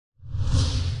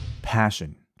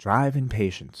passion, drive, and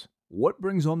patience. What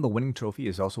brings home the winning trophy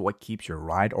is also what keeps your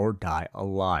ride or die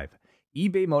alive.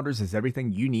 eBay Motors has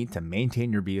everything you need to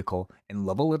maintain your vehicle and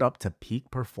level it up to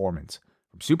peak performance.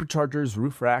 From superchargers,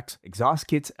 roof racks, exhaust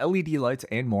kits, LED lights,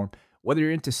 and more, whether you're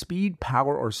into speed,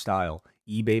 power, or style,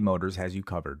 eBay Motors has you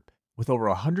covered. With over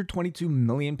 122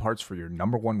 million parts for your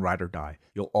number one ride or die,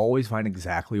 you'll always find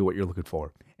exactly what you're looking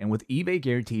for. And with eBay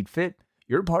Guaranteed Fit,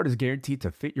 your part is guaranteed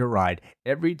to fit your ride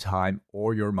every time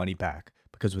or your money back.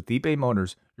 Because with eBay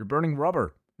Motors, you're burning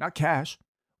rubber, not cash.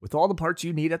 With all the parts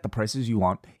you need at the prices you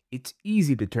want, it's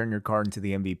easy to turn your car into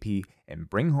the MVP and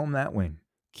bring home that win.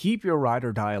 Keep your ride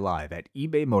or die alive at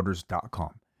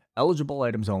ebaymotors.com. Eligible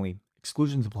items only.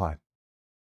 Exclusions apply.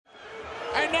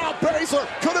 And now Baszler,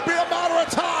 could it be a matter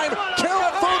of time?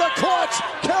 Carrot for the clutch.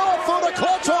 Carrot for the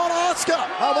clutch on Asuka.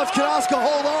 How much can Asuka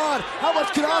hold on? How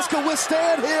much can Asuka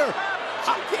withstand here? She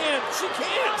can't.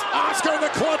 Asuka in the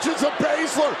clutches of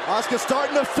Baszler. Asuka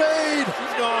starting to fade.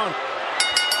 She's gone.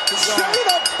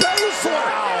 Shayna Baszler.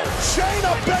 Wow.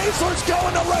 Shayna Baszler's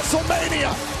going to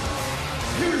WrestleMania.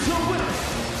 Here's your winner,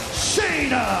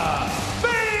 Shayna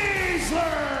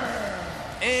Baszler.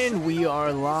 And we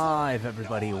are live,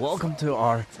 everybody. Welcome to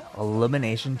our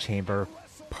Elimination Chamber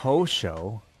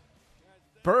post-show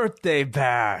birthday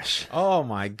bash. Oh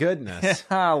my goodness.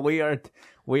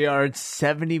 We are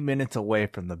 70 minutes away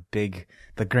from the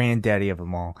granddaddy of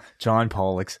them all, John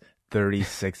Pollock's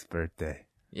 36th birthday.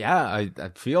 Yeah, I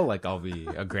feel like I'll be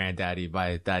a granddaddy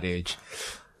by that age.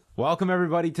 Welcome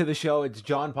everybody to the show. It's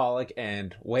John Pollock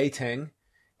and Wei Ting,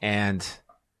 and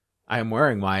I am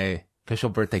wearing my official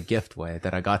birthday gift, Wei,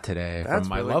 that I got today from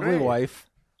my really lovely great. wife.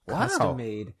 Wow.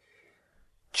 Custom-made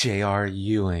J.R.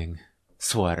 Ewing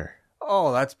sweater.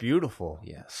 Oh, that's beautiful.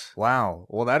 Yes. Wow.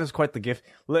 Well, that is quite the gift.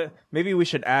 Maybe we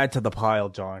should add to the pile,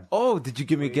 John. Oh, did you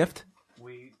give me a gift?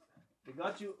 We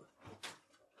got you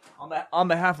on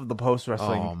behalf of the post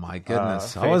wrestling. Oh my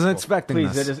goodness! I faithful. wasn't expecting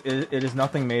Please, this. it is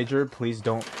nothing major. Please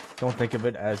don't think of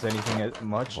it as anything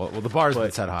much. Well, the bar's been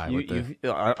But set high.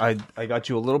 I got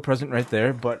you a little present right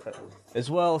there, but as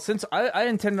well, since I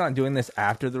intended on doing this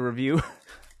after the review,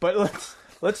 but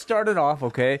let's start it off,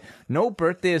 okay? No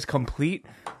birthday is complete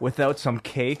without some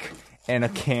cake and a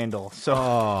candle. So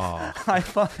I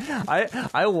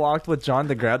walked with John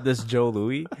to grab this Joe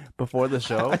Louis before the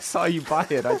show. I saw you buy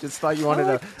it. I just thought you wanted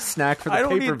a snack for the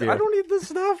pay-per-view. I don't need this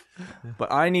stuff.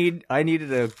 But I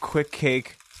needed a quick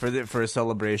cake for a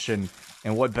celebration,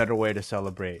 and what better way to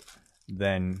celebrate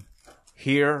than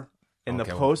here in the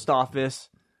post office?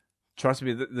 Trust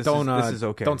me, this is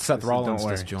okay. Don't Seth Rollins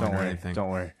just join or anything. Don't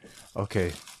worry.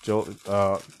 Okay, Joe.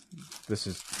 This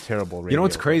is terrible radio. You know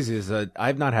what's crazy is that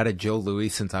I've not had a Joe Louis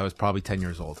since I was probably 10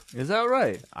 years old. Is that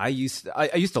right? I used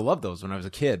to love those when I was a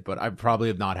kid, but I probably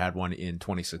have not had one in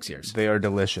 26 years. They are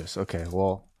delicious. Okay,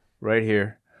 well, right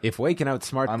here. If Wei can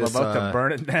outsmart I'm this... about to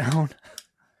burn it down.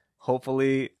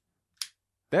 Hopefully.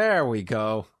 There we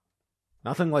go.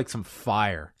 Nothing like some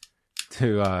fire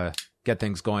to get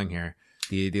things going here.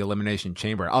 The Elimination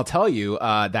Chamber. I'll tell you,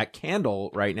 that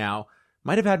candle right now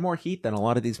might have had more heat than a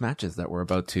lot of these matches that we're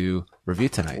about to review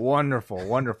tonight. Wonderful,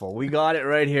 wonderful. We got it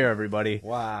right here, everybody.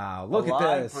 Wow, look at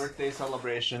at this. Birthday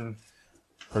celebration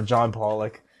for John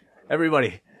Pollock.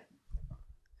 Everybody.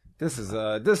 This is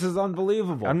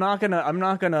unbelievable. I'm not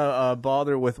gonna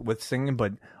bother with singing,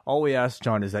 but all we ask,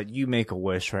 John, is that you make a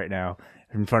wish right now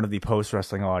in front of the post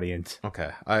wrestling audience.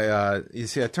 Okay. You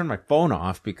see, I turned my phone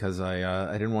off because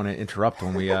I didn't want to interrupt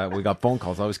when we got phone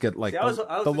calls. I always get like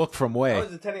the look from Wei. I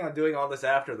was intending on doing all this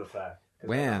after the fact.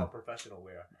 Man, how professional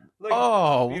we are.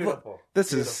 Look, beautiful.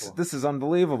 This is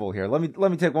unbelievable here. Let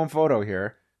me take one photo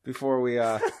here before we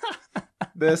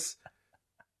this.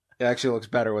 It actually looks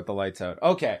better with the lights out.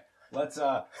 Okay. Let's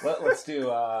do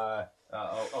a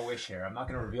wish here. I'm not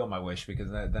going to reveal my wish because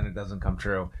then it doesn't come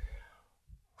true.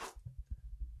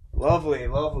 Lovely,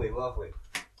 lovely, lovely.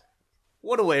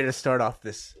 What a way to start off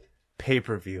this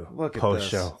pay-per-view post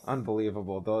show.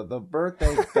 Unbelievable. The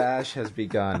birthday bash has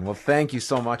begun. Well, thank you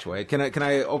so much, Wei. Can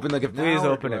I open the gift now? Please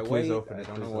open it. Please open it.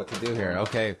 I don't know what to do here.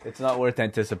 Okay. It's not worth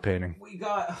anticipating. We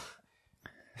got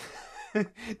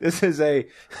this is a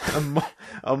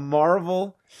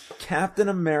Marvel Captain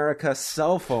America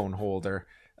cell phone holder.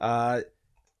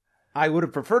 I would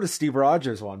have preferred a Steve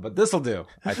Rogers one, but this'll do,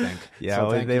 I think. Yeah,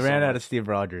 so they ran out of Steve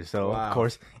Rogers. So, wow. Of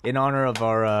course, in honor of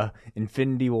our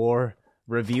Infinity War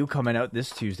review coming out this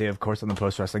Tuesday, of course, on the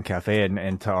Post Wrestling Cafe,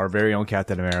 and to our very own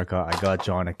Captain America, I got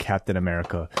John a Captain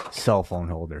America cell phone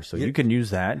holder. So you can use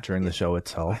that during the show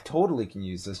itself. I totally can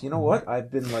use this. You know what? I've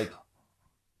been like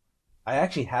I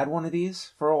actually had one of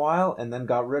these for a while and then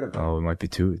got rid of it. Oh, it might be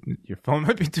your phone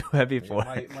might be too heavy for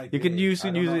it. Might You can be. use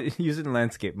I don't know. use it in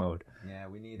landscape mode. Yeah,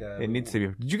 we need It needs to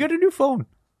be. Did you get a new phone?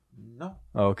 No.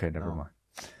 Oh, okay, never mind.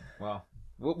 Well,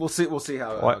 we'll see. We'll see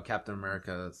how Captain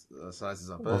America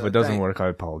sizes up. Well, if it doesn't work, I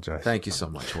apologize. Thank you so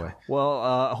much, Way.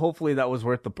 Well, hopefully that was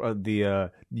worth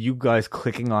the you guys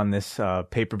clicking on this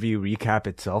pay-per-view recap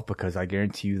itself, because I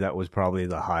guarantee you that was probably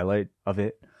the highlight of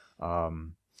it.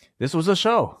 This was a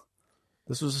show.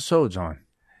 This was a show, John.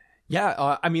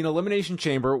 Yeah, I mean, Elimination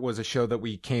Chamber was a show that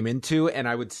we came into, and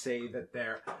I would say that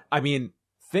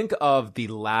think of the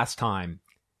last time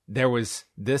there was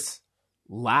this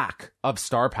lack of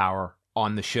star power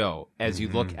on the show as you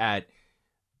look at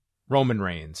Roman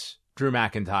Reigns, Drew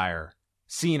McIntyre,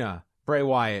 Cena, Bray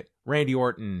Wyatt, Randy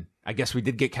Orton. I guess we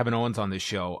did get Kevin Owens on this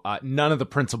show. None of the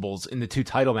principals in the 2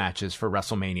 title matches for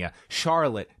WrestleMania.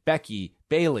 Charlotte, Becky,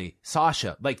 Bayley,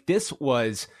 Sasha. Like, this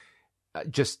was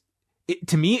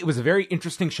to me, it was a very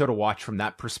interesting show to watch from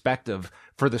that perspective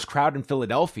for this crowd in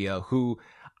Philadelphia who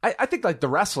I think like the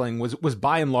wrestling was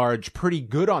by and large pretty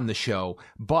good on the show,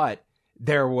 but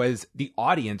there was the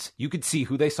audience. You could see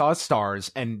who they saw as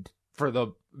stars, and for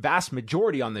the vast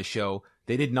majority on the show,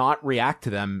 they did not react to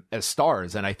them as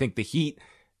stars. And I think the heat,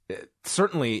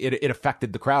 certainly it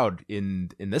affected the crowd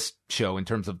in this show in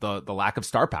terms of the lack of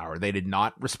star power. They did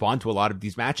not respond to a lot of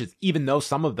these matches, even though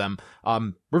some of them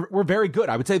were very good.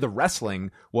 I would say the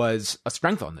wrestling was a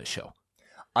strength on this show.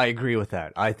 I agree with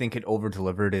that. I think it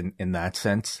over-delivered in that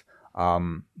sense.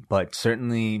 But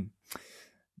certainly,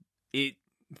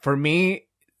 for me,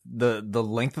 the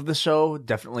length of the show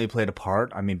definitely played a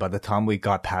part. I mean, by the time we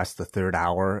got past the 3rd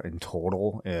hour in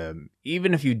total,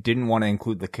 even if you didn't want to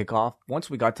include the kickoff, once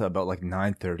we got to about like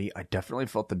 9:30, I definitely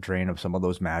felt the drain of some of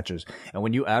those matches. And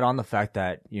when you add on the fact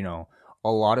that,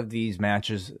 a lot of these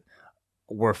matches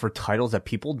were for titles that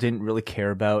people didn't really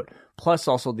care about, plus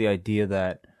also the idea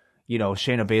that,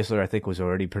 Shayna Baszler, I think, was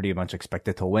already pretty much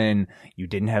expected to win. You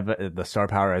didn't have the star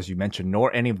power, as you mentioned,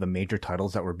 nor any of the major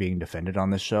titles that were being defended on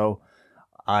this show.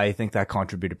 I think that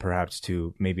contributed perhaps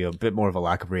to maybe a bit more of a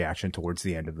lack of reaction towards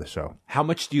the end of the show. How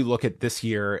much do you look at this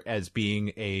year as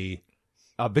being a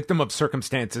victim of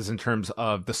circumstances in terms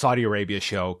of the Saudi Arabia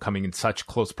show coming in such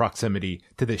close proximity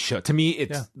to this show? To me,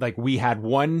 it's like we had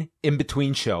one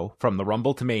in-between show from the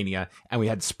Rumble to Mania, and we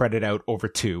had spread it out over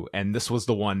 2. And this was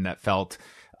the one that felt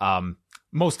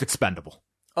most expendable.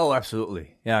 Oh,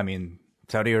 absolutely. Yeah, I mean,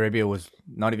 Saudi Arabia was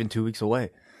not even 2 weeks away.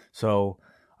 So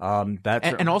that's...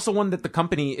 And also one that the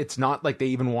company, it's not like they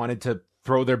even wanted to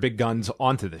throw their big guns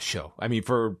onto this show. I mean,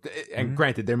 and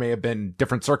granted, there may have been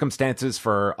different circumstances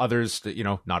for others that,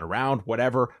 not around,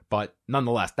 whatever, but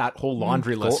nonetheless, that whole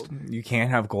laundry list. You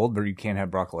can't have Goldberg, you can't have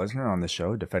Brock Lesnar on the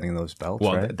show defending those belts,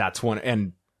 well, right? That's one,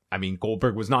 and I mean,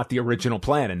 Goldberg was not the original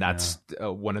plan, and that's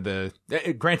one of the...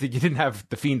 granted, you didn't have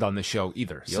The Fiend on the show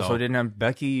either. You also didn't have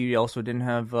Becky. You also didn't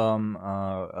have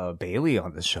Bayley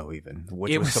on the show even,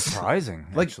 which was surprising,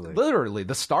 actually. Like, literally,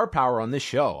 the star power on this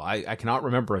show. I cannot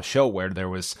remember a show where there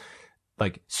was,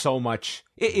 like, so much...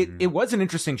 It was an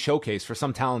interesting showcase for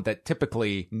some talent that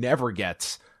typically never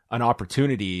gets an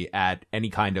opportunity at any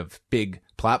kind of big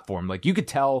platform. Like, you could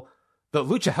tell... The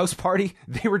Lucha House Party,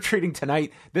 they were treating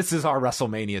tonight, this is our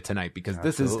WrestleMania tonight, because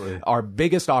this is our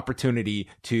biggest opportunity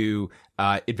to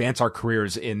advance our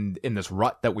careers in this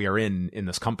rut that we are in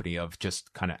this company of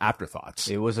just kind of afterthoughts.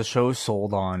 It was a show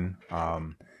sold on,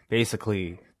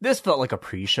 basically, this felt like a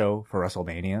pre-show for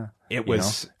WrestleMania. It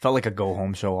was... Felt like a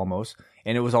go-home show almost.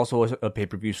 And it was also a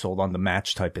pay-per-view sold on the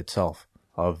match type itself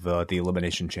of the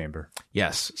Elimination Chamber.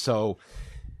 Yes, so...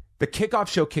 The kickoff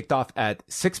show kicked off at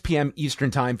 6 p.m. Eastern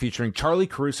Time, featuring Charlie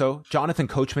Caruso, Jonathan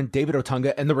Coachman, David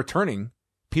Otunga, and the returning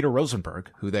Peter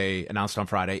Rosenberg, who they announced on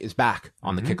Friday is back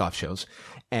on the kickoff shows.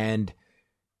 And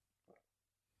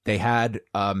they had,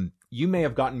 you may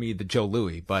have gotten me the Joe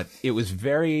Louis, but it was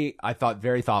I thought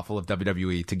very thoughtful of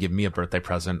WWE to give me a birthday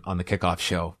present on the kickoff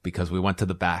show, because we went to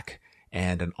the back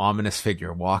and an ominous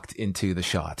figure walked into the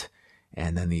shot,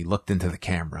 and then he looked into the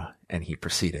camera and he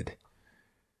proceeded.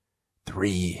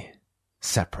 3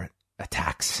 separate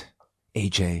attacks,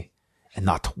 AJ, and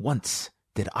not once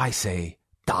did I say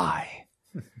die.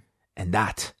 And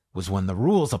that was when the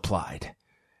rules applied.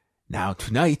 Now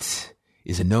tonight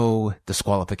is a no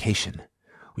disqualification,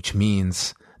 which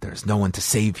means there's no one to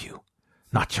save you.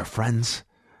 Not your friends,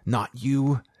 not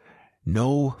you,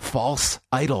 no false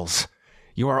idols.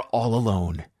 You are all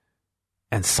alone.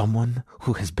 And someone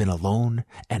who has been alone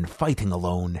and fighting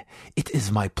alone, it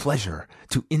is my pleasure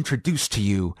to introduce to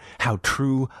you how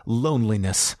true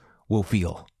loneliness will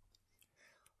feel.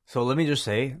 So let me just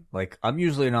say, like, I'm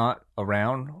usually not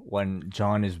around when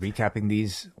John is recapping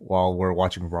these while we're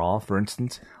watching Raw, for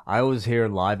instance. I was here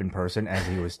live in person as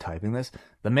he was typing this.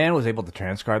 The man was able to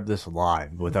transcribe this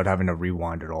live without having to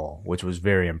rewind at all, which was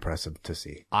very impressive to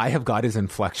see. I have got his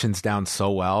inflections down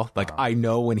so well. Like, I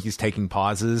know when he's taking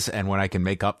pauses and when I can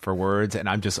make up for words, and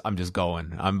I'm just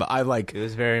going. It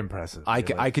was very impressive. I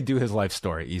could do his life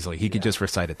story easily. He could just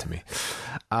recite it to me.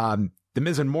 The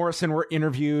Miz and Morrison were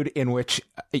interviewed, in which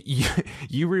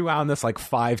you rewound this like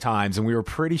 5 times, and we were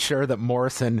pretty sure that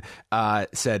Morrison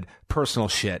said personal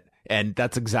shit, and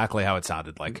that's exactly how it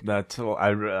sounded like.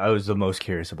 I was the most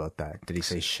curious about that. Did he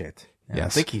say shit? Yeah,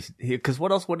 Yes. I think because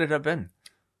what else would it have been?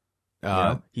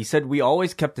 He said we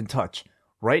always kept in touch,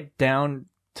 right down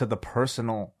to the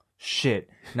personal shit.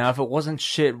 Now, if it wasn't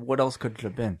shit, what else could it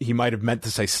have been? He might have meant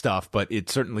to say stuff, but it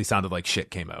certainly sounded like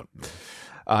shit came out.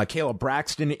 Caleb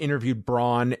Braxton interviewed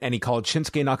Braun, and he called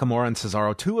Shinsuke Nakamura and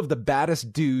Cesaro 2 of the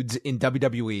baddest dudes in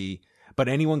WWE, but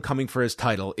anyone coming for his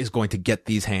title is going to get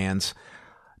these hands.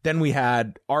 Then we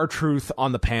had R-Truth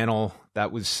on the panel.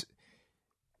 That was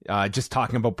just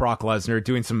talking about Brock Lesnar,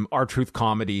 doing some R-Truth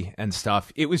comedy and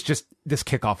stuff. It was just, this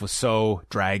kickoff was so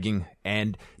dragging,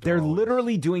 and they're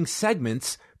literally doing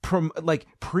segments from like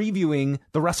previewing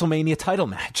the WrestleMania title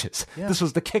matches. Yeah. This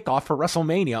was the kickoff for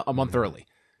WrestleMania a month early.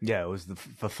 Yeah, it was the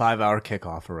 5-hour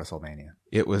kickoff for WrestleMania.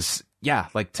 It was,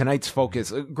 like tonight's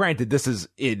focus. Granted, this is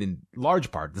in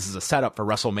large part, this is a setup for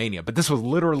WrestleMania, but this was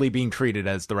literally being treated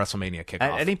as the WrestleMania kickoff.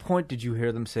 At any point, did you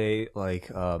hear them say, like,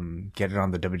 get it on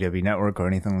the WWE Network or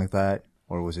anything like that?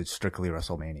 Or was it strictly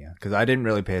WrestleMania? Because I didn't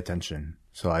really pay attention,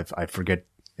 so I forget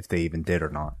if they even did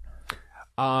or not.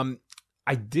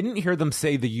 I didn't hear them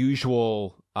say the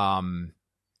usual,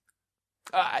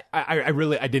 I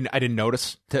didn't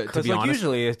notice to be honest.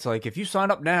 Usually it's like if you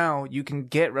sign up now, you can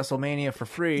get WrestleMania for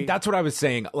free. That's what I was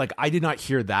saying. Like, I did not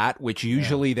hear that, which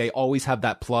usually they always have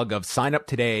that plug of sign up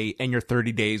today and your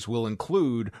 30 days will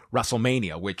include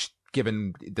WrestleMania, which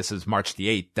given this is March the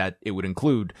 8th, that it would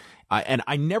include. And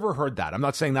I never heard that. I'm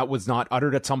not saying that was not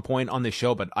uttered at some point on this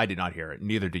show, but I did not hear it.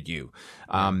 Neither did you.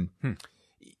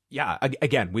 Yeah.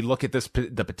 Again, we look at this,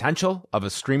 the potential of a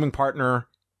streaming partner.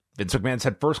 Vince McMahon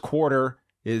said first quarter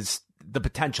is the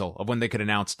potential of when they could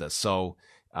announce this. So,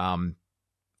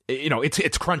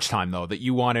 it's crunch time though, that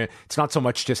you want to, it's not so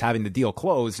much just having the deal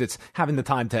closed. It's having the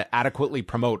time to adequately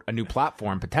promote a new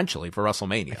platform potentially for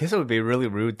WrestleMania. I guess it would be really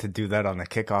rude to do that on the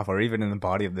kickoff or even in the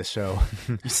body of the show.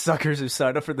 You suckers who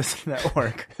signed up for this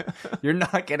network. You're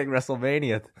not getting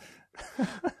WrestleMania.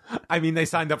 I mean, they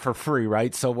signed up for free,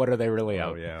 right? So what are they really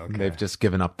out? Oh, yeah, okay. They've just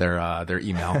given up their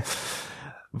email.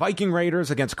 Viking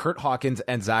Raiders against Kurt Hawkins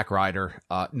and Zack Ryder.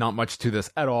 Not much to this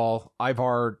at all.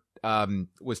 Ivar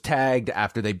was tagged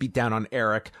after they beat down on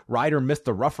Eric. Ryder missed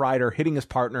the Rough Rider, hitting his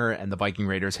partner, and the Viking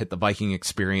Raiders hit the Viking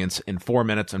Experience in 4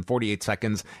 minutes and 48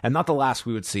 seconds, and not the last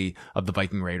we would see of the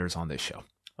Viking Raiders on this show.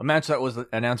 A match that was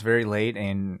announced very late,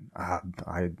 and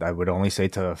I would only say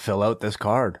to fill out this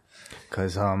card,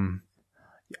 because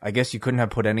I guess you couldn't have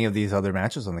put any of these other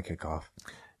matches on the kickoff.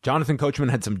 Jonathan Coachman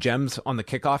had some gems on the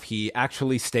kickoff. He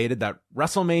actually stated that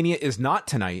WrestleMania is not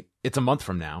tonight, it's a month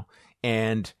from now,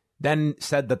 and then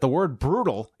said that the word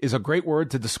brutal is a great word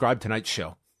to describe tonight's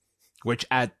show, which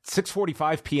at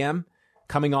 6:45 p.m.,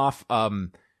 coming off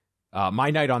my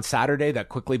night on Saturday that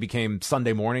quickly became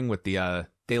Sunday morning with the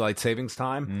daylight savings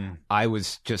time, I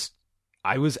was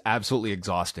absolutely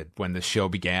exhausted when the show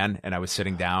began, and I was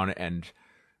sitting down and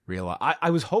realized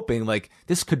I was hoping like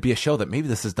this could be a show that maybe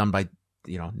this is done by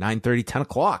 9:30, 10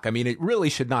 o'clock. I mean, it really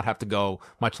should not have to go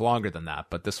much longer than that,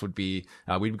 but this would be,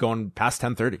 we'd be going past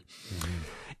 10:30.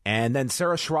 And then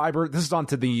Sarah Schreiber, this is on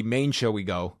to the main show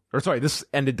this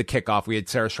ended the kickoff. We had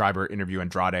Sarah Schreiber interview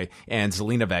Andrade and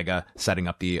Zelina Vega setting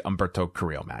up the Humberto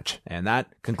Carrillo match. And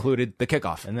that concluded the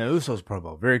kickoff. And the Usos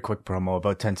promo, very quick promo,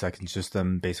 about 10 seconds, just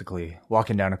them basically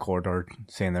walking down a corridor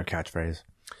saying their catchphrase.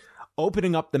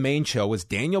 Opening up the main show was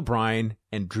Daniel Bryan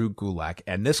and Drew Gulak,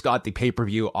 and this got the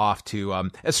pay-per-view off to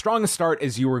as strong a start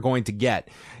as you were going to get.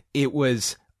 It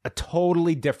was a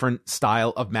totally different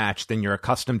style of match than you're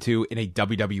accustomed to in a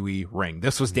WWE ring.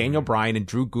 This was Daniel Bryan and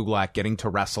Drew Gulak getting to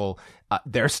wrestle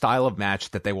their style of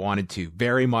match that they wanted to.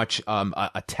 Very much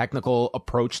a technical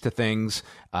approach to things.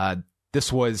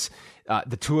 This was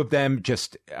the two of them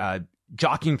just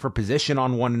jockeying for position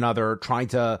on one another, trying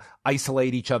to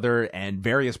isolate each other and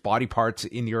various body parts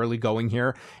in the early going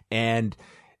here. And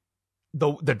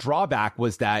the drawback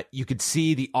was that you could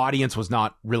see the audience was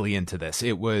not really into this.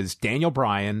 It was Daniel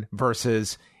Bryan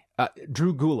versus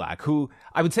Drew Gulak, who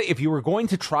I would say if you were going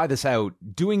to try this out,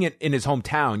 doing it in his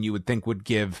hometown, you would think would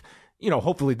give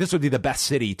hopefully this would be the best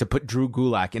city to put Drew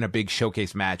Gulak in a big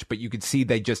showcase match, but you could see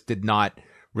they just did not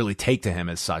really take to him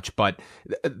as such. But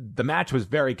the match was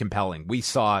very compelling. We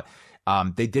saw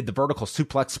they did the vertical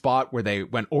suplex spot where they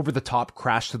went over the top,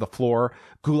 crashed to the floor.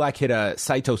 Gulak hit a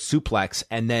Saito suplex,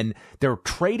 and then they were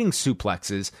trading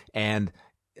suplexes, and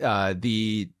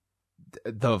the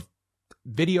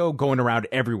video going around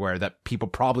everywhere that people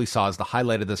probably saw as the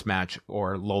highlight of this match,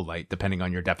 or low light, depending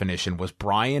on your definition, was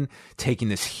Bryan taking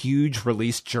this huge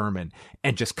release German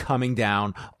and just coming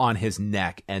down on his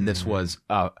neck. And this was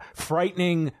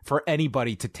frightening for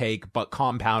anybody to take, but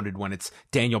compounded when it's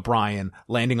Daniel Bryan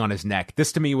landing on his neck.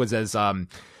 This to me was as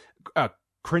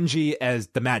cringy as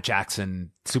the Matt Jackson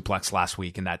suplex last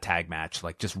week in that tag match,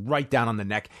 like just right down on the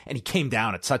neck. And he came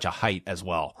down at such a height as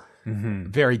well.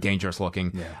 Very dangerous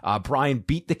looking. Yeah. Bryan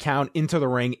beat the count into the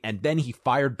ring, and then he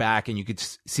fired back, and you could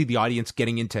see the audience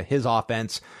getting into his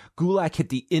offense. Gulak hit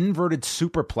the inverted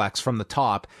superplex from the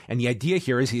top, and the idea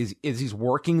here is he's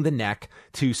working the neck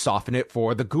to soften it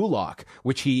for the Gulak,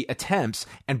 which he attempts,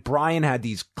 and Bryan had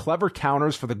these clever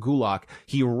counters for the Gulak.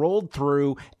 He rolled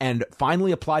through and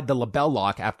finally applied the label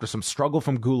lock after some struggle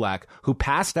from Gulak, who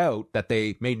passed out, that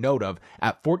they made note of,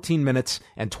 at 14 minutes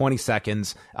and 20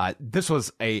 seconds. This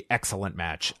was a excellent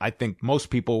match. I think most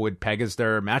people would peg as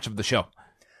their match of the show.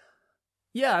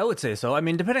 Yeah, I would say so. I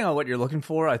mean, depending on what you're looking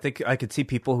for, I think I could see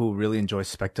people who really enjoy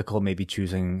spectacle maybe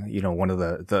choosing, one of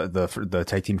the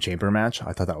tag team chamber match.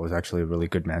 I thought that was actually a really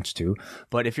good match too.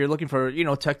 But if you're looking for,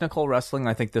 technical wrestling,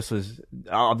 I think this was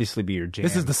obviously be your jam.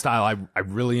 This is the style I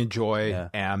really enjoy. Yeah.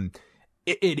 And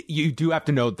you do have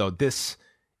to note though, this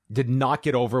did not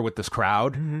get over with this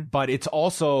crowd, but it's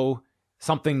also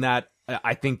something that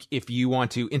I think if you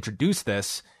want to introduce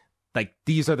this, like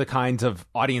these are the kinds of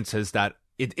audiences that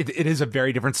it is a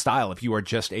very different style. If you are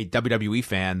just a WWE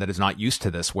fan that is not used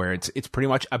to this, where it's pretty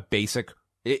much a basic,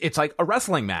 it's like a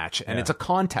wrestling match and it's a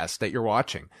contest that you're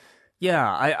watching.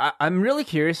 Yeah, I'm really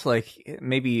curious, like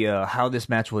maybe how this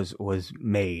match was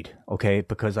made, okay?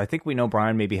 Because I think we know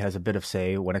Bryan maybe has a bit of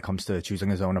say when it comes to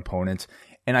choosing his own opponents,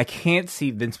 and I can't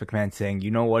see Vince McMahon saying, you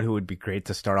know what, who would be great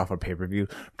to start off a pay-per-view?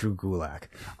 Drew Gulak.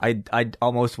 I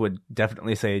almost would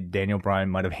definitely say Daniel Bryan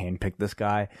might have handpicked this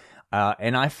guy,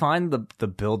 and I find the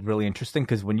build really interesting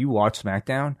because when you watch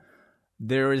SmackDown,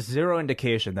 there is zero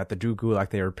indication that the Drew Gulak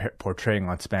they are portraying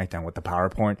on SmackDown with the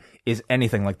PowerPoint is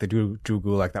anything like the Drew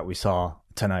Gulak that we saw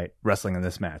tonight wrestling in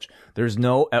this match. There's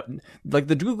no, like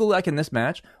the Drew Gulak in this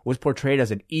match was portrayed as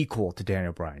an equal to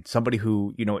Daniel Bryan, somebody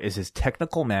who, is his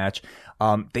technical match.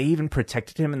 They even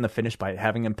protected him in the finish by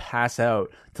having him pass out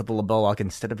to the label lock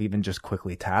instead of even just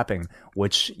quickly tapping,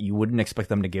 which you wouldn't expect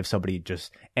them to give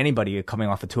anybody coming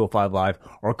off a 205 Live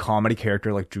or a comedy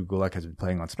character like Drew Gulak has been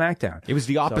playing on SmackDown. It was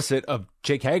the opposite of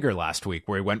Jake Hager last week,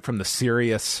 where he went from the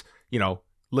serious,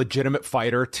 legitimate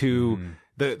fighter to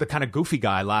the kind of goofy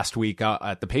guy last week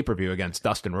at the pay-per-view against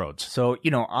Dustin Rhodes. So,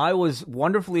 I was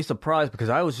wonderfully surprised because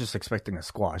I was just expecting a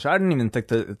squash. I didn't even think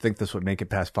this would make it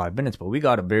past 5 minutes, but we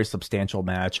got a very substantial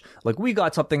match. Like, we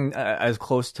got something as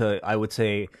close to, I would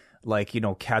say, like,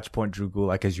 catch point Drew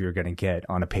Gulak as you're going to get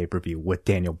on a pay-per-view with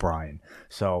Daniel Bryan.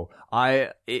 So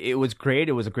it was great.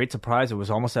 It was a great surprise. It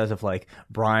was almost as if like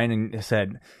Bryan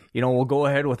said, we'll go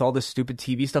ahead with all this stupid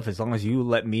TV stuff as long as you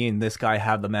let me and this guy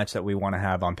have the match that we want to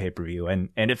have on pay-per-view. And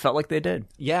it felt like they did.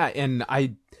 Yeah. And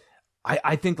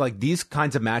I think like these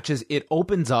kinds of matches, it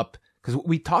opens up, because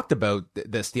we talked about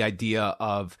the idea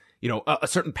of, a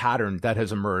certain pattern that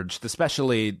has emerged,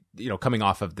 especially, coming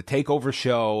off of the TakeOver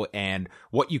show and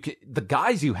the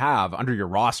guys you have under your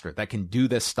roster that can do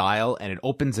this style, and it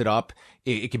opens it up.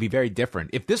 It can be very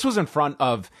different. If this was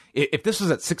if this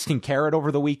was at 16 Carat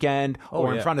over the weekend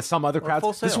or in front of some other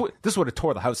crowds, this would have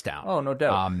tore the house down. Oh, no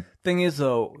doubt. Thing is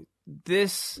though,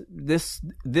 this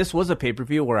was a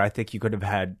pay-per-view where I think you could have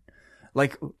had,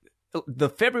 like, the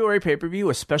February pay-per-view,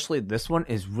 especially this one,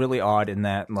 is really odd in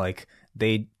that, like,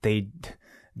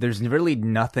 there's really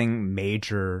nothing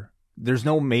major. There's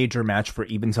no major match for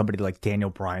even somebody like Daniel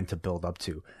Bryan to build up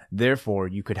to. Therefore,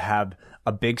 you could have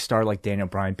a big star like Daniel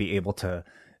Bryan be able to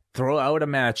throw out a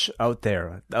match out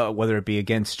there, whether it be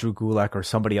against Drew Gulak or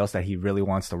somebody else that he really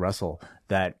wants to wrestle,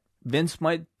 that Vince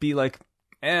might be like,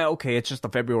 okay, it's just a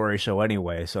February show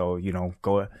anyway, so,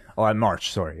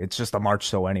 March, sorry. It's just a March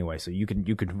show anyway, so you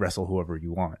can wrestle whoever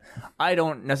you want. I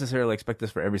don't necessarily expect this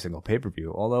for every single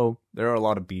pay-per-view, although there are a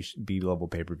lot of B-level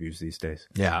pay-per-views these days.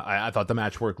 Yeah, I thought the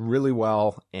match worked really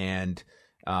well, and,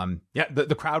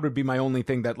 the crowd would be my only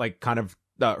thing that, like, kind of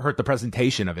hurt the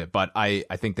presentation of it, but I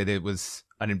think that it was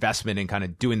an investment in kind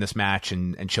of doing this match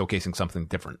and showcasing something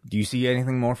different. Do you see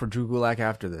anything more for Drew Gulak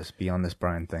after this, beyond this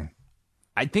Bryan thing?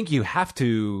 I think you have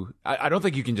to. I don't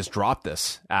think you can just drop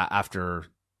this after,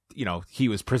 he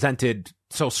was presented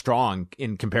so strong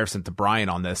in comparison to Bryan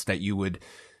on this that you would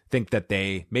think that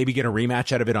they maybe get a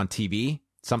rematch out of it on TV,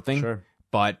 something. Sure.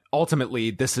 But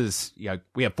ultimately, this is,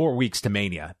 we have 4 weeks to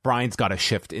Mania. Bryan's got to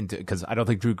shift into, because I don't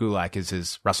think Drew Gulak is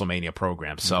his WrestleMania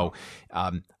program. So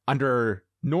under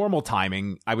normal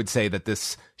timing, I would say that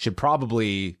this should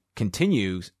probably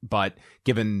continue. But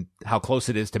given how close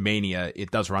it is to Mania,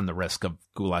 it does run the risk of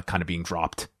Gulak kind of being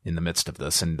dropped in the midst of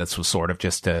this. And this was sort of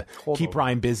just to keep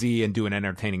Bryan busy and do an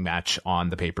entertaining match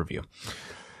on the pay-per-view.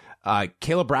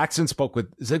 Kayla Braxton spoke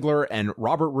with Ziggler and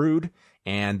Robert Roode,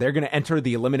 and they're going to enter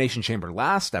the Elimination Chamber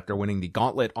last after winning the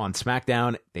gauntlet on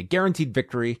SmackDown. They guaranteed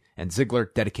victory, and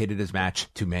Ziggler dedicated his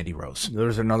match to Mandy Rose.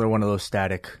 There's another one of those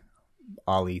static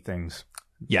Ali things.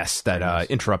 Yes, that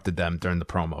interrupted them during the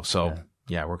promo. So,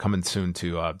 yeah, we're coming soon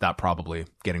to that probably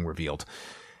getting revealed.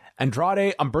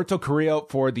 Andrade, Humberto Carrillo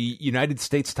for the United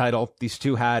States title. These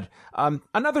two had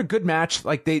another good match.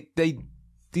 Like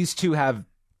these two have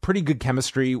pretty good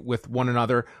chemistry with one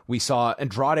another. We saw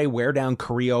Andrade wear down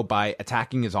Carrillo by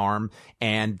attacking his arm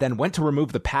and then went to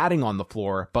remove the padding on the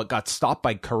floor, but got stopped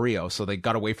by Carrillo. So they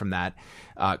got away from that.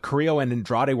 Carrillo and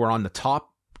Andrade were on the top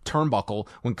turnbuckle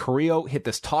when Carrillo hit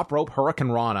this top rope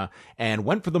Hurricane Rana and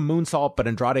went for the moonsault, but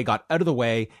Andrade got out of the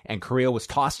way and Carrillo was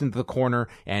tossed into the corner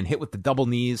and hit with the double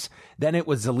knees. Then it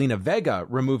was Zelina Vega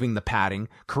removing the padding.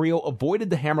 Carrillo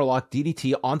avoided the hammerlock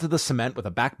DDT onto the cement with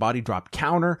a back body drop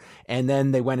counter, and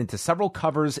then they went into several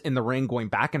covers in the ring going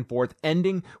back and forth,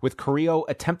 ending with Carrillo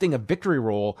attempting a victory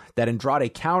roll that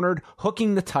Andrade countered,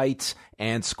 hooking the tights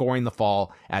and scoring the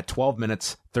fall at 12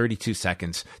 minutes 32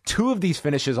 seconds. 2 of these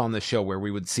finishes on the show where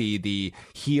we would see the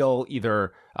heel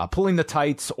either pulling the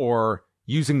tights or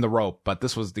using the rope, but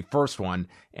this was the first one,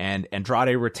 and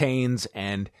Andrade retains,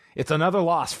 and it's another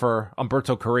loss for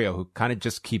Humberto Carrillo, who kind of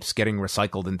just keeps getting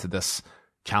recycled into this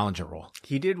challenger role.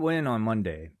 He did win on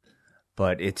Monday,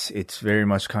 but it's very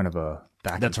much kind of a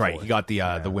back. That's right. He got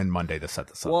the win Monday to set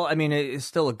this up. Well, I mean, it's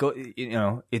still a go.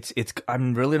 It's.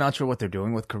 I'm really not sure what they're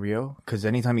doing with Carrillo, because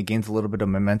anytime he gains a little bit of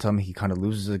momentum, he kind of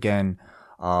loses again.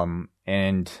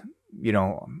 And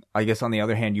I guess on the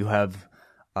other hand, you have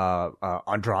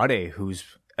Andrade, who's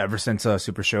ever since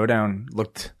Super Showdown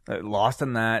looked lost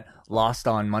in that, lost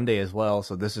on Monday as well.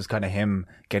 So this is kind of him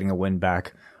getting a win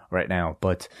back right now.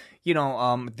 But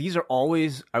these are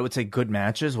always, I would say, good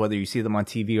matches, whether you see them on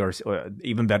TV or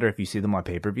even better if you see them on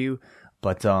pay-per-view.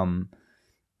 But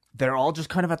they're all just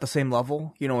kind of at the same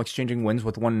level, exchanging wins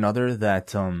with one another.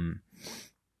 That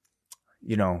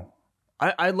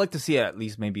I'd like to see at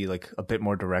least maybe like a bit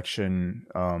more direction,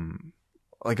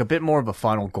 like a bit more of a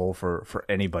final goal for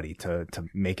anybody to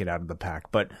make it out of the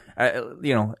pack. But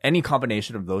any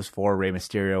combination of those 4, Rey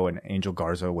Mysterio and Angel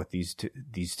Garza, with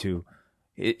these two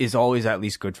is always at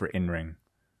least good for in-ring.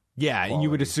 Yeah, quality. You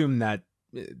would assume that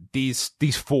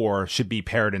these 4 should be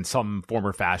paired in some form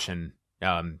or fashion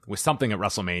with something at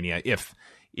WrestleMania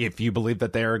if you believe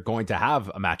that they're going to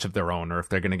have a match of their own, or if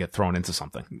they're going to get thrown into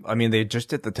something. I mean, they just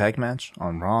did the tag match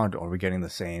on Raw. Are we getting the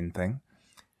same thing?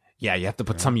 Yeah, you have to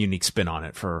put some unique spin on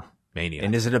it for Mania.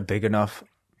 And is it a big enough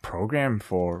program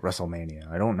for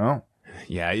WrestleMania? I don't know.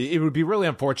 Yeah, it would be really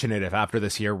unfortunate if after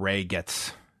this year, Rey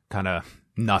gets kind of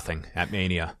nothing at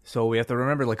Mania. So we have to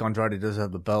remember, like, Andrade does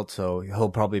have the belt, so he'll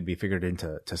probably be figured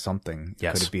into something.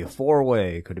 Yes. Could it be a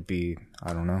 4-way? Could it be,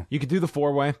 I don't know. You could do the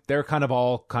 4-way. They're kind of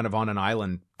all on an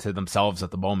island to themselves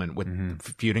at the moment with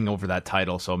feuding over that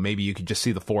title. So maybe you could just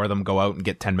see the 4 of them go out and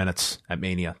get 10 minutes at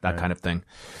Mania, that kind of thing.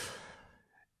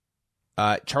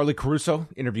 Charlie Caruso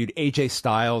interviewed AJ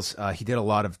Styles. He did a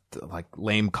lot of like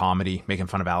lame comedy, making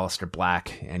fun of Aleister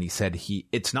Black, and he said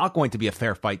it's not going to be a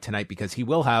fair fight tonight because he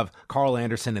will have Carl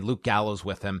Anderson and Luke Gallows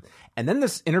with him. And then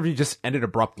this interview just ended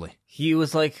abruptly. He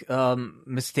was like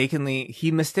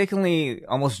mistakenly,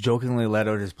 almost jokingly let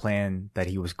out his plan that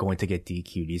he was going to get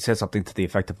DQ'd. He said something to the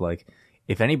effect of like,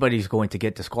 if anybody's going to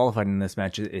get disqualified in this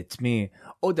match, it's me.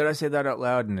 Oh, did I say that out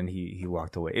loud? And then he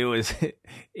walked away. It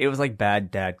was like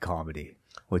bad dad comedy,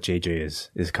 which AJ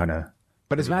is kind of.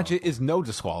 But his match is no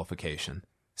disqualification,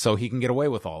 so he can get away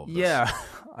with all of this. Yeah,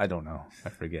 I don't know. I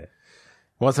forget.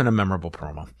 Wasn't a memorable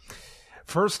promo.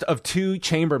 First of 2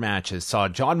 chamber matches saw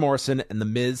John Morrison and The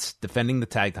Miz defending the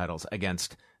tag titles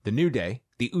against The New Day,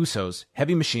 The Usos,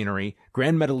 Heavy Machinery,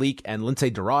 Grand Metalik and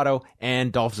Lince Dorado,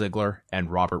 and Dolph Ziggler and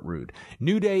Robert Roode.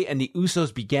 New Day and The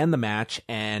Usos began the match,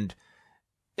 and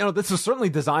this was certainly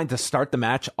designed to start the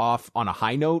match off on a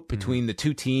high note between the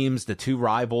 2 teams, the 2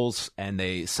 rivals, and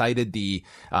they cited the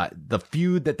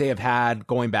feud that they have had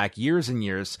going back years and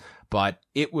years, but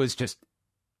it was just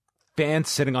fans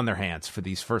sitting on their hands for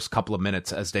these first couple of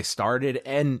minutes as they started.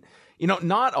 And,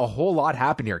 not a whole lot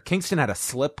happened here. Kingston had a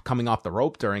slip coming off the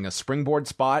rope during a springboard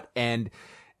spot, and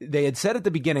they had said at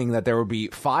the beginning that there would be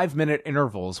 5-minute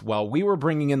intervals. Well, we were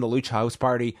bringing in the Lucha House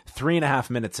Party 3.5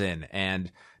 minutes in,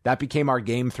 and that became our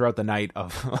game throughout the night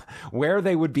of where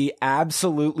they would be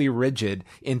absolutely rigid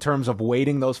in terms of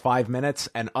waiting those 5 minutes,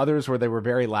 and others where they were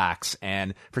very lax.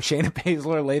 And for Shayna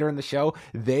Baszler later in the show,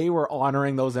 they were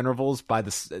honoring those intervals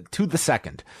to the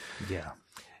second. Yeah.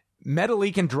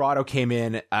 Metalik and Dorado came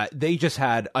in. They just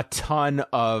had a ton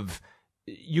of,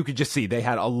 you could just see they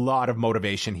had a lot of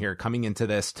motivation here coming into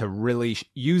this to really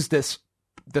use this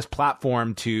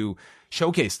platform to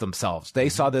showcase themselves. They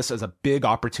saw this as a big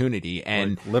opportunity,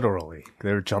 and literally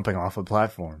they were jumping off of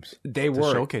platforms. They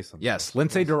were showcase them. Yes,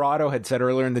 Lince Dorado had said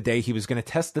earlier in the day he was going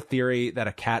to test the theory that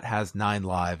a cat has 9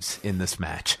 lives in this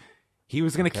match. He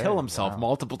was going to kill himself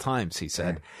multiple times, he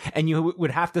said. And you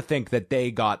would have to think that they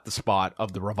got the spot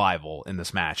of the Revival in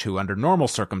this match, who under normal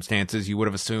circumstances you would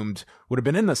have assumed would have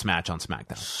been in this match on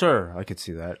SmackDown. Sure, I could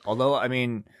see that. Although, I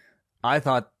mean, I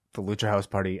thought the Lucha House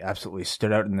Party absolutely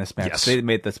stood out in this match. Yes. They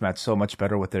made this match so much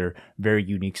better with their very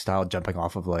unique style, jumping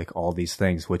off of like all these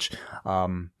things, which,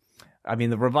 I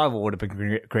mean, the Revival would have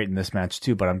been great in this match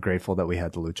too, but I'm grateful that we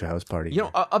had the Lucha House Party.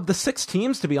 Of the 6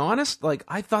 teams, to be honest, like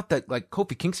I thought that like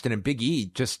Kofi Kingston and Big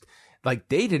E just like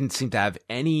they didn't seem to have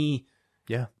any.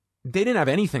 Yeah. They didn't have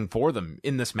anything for them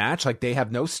in this match. Like they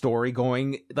have no story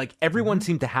going. Like everyone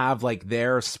seemed to have like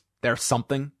their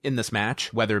something in this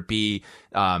match, whether it be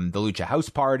the Lucha House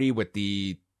Party with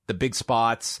the big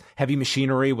spots, Heavy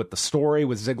Machinery with the story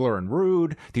with Ziggler and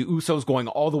Rude, the Usos going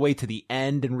all the way to the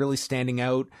end and really standing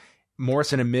out.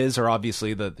 Morrison and Miz are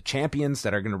obviously the champions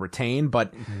that are going to retain,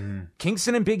 but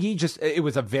Kingston and Big E it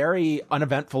was a very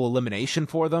uneventful elimination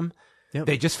for them. Yep.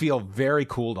 They just feel very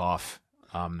cooled off.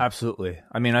 Absolutely.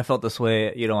 I mean, I felt this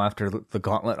way, after the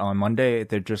gauntlet on Monday.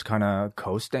 They're just kind of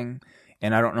coasting,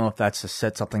 and I don't know if that's to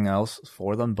set something else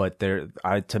for them, but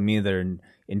to me, they're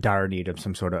in dire need of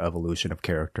some sort of evolution of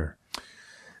character.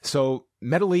 So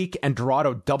Metalik and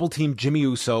Dorado double-teamed Jimmy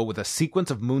Uso with a sequence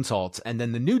of moonsaults, and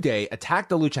then the New Day attacked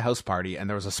the Lucha House Party, and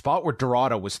there was a spot where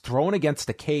Dorado was thrown against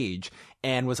a cage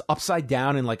and was upside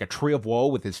down in like a tree of woe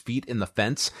with his feet in the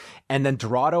fence, and then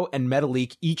Dorado and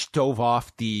Metalik each dove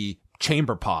off the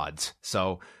chamber pods.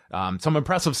 So some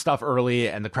impressive stuff early,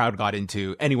 and the crowd got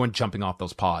into anyone jumping off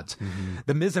those pods.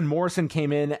 The Miz and Morrison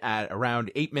came in at around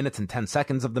 8 minutes and 10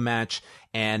 seconds of the match,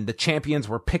 and the champions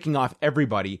were picking off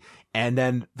everybody. And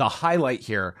then the highlight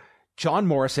here, John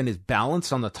Morrison is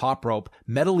balanced on the top rope.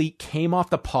 Metalik came off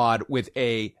the pod with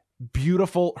a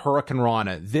beautiful Hurricane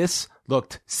Rana. This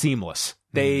looked seamless.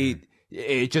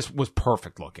 It just was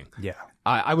perfect looking. Yeah.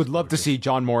 I would love to see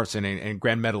John Morrison and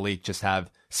Grand Metalik just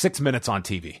have 6 minutes on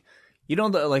TV.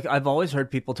 I've always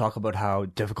heard people talk about how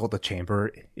difficult the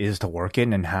chamber is to work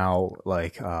in, and how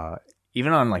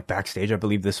even on like backstage, I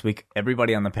believe this week,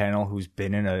 everybody on the panel who's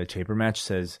been in a chamber match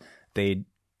says they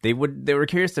were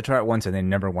curious to try it once and they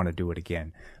never want to do it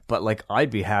again. But like, I'd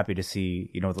be happy to see,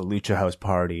 the Lucha House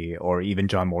Party or even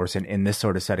John Morrison in this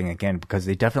sort of setting again, because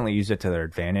they definitely use it to their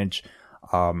advantage.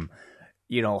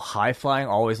 High flying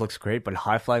always looks great, but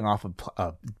high flying off of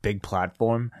a big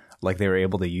platform like they were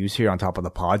able to use here on top of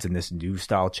the pods in this new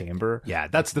style chamber. Yeah,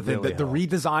 that's the thing. The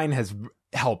redesign has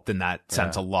helped in that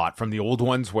sense a lot from the old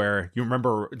ones, where you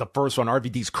remember the first one,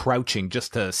 RVD's crouching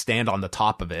just to stand on the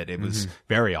top of it. It was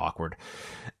very awkward.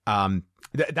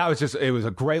 That was it was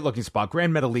a great looking spot.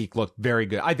 Grand Metalik looked very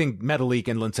good. I think Metalik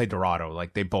and Lince Dorado,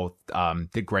 like they both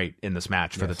did great in this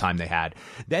match for the time they had.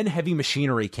 Then Heavy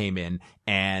Machinery came in,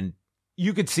 and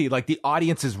you could see like the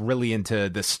audience is really into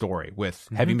this story with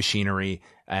Heavy Machinery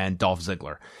and Dolph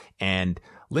Ziggler. And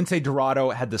Lince Dorado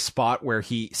had the spot where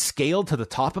he scaled to the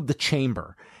top of the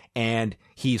chamber and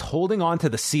he's holding on to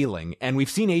the ceiling. And we've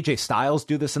seen AJ Styles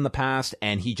do this in the past,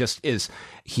 and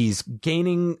he's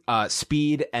gaining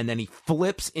speed, and then he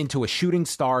flips into a shooting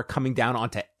star coming down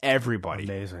onto everybody.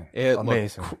 Amazing. It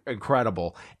looked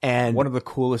incredible. And one of the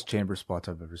coolest chamber spots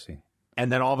I've ever seen.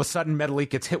 And then all of a sudden, Metalik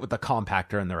gets hit with the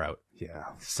compactor and they're out. Yeah.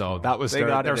 So that was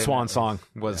their swan song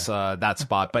was that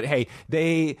spot. But hey,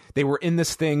 they were in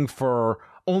this thing for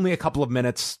only a couple of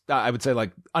minutes. I would say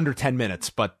like under 10 minutes,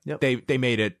 but they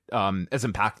made it as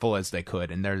impactful as they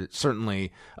could. And they're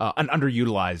certainly an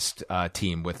underutilized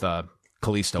team with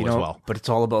Kalisto as well. But it's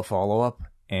all about follow up,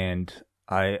 and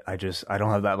I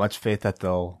don't have that much faith that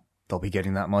they'll be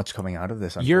getting that much coming out of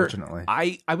this, unfortunately.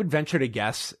 I would venture to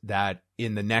guess that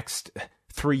in the next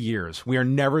 3 years, we are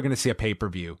never going to see a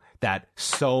pay-per-view that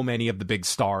so many of the big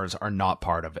stars are not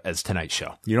part of as tonight's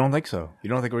show. You don't think so? You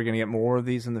don't think we're going to get more of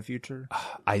these in the future?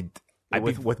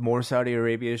 with more Saudi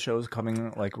Arabia shows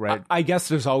coming, like I guess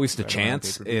there's always the right around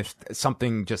chance pay-per-view. if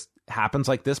something just happens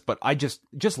like this, but I just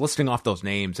listing off those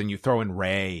names and you throw in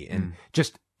Ray and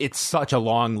just it's such a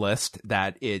long list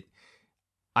that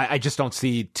I just don't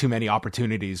see too many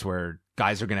opportunities where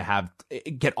guys are going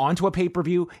to get onto a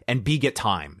pay-per-view and get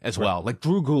time as well. Like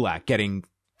Drew Gulak getting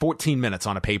 14 minutes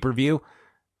on a pay-per-view.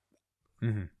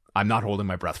 I'm not holding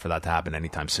my breath for that to happen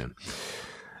anytime soon.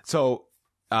 So,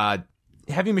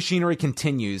 Heavy Machinery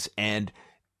continues, and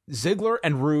Ziggler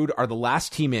and Rude are the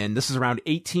last team in. This is around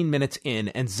 18 minutes in,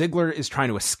 and Ziggler is trying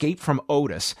to escape from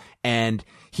Otis, and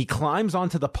he climbs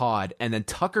onto the pod, and then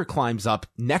Tucker climbs up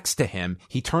next to him.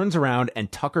 He turns around,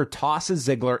 and Tucker tosses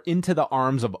Ziggler into the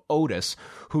arms of Otis,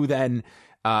 who then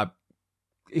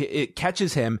it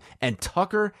catches him, and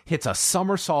Tucker hits a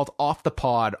somersault off the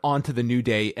pod onto the New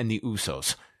Day and the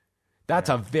Usos. That's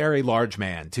a very large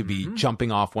man to be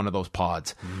jumping off one of those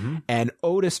pods. And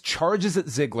Otis charges at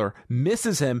Ziggler,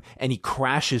 misses him, and he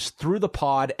crashes through the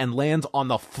pod and lands on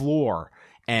the floor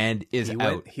and is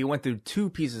out. He went through 2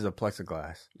 pieces of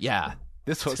plexiglass. Yeah.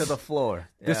 This was to the floor.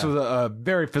 This was a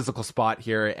very physical spot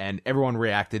here, and everyone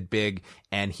reacted big,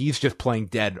 and he's just playing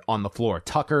dead on the floor.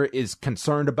 Tucker is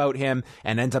concerned about him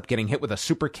and ends up getting hit with a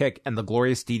super kick and the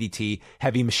glorious DDT.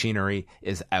 Heavy Machinery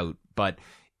is out. But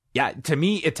yeah, to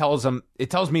me, it tells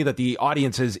me that the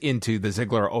audience is into the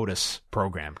Ziggler Otis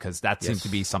program, because that seems to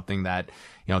be something that,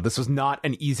 this was not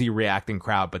an easy reacting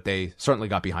crowd, but they certainly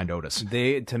got behind Otis.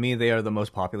 They are the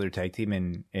most popular tag team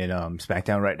in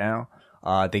SmackDown right now.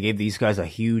 They gave these guys a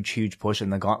huge push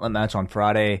in the Gauntlet match on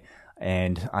Friday,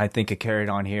 and I think it carried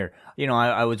on here.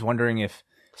 I was wondering if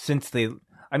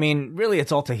really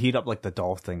it's all to heat up like the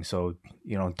Dolph thing. So,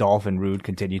 Dolph and Rude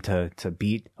continue to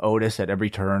beat Otis at every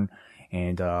turn.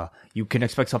 And you can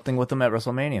expect something with them at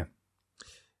WrestleMania.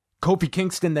 Kofi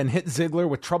Kingston then hit Ziggler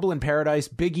with Trouble in Paradise.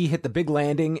 Big E hit the big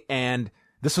landing, and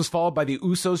this was followed by the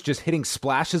Usos just hitting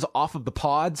splashes off of the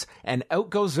pods, and out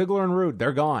goes Ziggler and Rude.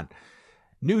 They're gone.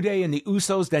 New Day and the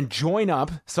Usos then join up,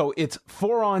 so it's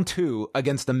 4-on-2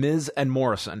 against The Miz and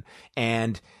Morrison,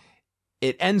 and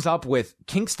it ends up with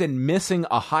Kingston missing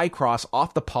a high cross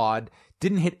off the pod,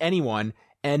 didn't hit anyone,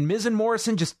 and Miz and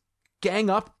Morrison just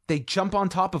gang up, they jump on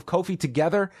top of Kofi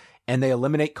together, and they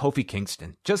eliminate Kofi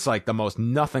Kingston. Just like the most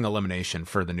nothing elimination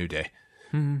for the New Day.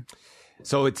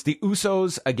 So it's the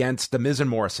Usos against the Miz and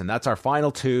Morrison. That's our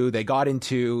final 2. They got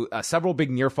into several big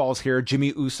near falls here.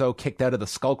 Jimmy Uso kicked out of the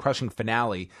skull-crushing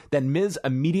finale. Then Miz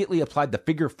immediately applied the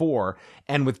figure 4,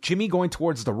 and with Jimmy going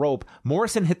towards the rope,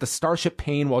 Morrison hit the Starship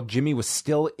Pain while Jimmy was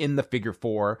still in the figure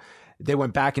 4. They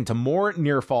went back into more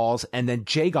near falls, and then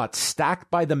Jay got stacked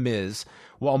by the Miz,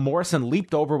 while Morrison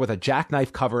leaped over with a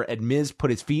jackknife cover, and Miz put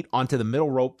his feet onto the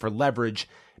middle rope for leverage.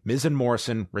 Miz and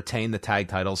Morrison retain the tag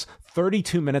titles.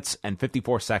 32 minutes and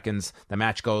 54 seconds. The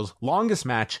match goes. Longest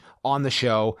match on the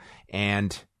show.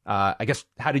 And I guess,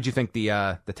 how did you think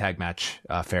the tag match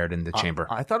fared in the chamber?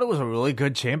 I thought it was a really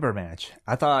good chamber match.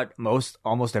 I thought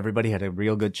almost everybody had a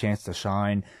real good chance to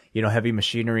shine. Heavy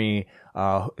Machinery,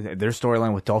 their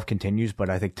storyline with Dolph continues, but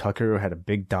I think Tucker had a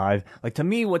big dive. Like, to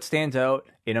me, what stands out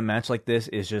in a match like this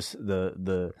is just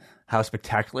the how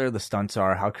spectacular the stunts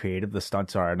are, how creative the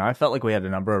stunts are. And I felt like we had a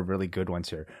number of really good ones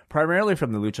here, primarily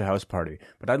from the Lucha House Party.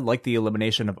 But I like the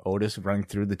elimination of Otis running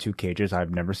through the 2 cages.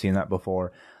 I've never seen that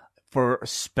before. For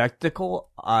spectacle,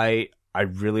 I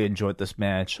really enjoyed this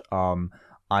match.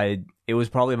 It was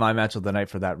probably my match of the night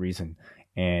for that reason.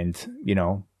 And,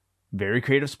 very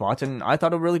creative spots, and I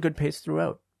thought a really good pace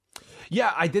throughout.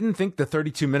 Yeah, I didn't think the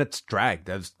 32 minutes dragged.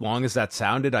 As long as that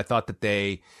sounded, I thought that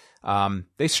they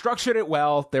structured it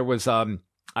well. There was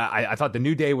I thought the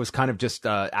New Day was kind of just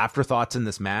afterthoughts in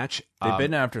this match. They've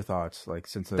been afterthoughts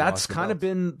since they that's kind of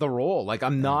been the role. Like,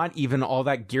 I'm not even all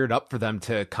that geared up for them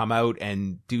to come out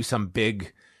and do some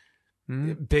big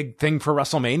thing for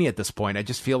WrestleMania at this point. I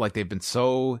just feel like they've been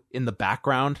so in the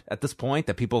background at this point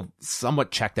that people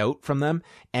somewhat checked out from them.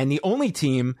 And the only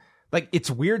team, like,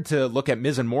 it's weird to look at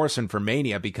Miz and Morrison for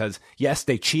Mania because, yes,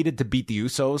 they cheated to beat the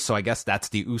Usos. So I guess that's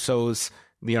the Usos,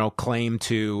 claim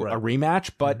to a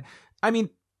rematch. But I mean,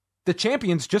 the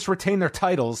champions just retain their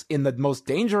titles in the most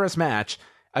dangerous match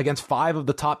against 5 of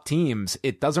the top teams.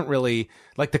 It doesn't really,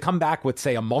 like, to come back with,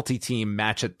 say, a multi-team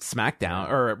match at SmackDown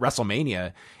or at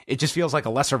WrestleMania. It just feels like a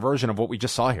lesser version of what we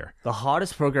just saw here. The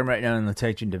hottest program right now in the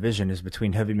tag team division is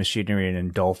between Heavy Machinery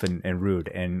and Dolph and Rude.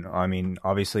 And I mean,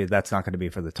 obviously that's not going to be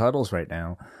for the titles right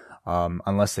now.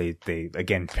 Unless they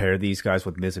again pair these guys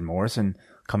with Miz and Morrison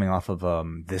coming off of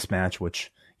this match,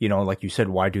 which, like you said,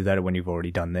 why do that when you've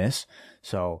already done this?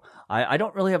 So I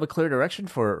don't really have a clear direction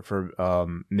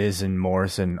for Miz and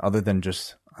Morrison other than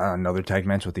just another tag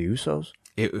match with the Usos.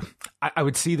 I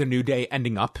would see the New Day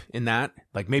ending up in that.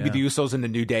 Like maybe the Usos and the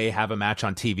New Day have a match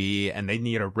on TV and they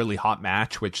need a really hot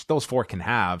match, which those four can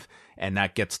have. And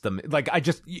that gets them like,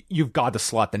 you've got to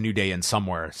slot the New Day in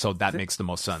somewhere. So that makes the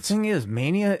most sense. The thing is,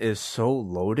 Mania is so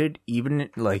loaded, even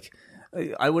like,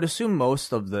 I would assume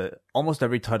almost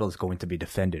every title is going to be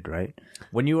defended, right?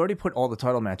 When you already put all the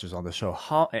title matches on the show,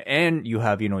 and you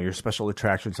have, your special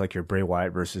attractions like your Bray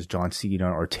Wyatt versus John Cena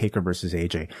or Taker versus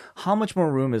AJ, how much more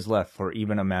room is left for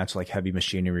even a match like Heavy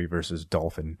Machinery versus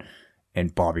Dolph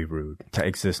and Bobby Roode to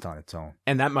exist on its own?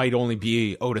 And that might only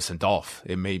be Otis and Dolph.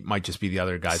 It might just be the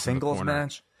other guys Singles in the corner.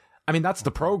 match? I mean, that's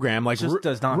the program. Like, just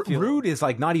does not feel, Roode is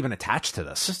like not even attached to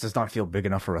this. Just does not feel big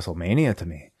enough for WrestleMania to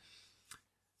me.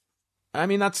 I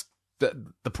mean, that's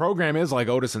the program is like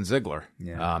Otis and Ziggler.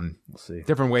 Yeah, we'll see.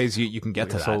 Different ways you can get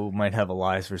to that. So might have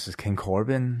Elias versus King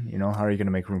Corbin. How are you going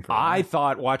to make room for that? I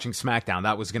thought watching SmackDown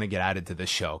that was going to get added to this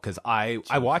show because I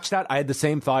watched that. I had the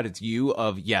same thought as you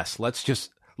of yes, let's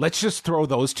just throw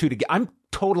those two together. I'm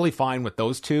totally fine with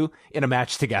those two in a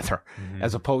match together,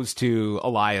 as opposed to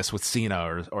Elias with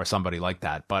Cena or somebody like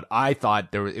that. But I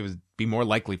thought it would be more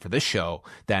likely for this show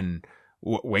than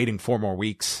waiting 4 more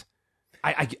weeks.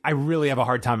 I really have a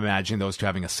hard time imagining those two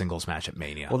having a singles match at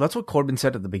Mania. Well, that's what Corbin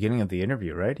said at the beginning of the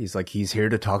interview, right? He's like, he's here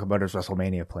to talk about his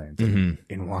WrestleMania plans.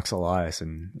 In walks Elias,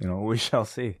 and, we shall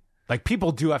see. Like,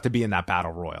 people do have to be in that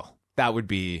battle royal. That would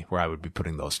be where I would be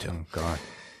putting those two. Oh,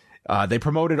 God. They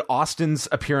promoted Austin's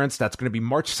appearance. That's going to be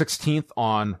March 16th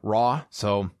on Raw.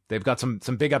 So they've got some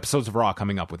big episodes of Raw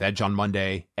coming up with Edge on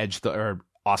Monday,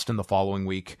 Austin the following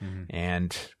week.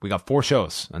 And we got 4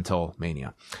 shows until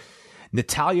Mania.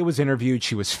 Natalya was interviewed.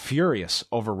 She was furious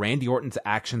over Randy Orton's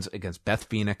actions against Beth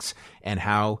Phoenix and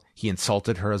how he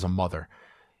insulted her as a mother.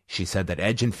 She said that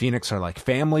Edge and Phoenix are like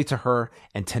family to her,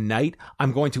 and tonight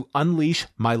I'm going to unleash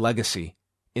my legacy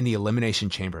in the Elimination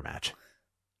Chamber match.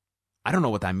 I don't know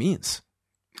what that means.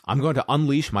 I'm going to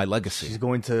unleash my legacy. She's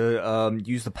going to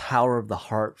use the power of the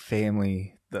Hart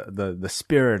family, the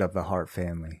spirit of the Hart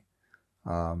family,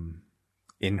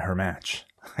 in her match,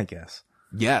 I guess.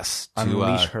 Yes, to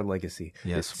unleash her legacy.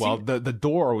 Yes, well, the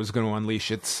door was going to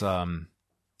unleash its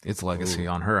legacy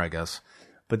on her, I guess.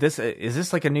 But is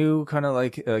this like a new kind of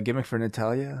like gimmick for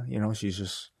Natalya? She's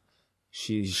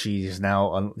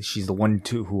now she's the one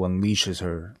who unleashes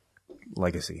her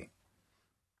legacy.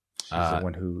 She's the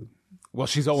one who. Well,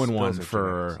 she's 0-1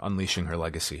 for unleashing her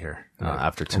legacy here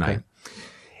after tonight.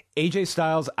 Okay. AJ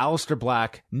Styles, Aleister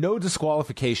Black, no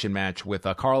disqualification match with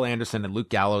Carl Anderson and Luke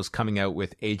Gallows coming out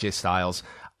with AJ Styles.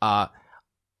 I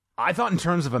thought in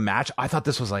terms of a match, I thought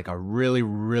this was like a really,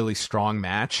 really strong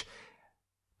match.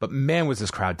 But man, was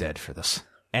this crowd dead for this.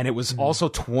 And it was also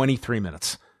 23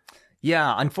 minutes.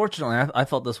 Yeah, unfortunately, I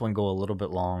felt this one go a little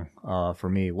bit long for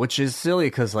me, which is silly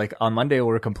because like on Monday we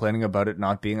were complaining about it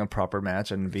not being a proper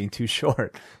match and being too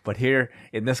short. But here,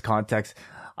 in this context,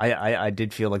 I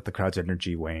did feel like the crowd's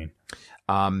energy wane.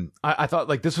 I thought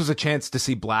like this was a chance to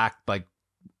see Black like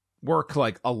work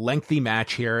like a lengthy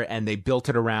match here, and they built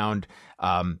it around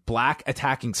Black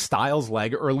attacking Styles'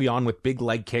 leg early on with big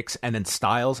leg kicks, and then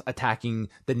Styles attacking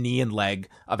the knee and leg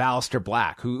of Aleister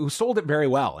Black, who sold it very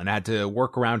well and had to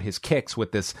work around his kicks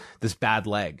with this bad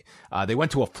leg. They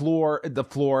went to the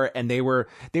floor, and they were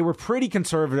pretty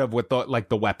conservative with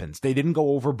the weapons. They didn't go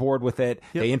overboard with it.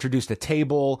 Yep. They introduced a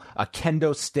table, a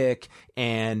kendo stick,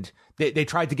 and they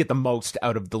tried to get the most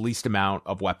out of the least amount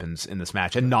of weapons in this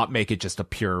match and not make it just a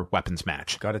pure weapons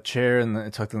match. Got a chair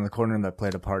tucked in the corner that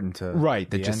played a part into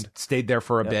that just stayed there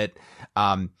for a bit.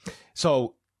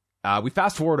 So we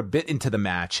fast forward a bit into the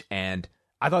match, and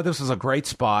I thought this was a great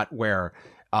spot where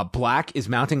Black is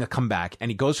mounting a comeback,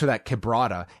 and he goes for that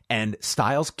quebrada, and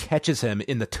Styles catches him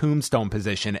in the tombstone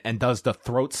position and does the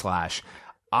throat slash.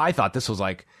 I thought this was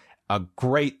like a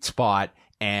great spot.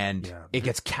 And it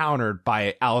gets countered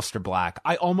by Aleister Black.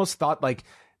 I almost thought like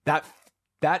that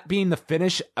being the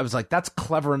finish, I was like, that's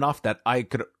clever enough that I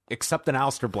could accept an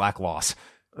Aleister Black loss.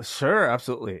 Sure,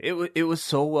 absolutely. It was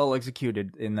so well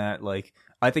executed in that, like,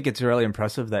 I think it's really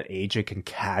impressive that AJ can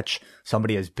catch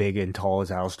somebody as big and tall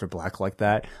as Aleister Black like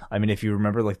that. I mean, if you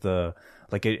remember, like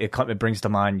it brings to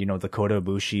mind, the Kota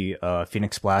Ibushi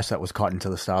Phoenix Splash that was caught into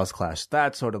the Styles Clash.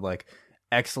 That sort of like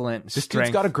excellent this strength.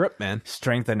 Dude's got a grip, man.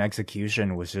 Strength and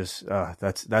execution was just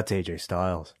that's AJ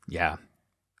Styles. Yeah.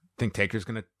 think Taker's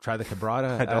going to try the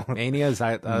Cabrata at Mania? Is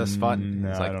that a spot? No,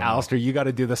 It's like, I don't know. Alistair, you got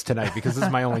to do this tonight because this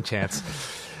is my only chance.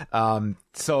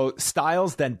 So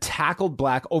Styles then tackled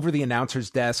Black over the announcer's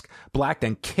desk. Black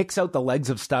then kicks out the legs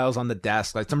of Styles on the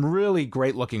desk. Like some really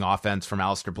great looking offense from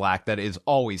Alistair Black. That is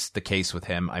always the case with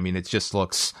him. I mean, it just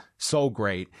looks so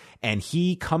great. And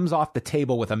he comes off the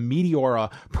table with a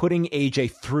Meteora, putting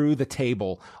AJ through the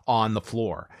table on the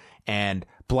floor. And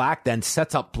Black then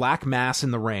sets up Black Mass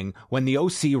in the ring. When the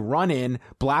OC run in,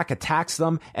 Black attacks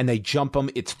them and they jump them.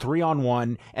 It's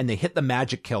 3-on-1 and they hit the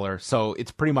Magic Killer. So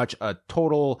it's pretty much a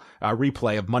total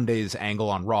replay of Monday's angle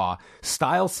on Raw.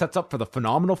 Styles sets up for the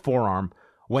phenomenal forearm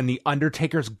when the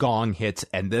Undertaker's gong hits,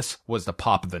 and this was the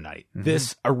pop of the night.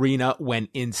 This arena went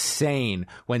insane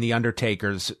when the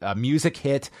Undertaker's music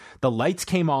hit. The lights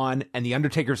came on, and the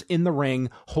Undertaker's in the ring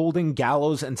holding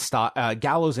Gallows and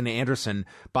Anderson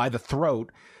by the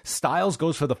throat. Styles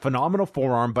goes for the phenomenal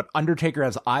forearm, but Undertaker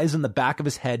has eyes in the back of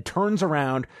his head, turns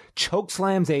around,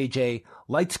 chokeslams AJ,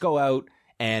 lights go out,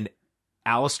 and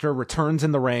Alistair returns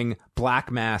in the ring, Black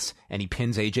Mass, and he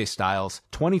pins AJ Styles.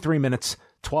 23 minutes,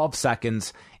 12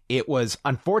 seconds. It was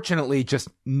unfortunately just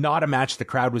not a match the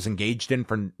crowd was engaged in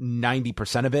for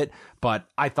 90% of it, but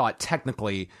I thought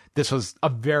technically this was a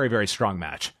very, very strong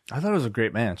match. I thought it was a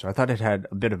great match. I thought it had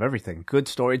a bit of everything. Good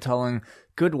storytelling,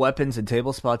 good weapons and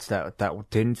table spots that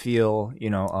didn't feel,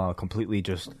 completely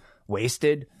just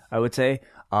wasted, I would say.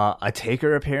 A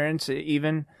Taker appearance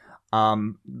even.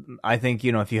 I think,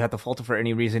 if you had to falter for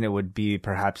any reason, it would be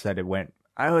perhaps that it went,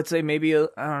 I would say maybe, I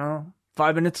don't know,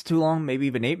 5 minutes too long, maybe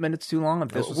even 8 minutes too long. If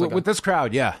this was With this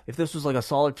crowd, yeah. If this was like a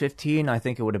solid 15, I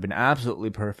think it would have been absolutely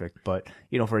perfect. But,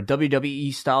 for a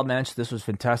WWE style match, this was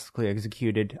fantastically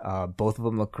executed. Both of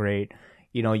them look great.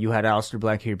 You had Aleister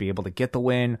Black here be able to get the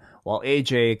win, while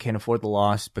AJ can afford the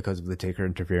loss because of the Taker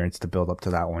interference to build up to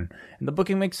that one. And the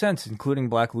booking makes sense, including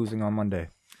Black losing on Monday.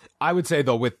 I would say,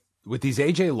 though, with these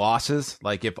AJ losses,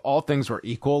 like, if all things were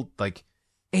equal, like,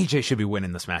 AJ should be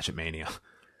winning this match at Mania.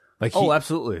 Like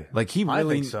absolutely. Like, he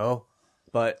really... I think so.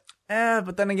 But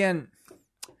then again...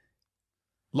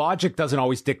 Logic doesn't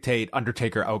always dictate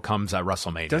Undertaker outcomes at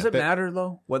WrestleMania. Does it matter,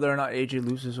 though, whether or not AJ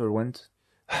loses or wins?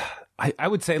 I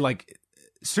would say, like,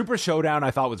 Super Showdown I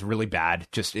thought was really bad,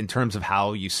 just in terms of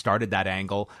how you started that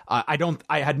angle. I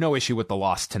had no issue with the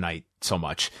loss tonight so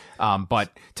much.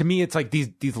 But to me, it's like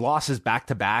these losses back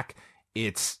to back,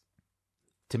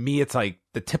 to me, it's like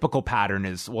the typical pattern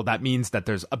is, well, that means that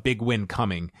there's a big win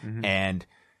coming. Mm-hmm. And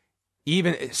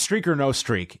even streak or no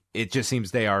streak, it just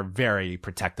seems they are very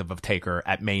protective of Taker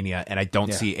at Mania. And I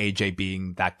don't see AJ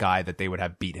being that guy that they would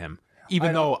have beat him,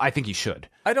 even though I think he should.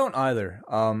 I don't either.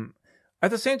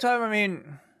 At the same time, I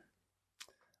mean,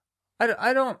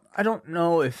 I don't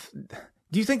know if,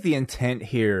 do you think the intent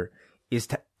here is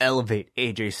to elevate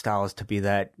AJ Styles to be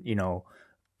that,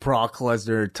 Brock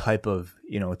Lesnar type of,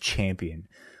 champion?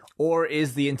 Or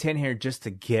is the intent here just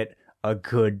to get a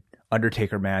good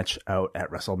Undertaker match out at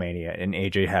WrestleMania, and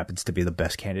AJ happens to be the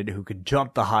best candidate who could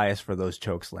jump the highest for those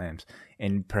choke slams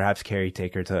and perhaps carry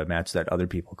Taker to a match that other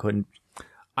people couldn't?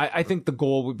 I think the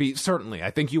goal would be, certainly, I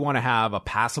think you want to have a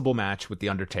passable match with The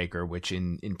Undertaker, which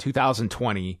in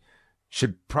 2020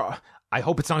 should I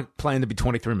hope it's not planned to be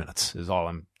 23 minutes, is all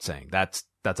I'm saying. That's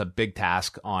a big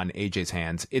task on AJ's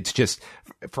hands. It's just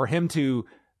for him to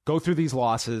go through these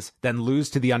losses, then lose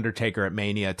to The Undertaker at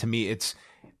Mania. To me, it's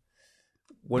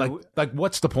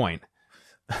what's the point?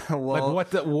 Well,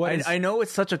 like I know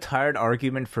it's such a tired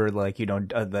argument for that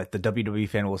the WWE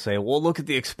fan will say, well, look at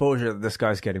the exposure that this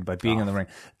guy's getting by being in the ring.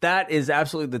 That is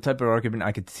absolutely the type of argument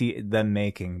I could see them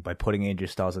making by putting AJ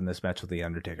Styles in this match with The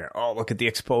Undertaker. Oh, look at the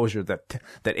exposure that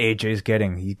AJ's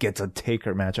getting. He gets a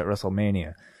Taker match at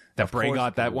WrestleMania. That Bray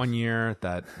got that one year,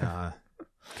 that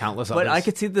countless others. But I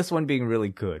could see this one being really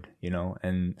good,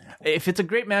 and if it's a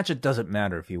great match, it doesn't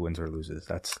matter if he wins or loses.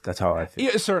 That's how I feel.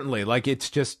 Yeah, certainly. Like, it's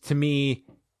just, to me,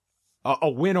 a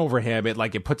win over him,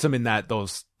 it puts him in that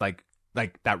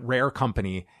rare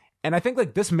company. And I think,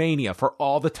 like, this Mania, for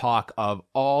all the talk of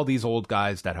all these old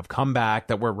guys that have come back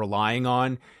that we're relying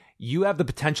on, you have the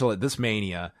potential at this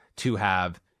Mania to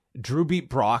have Drew beat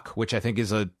Brock, which I think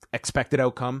is a expected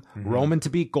outcome. Mm-hmm. Roman to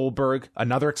beat Goldberg,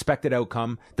 another expected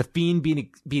outcome. The Fiend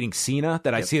beating Cena,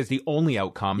 that I see as the only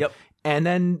outcome. Yep. And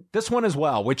then this one as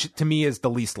well, which to me is the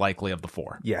least likely of the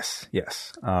four. Yes.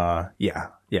 Yeah.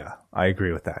 I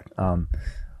agree with that.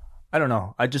 I don't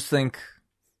know. I just think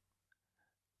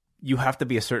you have to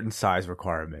be a certain size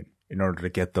requirement in order to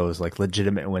get those like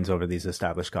legitimate wins over these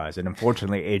established guys. And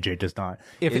unfortunately, AJ does not.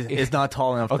 Is not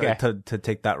tall enough to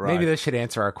take that ride. Maybe this should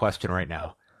answer our question right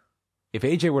now. If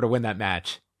AJ were to win that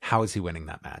match, how is he winning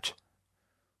that match?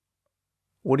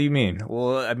 What do you mean?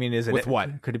 Well, I mean, is it With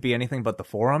what? Could it be anything but the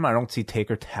forearm? I don't see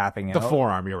Taker tapping out. The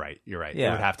forearm, you're right. Yeah.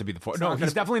 It would have to be the forearm. No,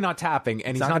 he's definitely not tapping,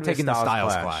 and he's not taking the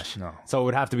Styles Clash. No. So it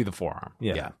would have to be the forearm.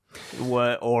 Yeah.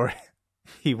 What? Or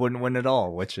he wouldn't win at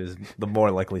all, which is the more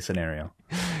likely scenario.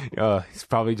 He's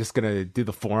probably just going to do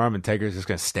the forearm, and Taker's just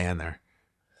going to stand there.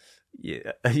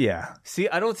 Yeah. See,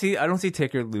 I don't see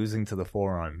Taker losing to the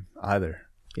forearm either,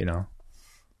 you know?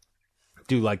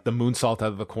 Do like the moonsault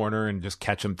out of the corner and just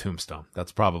catch him tombstone.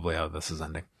 That's probably how this is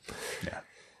ending. Yeah.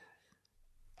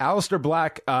 Aleister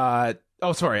Black,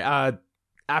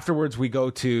 afterwards we go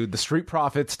to the Street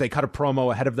Profits. They cut a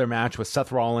promo ahead of their match with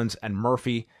Seth Rollins and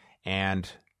Murphy, and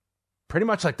pretty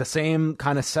much like the same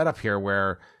kind of setup here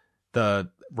where the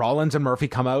Rollins and Murphy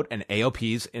come out and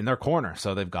AOP's in their corner.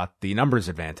 So they've got the numbers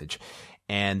advantage.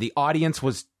 And the audience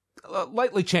was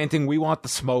lightly chanting, "We want the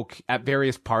smoke" at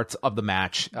various parts of the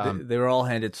match. They were all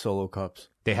handed solo cups.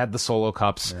 They had the solo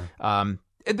cups. Yeah.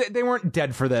 They weren't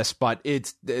dead for this, but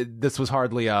this was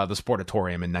hardly the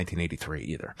Sportatorium in 1983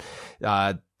 either.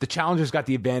 The challengers got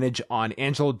the advantage on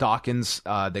Angelo Dawkins.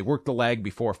 They worked the leg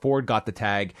before Ford got the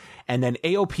tag, and then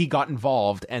AOP got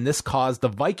involved, and this caused the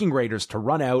Viking Raiders to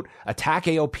run out, attack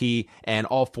AOP, and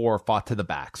all four fought to the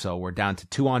back. So we're down to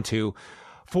 2-on-2.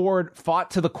 Ford fought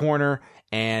to the corner,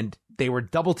 and they were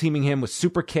double teaming him with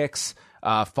super kicks,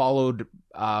 followed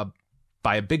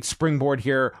by a big springboard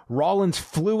here. Rollins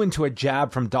flew into a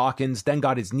jab from Dawkins, then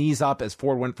got his knees up as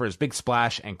Ford went for his big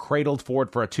splash and cradled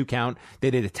Ford for a 2 count. They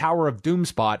did a Tower of Doom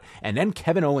spot, and then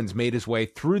Kevin Owens made his way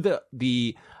through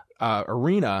the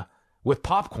arena with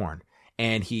popcorn,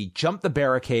 and he jumped the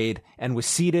barricade and was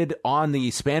seated on the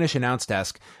Spanish announce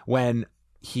desk when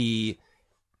he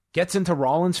gets into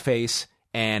Rollins' face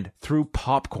and threw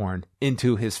popcorn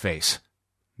into his face.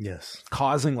 Yes.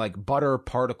 Causing like butter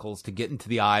particles to get into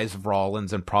the eyes of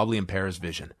Rollins and probably impair his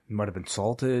vision. Might have been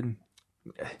salted.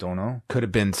 Don't know. Could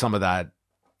have been some of that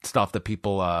stuff that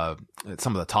people,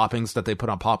 some of the toppings that they put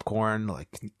on popcorn.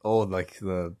 Like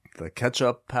the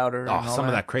ketchup powder. Oh, some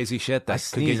of that crazy shit that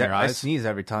could get in your eyes. I sneeze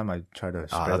every time I try to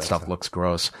spray that stuff looks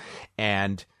gross.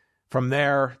 And from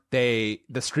there, the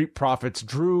Street Profits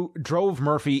drove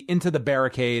Murphy into the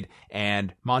barricade,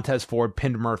 and Montez Ford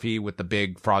pinned Murphy with the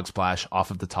big frog splash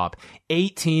off of the top.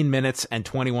 18 minutes and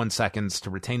 21 seconds to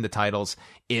retain the titles.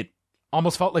 It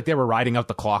almost felt like they were riding out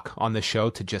the clock on this show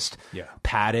to just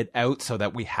pad it out so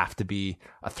that we have to be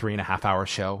a 3.5 hour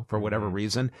show for whatever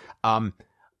reason.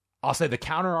 I'll say the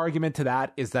counter argument to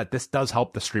that is that this does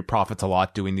help the Street Profits a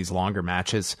lot doing these longer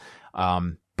matches.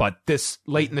 But this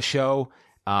late in the show,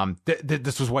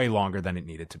 this was way longer than it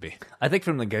needed to be. I think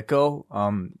from the get-go,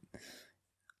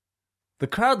 the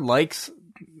crowd likes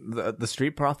the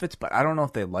Street Profits, but I don't know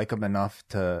if they like them enough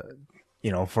to,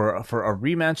 for a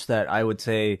rematch that I would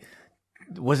say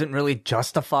wasn't really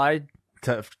justified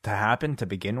to happen to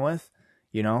begin with.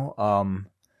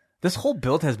 This whole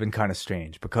build has been kind of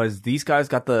strange because these guys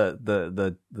got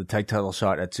the tag title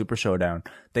shot at Super Showdown.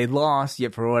 They lost,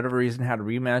 yet for whatever reason had a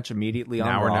rematch immediately on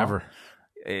Now Raw. or never.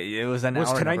 It was an Was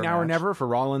hour tonight never now or match. never for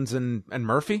Rollins and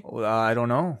Murphy? I don't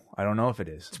know. I don't know if it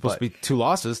is. It's supposed to be 2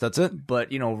 losses. That's it. But,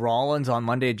 Rollins on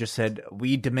Monday just said,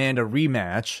 we demand a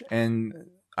rematch. And,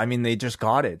 they just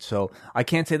got it. So I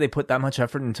can't say they put that much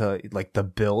effort into, the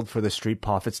build for the Street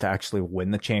Profits to actually win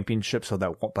the championship so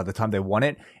that by the time they won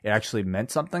it, it actually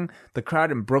meant something. The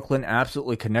crowd in Brooklyn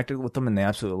absolutely connected with them and they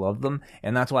absolutely loved them.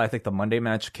 And that's why I think the Monday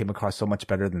match came across so much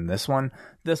better than this one.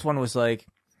 This one was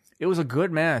it was a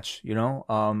good match,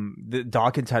 The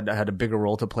Dawkins had a bigger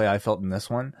role to play, I felt, in this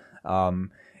one.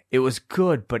 It was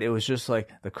good, but it was just the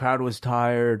crowd was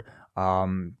tired.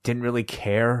 Didn't really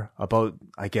care about,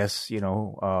 I guess,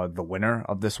 the winner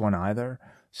of this one either.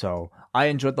 So I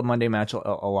enjoyed the Monday match a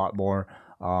lot more.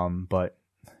 But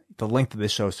the length of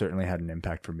this show certainly had an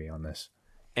impact for me on this.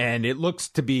 And it looks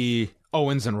to be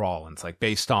Owens and Rollins,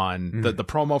 based on the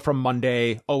promo from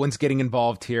Monday. Owens getting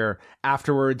involved here.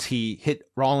 Afterwards, he hit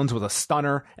Rollins with a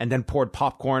stunner and then poured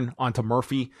popcorn onto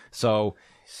Murphy. So,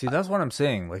 see, that's what I'm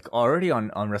saying. Already on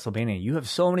WrestleMania, you have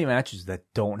so many matches that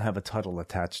don't have a title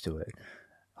attached to it.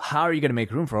 How are you going to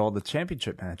make room for all the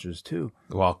championship matches too?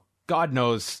 Well, God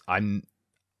knows I'm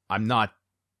not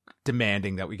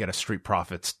demanding that we get a Street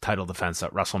Profits title defense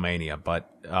at WrestleMania, but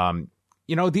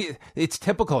it's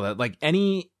typical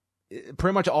that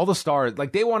pretty much all the stars,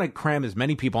 they want to cram as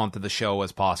many people onto the show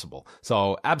as possible.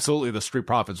 So absolutely the Street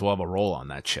Profits will have a role on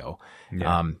that show.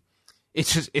 Yeah.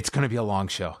 It's going to be a long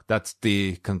show. That's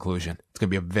the conclusion. It's going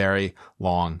to be a very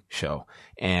long show.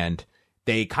 And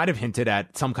they kind of hinted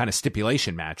at some kind of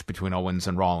stipulation match between Owens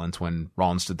and Rollins when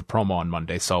Rollins did the promo on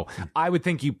Monday. So I would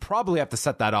think you probably have to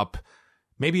set that up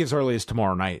maybe as early as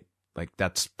tomorrow night Like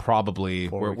that's probably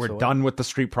we're away. done with the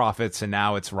Street Profits, and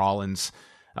now it's Rollins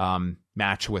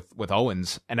match with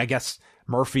Owens. And I guess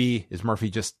Murphy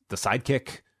just the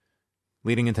sidekick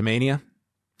leading into Mania?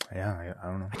 Yeah, I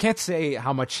don't know. I can't say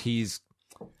how much he's...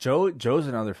 Joe's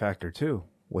another factor, too.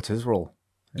 What's his role?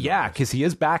 Yeah, because he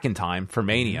is back in time for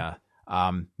Mania.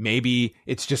 Maybe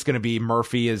it's just going to be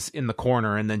Murphy is in the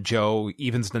corner, and then Joe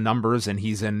evens the numbers, and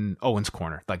he's in Owens'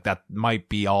 corner. Like, that might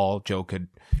be all Joe could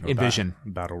envision.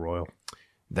 Battle Royal.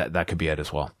 That could be it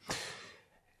as well.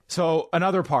 So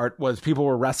another part was people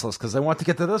were restless because they want to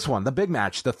get to this one, the big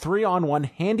match, the 3-on-1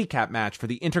 handicap match for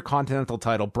the Intercontinental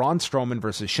title, Braun Strowman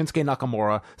versus Shinsuke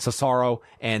Nakamura, Cesaro,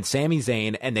 and Sami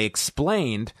Zayn. And they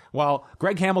explained, well,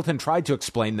 Greg Hamilton tried to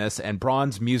explain this and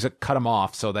Braun's music cut him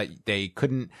off so that they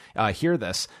couldn't hear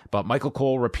this. But Michael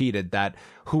Cole repeated that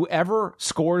whoever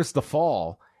scores the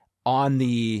fall on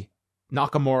the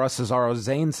Nakamura, Cesaro,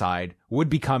 Zayn side would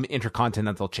become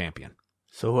Intercontinental champion.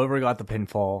 So whoever got the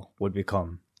pinfall would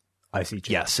become IC champion.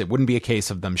 Yes, it wouldn't be a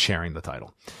case of them sharing the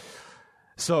title.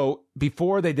 So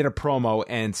before they did a promo,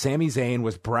 and Sami Zayn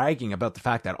was bragging about the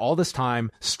fact that all this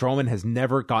time Strowman has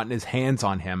never gotten his hands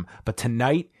on him, but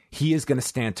tonight he is going to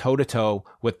stand toe-to-toe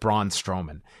with Braun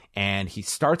Strowman. And he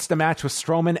starts the match with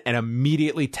Strowman and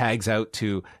immediately tags out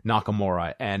to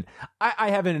Nakamura. And I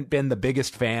haven't been the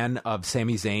biggest fan of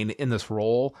Sami Zayn in this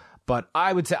role, but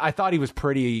I would say I thought he was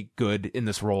pretty good in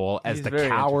this role as He's the very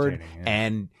coward, entertaining, yeah.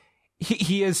 and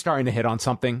he is starting to hit on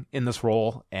something in this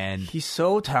role. And He's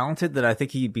so talented that I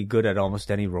think he'd be good at almost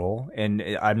any role. And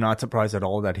I'm not surprised at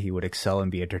all that he would excel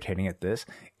and be entertaining at this.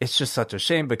 It's just such a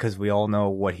shame because we all know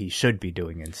what he should be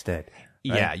doing instead.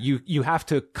 Right? yeah, you have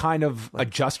to kind of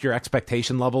adjust your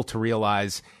expectation level to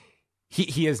realize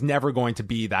he is never going to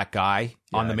be that guy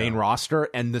on the main roster.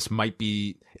 And this might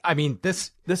be, I mean, this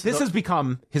has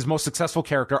become his most successful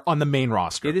character on the main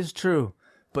roster. It is true.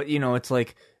 But, you know, it's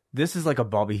like, this is like a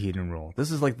Bobby Heenan role.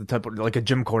 This is like the type of, like a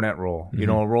Jim Cornette role, you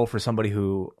know, a role for somebody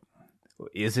who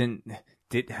hasn't,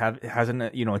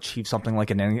 you know, achieved something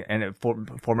like a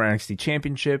former NXT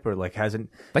championship, or like hasn't.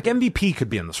 Like MVP could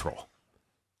be in this role.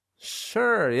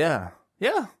 Sure. Yeah.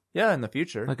 In the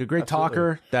future. Like a great Absolutely.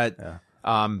 talker that,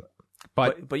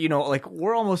 But you know, like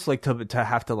we're almost like to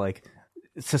have to like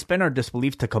suspend our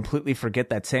disbelief to completely forget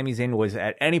that Sami Zayn was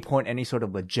at any point any sort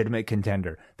of legitimate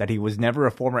contender, that he was never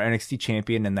a former NXT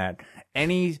champion, and that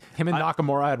him and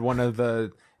Nakamura had one of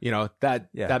the, you know, that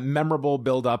memorable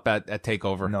build up at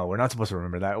TakeOver. No, we're not supposed to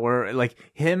remember that. We're like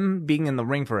him being in the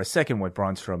ring for a second with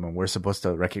Braun Strowman, we're supposed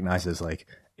to recognize as like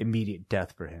immediate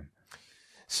death for him.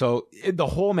 So the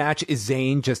whole match is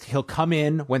Zayn he'll come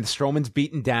in when Strowman's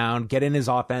beaten down, get in his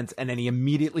offense, and then he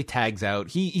immediately tags out.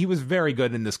 He was very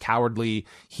good in this cowardly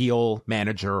heel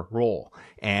manager role.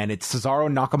 And it's Cesaro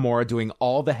Nakamura doing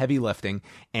all the heavy lifting,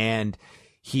 and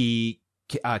he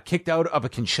kicked out of a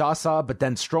Kinshasa, but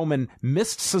then Strowman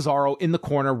missed Cesaro in the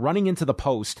corner, running into the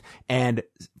post, and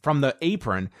from the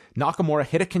apron, Nakamura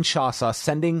hit a Kinshasa,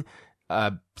 sending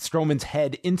Strowman's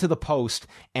head into the post,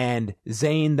 and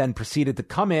Zayn then proceeded to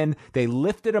come in. They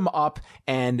lifted him up,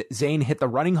 and Zayn hit the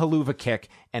running haluva kick,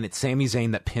 and it's Sami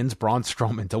Zayn that pins Braun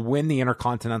Strowman to win the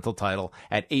Intercontinental title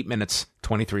at 8 minutes,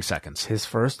 23 seconds. His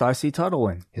first IC title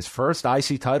win.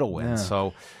 Yeah.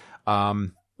 So,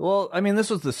 well, I mean, this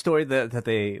was the story that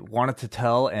they wanted to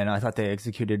tell, and I thought they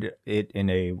executed it in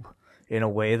a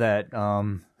way that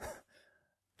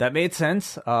that made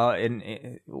sense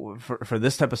for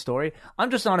this type of story. I'm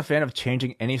just not a fan of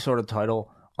changing any sort of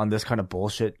title on this kind of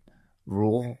bullshit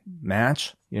rule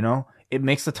match. You know, it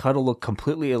makes the title look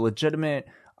completely illegitimate.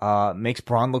 Makes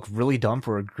Braun look really dumb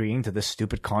for agreeing to this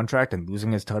stupid contract and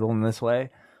losing his title in this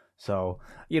way. So,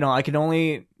 you know, I can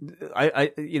only,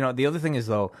 you know, the other thing is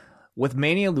though, with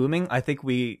Mania looming, I think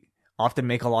we often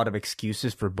make a lot of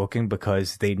excuses for booking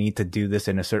because they need to do this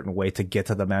in a certain way to get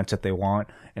to the match that they want.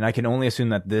 And I can only assume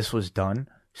that this was done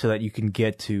so that you can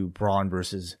get to Braun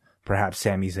versus perhaps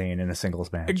Sami Zayn in a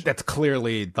singles match. That's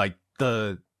clearly like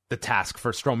the task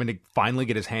for Strowman to finally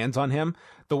get his hands on him.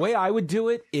 The way I would do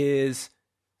it is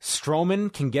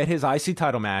Strowman can get his IC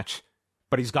title match,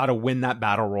 but he's got to win that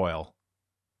battle royal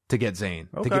to get Zayn,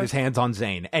 to get his hands on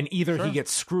Zayn. And either he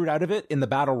gets screwed out of it in the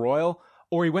battle royal,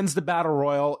 or he wins the battle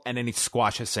royal and then he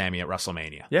squashes Sami at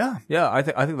WrestleMania. Yeah. I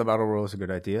think the battle royal is a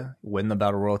good idea. Win the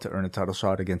battle royal to earn a title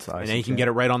shot against the IC. And then he can get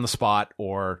it right on the spot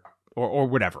or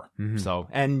whatever. Mm-hmm. So,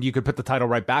 and you could put the title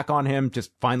right back on him,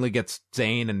 just finally gets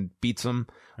Zayn and beats him,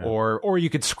 or you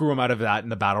could screw him out of that in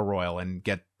the battle royal and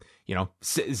get, you know,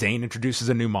 Zayn introduces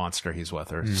a new monster he's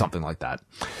with or something like that.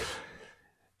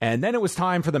 And then it was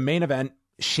time for the main event.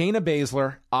 Shayna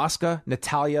Baszler, Asuka,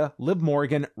 Natalya, Liv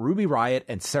Morgan, Ruby Riott,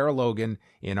 and Sarah Logan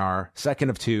in our second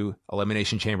of 2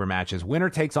 Elimination Chamber matches. Winner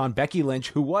takes on Becky Lynch,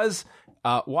 who was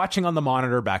watching on the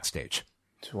monitor backstage.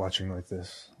 Just watching like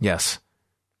this. Yes.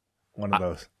 One of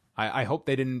those. I hope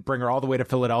they didn't bring her all the way to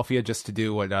Philadelphia just to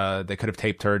do what they could have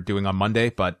taped her doing on Monday,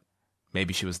 but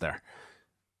maybe she was there.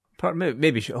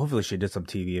 Maybe hopefully she did some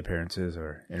TV appearances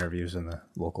or interviews in the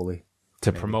locally.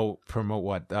 To promote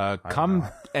what? Come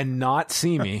and not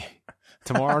see me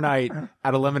tomorrow night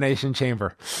at Elimination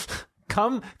Chamber.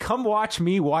 Come watch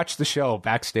me watch the show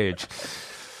backstage.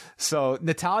 So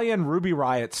Natalya and Ruby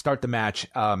Riott start the match.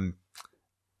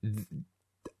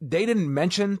 They didn't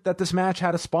mention that this match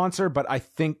had a sponsor, but I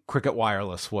think Cricket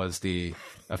Wireless was the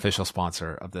official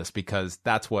sponsor of this because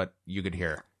that's what you could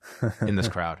hear in this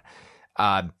crowd.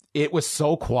 It was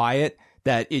so quiet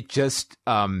that it just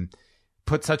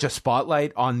put such a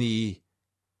spotlight on the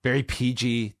very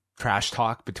PG trash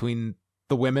talk between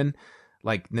the women.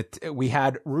 Like we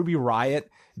had Ruby Riott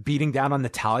beating down on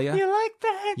Natalya. You like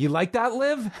that? You like that,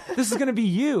 Liv? This is going to be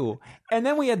you. And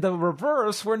then we had the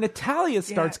reverse where Natalya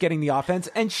starts getting the offense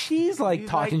and she's like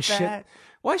talking shit.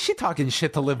 Why is she talking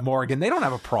shit to Liv Morgan? They don't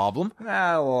have a problem.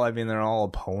 Well, I mean, they're all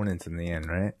opponents in the end,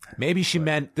 right? Maybe she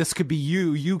meant this could be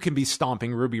you. You can be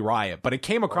stomping Ruby Riott. But it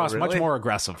came across much more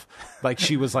aggressive. Like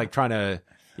she was like trying to,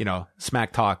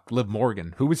 smack talk Liv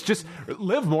Morgan, who was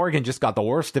Liv Morgan just got the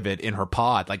worst of it in her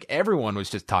pod. Like everyone was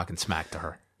just talking smack to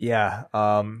her. Yeah.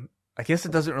 I guess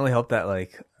it doesn't really help that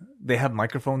like they have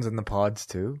microphones in the pods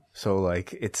too. So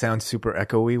like it sounds super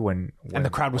echoey when and the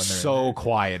crowd was so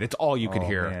quiet. It's all you could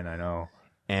hear. Man, I know.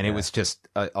 And it was just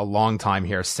a long time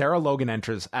here. Sarah Logan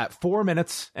enters at 4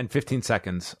 minutes and 15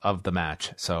 seconds of the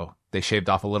match. So they shaved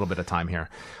off a little bit of time here.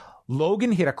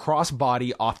 Logan hit a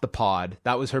crossbody off the pod.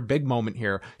 That was her big moment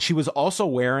here. She was also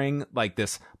wearing like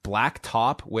this black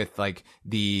top with like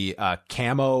the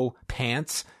camo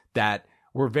pants that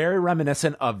were very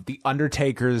reminiscent of The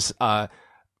Undertaker's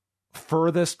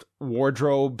furthest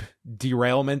wardrobe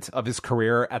derailment of his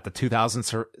career at the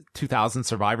 2000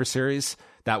 Survivor Series.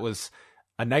 That was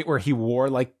a night where he wore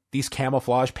like these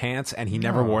camouflage pants and he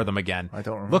never wore them again. I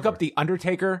don't remember. Look up The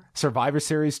Undertaker Survivor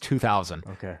Series 2000.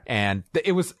 Okay. And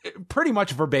it was pretty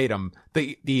much verbatim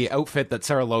the outfit that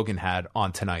Sarah Logan had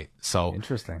on tonight. So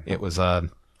interesting. It was a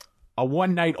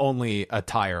one night only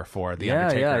attire for The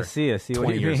Undertaker. Yeah, I see 20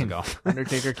 what you years mean. ago.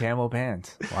 Undertaker camo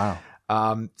pants. Wow.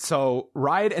 So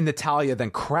Riott and Natalya then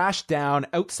crash down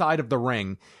outside of the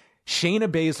ring. Shayna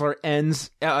Baszler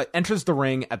enters the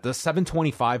ring at the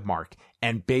 7:25 mark,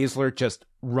 and Baszler just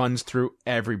runs through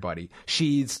everybody.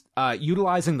 She's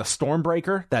utilizing the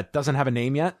Stormbreaker that doesn't have a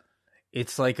name yet.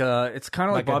 It's like it's kind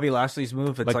of like Bobby Lashley's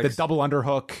move. It's like the double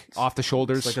underhook off the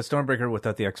shoulders. It's like a Stormbreaker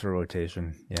without the extra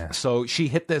rotation. Yeah. So she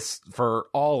hit this for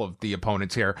all of the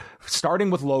opponents here,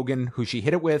 starting with Logan, who she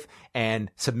hit it with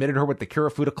and submitted her with the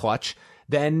Kirifuda clutch.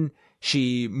 Then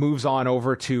she moves on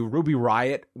over to Ruby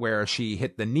Riott, where she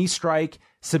hit the knee strike,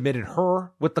 submitted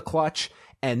her with the clutch,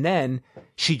 and then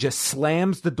she just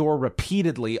slams the door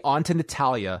repeatedly onto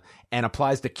Natalya and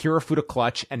applies the Kirifuda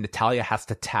clutch, and Natalya has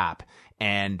to tap.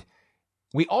 And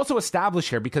we also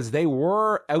establish here, because they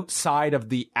were outside of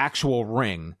the actual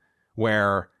ring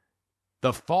where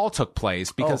the fall took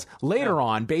place, because later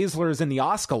on, Baszler is in the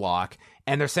Asuka lock,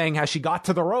 and they're saying how she got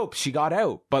to the ropes, she got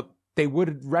out, but they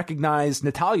would recognize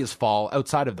Natalya's fall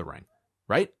outside of the ring,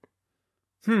 right?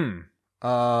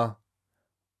 I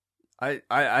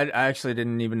actually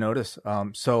didn't even notice.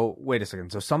 So wait a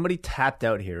second. So somebody tapped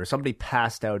out here, or somebody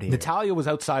passed out here. Natalya was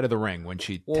outside of the ring when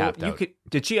she tapped out.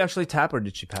 Did she actually tap, or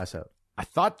did she pass out? I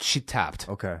thought she tapped.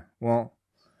 Okay. Well,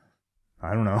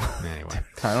 I don't know. Anyway,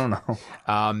 I don't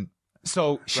know.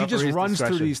 So she Referee's just runs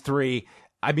discretion. through these three.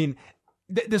 I mean,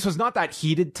 this was not that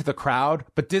heated to the crowd,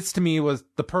 but this to me was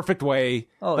the perfect way.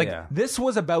 Oh, yeah. This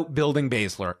was about building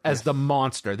Baszler as the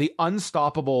monster, the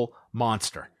unstoppable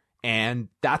monster. And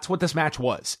that's what this match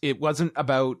was. It wasn't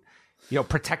about,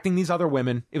 protecting these other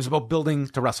women. It was about building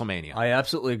to WrestleMania. I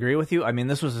absolutely agree with you. I mean,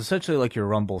 this was essentially like your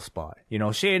Rumble spot.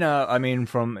 Shayna, I mean,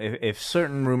 if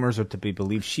certain rumors are to be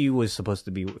believed, she was supposed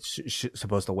to be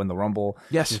supposed to win the Rumble.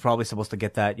 Yes. She's probably supposed to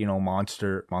get that,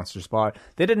 monster spot.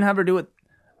 They didn't have her do it.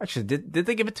 Actually, did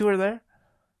they give it to her there?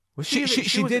 Was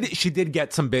She did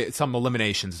get some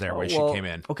eliminations there where she came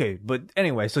in. Okay, but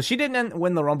anyway, so she didn't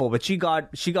win the Rumble, but she got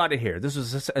it here. This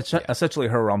was essentially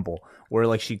her Rumble, where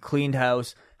like she cleaned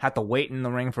house, had to wait in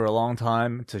the ring for a long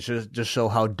time to just show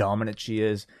how dominant she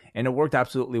is, and it worked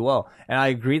absolutely well. And I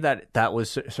agree that was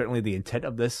certainly the intent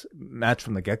of this match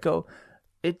from the get-go.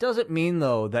 It doesn't mean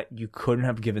though that you couldn't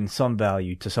have given some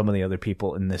value to some of the other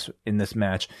people in this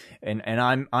match, and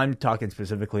I'm talking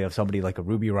specifically of somebody like a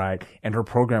Ruby Riott and her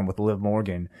program with Liv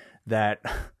Morgan that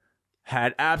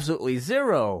had absolutely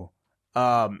zero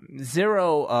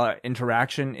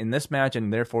interaction in this match,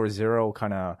 and therefore zero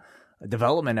kind of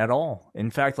development at all. In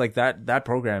fact, like that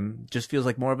program just feels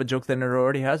like more of a joke than it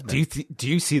already has been. Do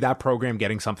you see that program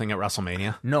getting something at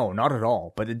WrestleMania? No, not at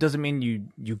all. But it doesn't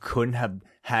mean you couldn't have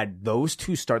had those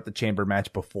two start the chamber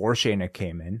match before Shayna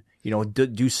came in. You know,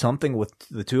 do something with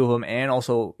the two of them, and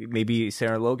also maybe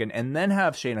Sarah Logan, and then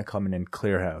have Shayna come in and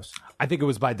clear house. I think it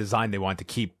was by design. They wanted to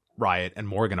keep Riott and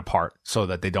Morgan apart so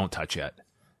that they don't touch yet.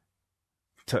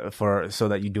 So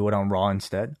that you do it on Raw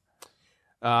instead.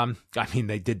 I mean,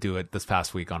 they did do it this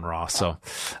past week on Raw, so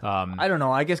I don't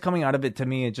know. I guess coming out of it, to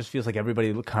me, it just feels like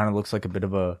everybody kind of looks like a bit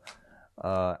of an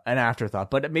afterthought.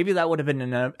 But maybe that would have been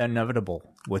inevitable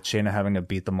with Shayna having to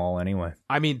beat them all anyway.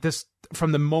 I mean,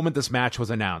 from the moment this match was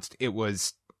announced, it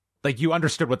was like you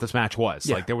understood what this match was.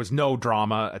 Yeah. Like there was no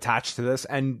drama attached to this,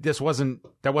 and there wasn't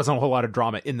a whole lot of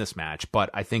drama in this match. But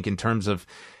I think in terms of,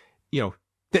 you know,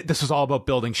 this was all about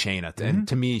building Shayna, and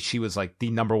to me, she was like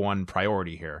the number one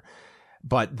priority here.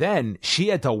 But then she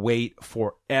had to wait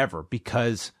forever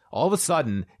because all of a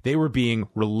sudden they were being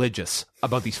religious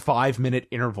about these 5-minute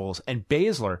intervals. And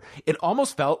Baszler, it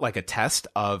almost felt like a test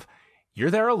of,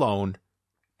 you're there alone.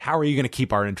 How are you going to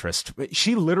keep our interest?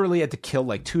 She literally had to kill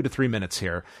like 2 to 3 minutes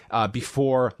here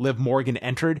before Liv Morgan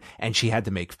entered, and she had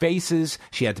to make faces.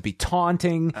 She had to be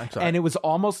taunting. And it was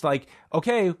almost like,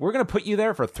 okay, we're going to put you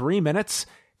there for 3 minutes.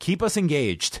 Keep us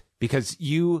engaged because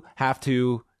you have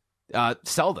to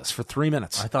sell this for 3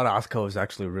 minutes. I thought Asuka was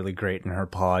actually really great in her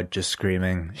pod, just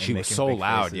screaming. She was so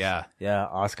loud, faces. Yeah. Yeah,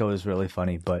 Asuka was really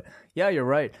funny. But yeah, you're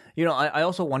right. You know, I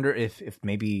also wonder if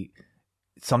maybe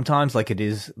sometimes, like it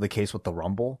is the case with the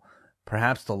Rumble,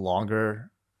 perhaps the longer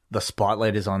the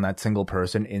spotlight is on that single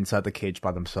person inside the cage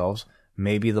by themselves,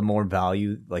 maybe the more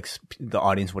value like the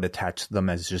audience would attach to them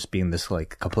as just being this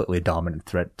like completely dominant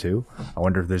threat too. I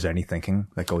wonder if there's any thinking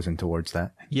that goes in towards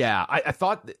that. Yeah, I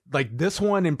thought like this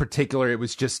one in particular, it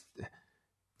was just,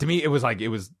 to me, it was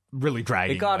really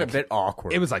dragging. It got like, a bit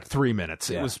awkward. It was like 3 minutes.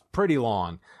 Yeah. It was pretty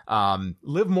long.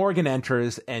 Liv Morgan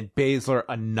enters and Baszler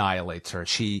annihilates her.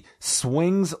 She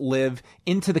swings Liv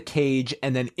into the cage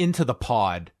and then into the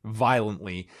pod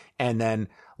violently, and then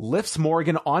lifts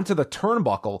Morgan onto the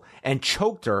turnbuckle and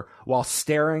choked her while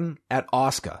staring at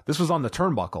Asuka. This was on the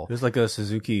turnbuckle. It was like a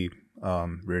Suzuki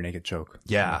rear naked choke.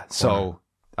 Yeah. So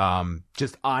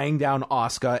just eyeing down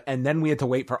Asuka, and then we had to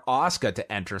wait for Asuka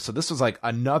to enter. So this was like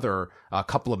another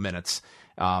couple of minutes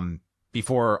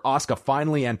before Asuka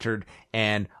finally entered,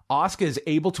 and Asuka is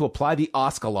able to apply the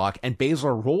Asuka lock, and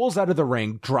Baszler rolls out of the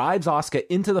ring, drives Asuka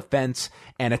into the fence,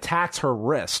 and attacks her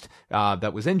wrist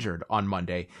that was injured on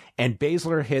Monday. And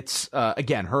Baszler hits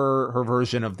again her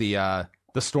version of the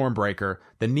Stormbreaker,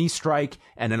 the knee strike,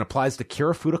 and then applies the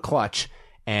Kirifuda clutch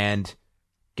and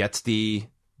gets the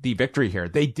victory here.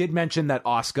 They did mention that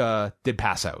Asuka did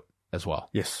pass out as well.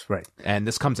 Yes, right. And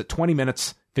this comes at 20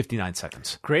 minutes, 59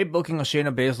 seconds. Great booking of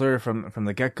Shayna Baszler from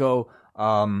the get-go.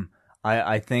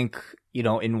 I think, you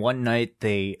know, in one night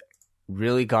they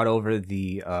really got over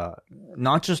the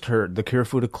not just the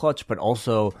Kirifuda clutch, but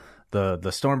also the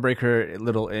Stormbreaker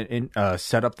little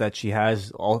setup that she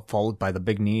has, all followed by the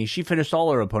big knee. She finished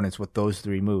all her opponents with those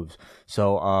 3 moves.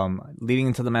 So leading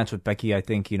into the match with Becky, I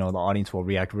think, you know, the audience will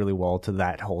react really well to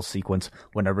that whole sequence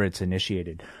whenever it's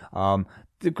initiated.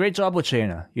 Great job with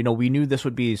Shayna. You know, we knew this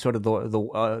would be sort of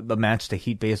the match to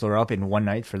heat Baszler up in one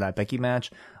night for that Becky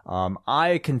match.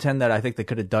 I contend that I think they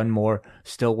could have done more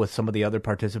still with some of the other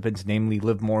participants, namely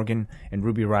Liv Morgan and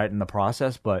Ruby Riott in the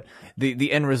process, but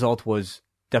the end result was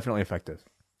definitely effective.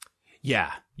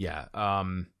 Yeah.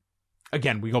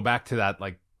 Again, we go back to that,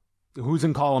 like, who's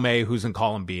in column A, who's in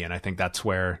column B, and I think that's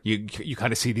where you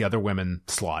kind of see the other women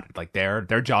slotted. Like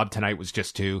their job tonight was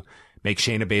just to make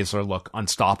Shayna Baszler look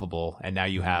unstoppable, and now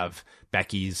you have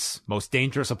Becky's most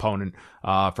dangerous opponent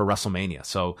for WrestleMania.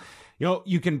 So, you know,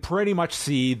 you can pretty much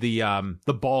see the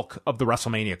bulk of the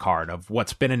WrestleMania card of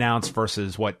what's been announced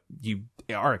versus what you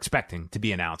are expecting to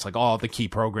be announced. Like all the key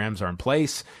programs are in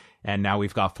place, and now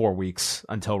we've got 4 weeks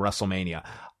until WrestleMania.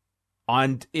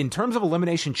 In terms of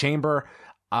Elimination Chamber,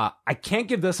 I can't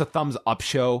give this a thumbs up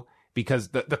show because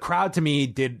the crowd to me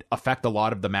did affect a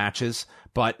lot of the matches,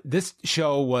 but this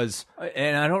show was...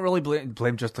 And I don't really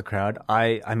blame just the crowd.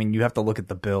 I mean, you have to look at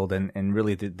the build and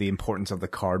really the importance of the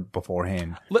card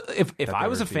beforehand. If I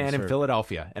was a fan in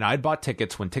Philadelphia and I'd bought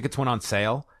tickets when tickets went on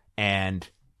sale, and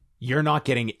you're not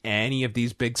getting any of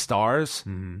these big stars,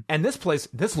 and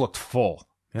this looked full.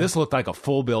 This looked like a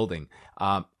full building.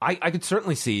 I could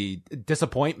certainly see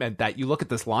disappointment that you look at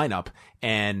this lineup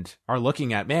and are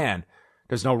looking at, man,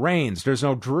 there's no Reigns, there's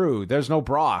no Drew, there's no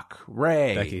Brock,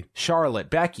 Ray, Becky. Charlotte,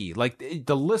 Becky. Like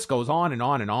the list goes on and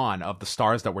on and on of the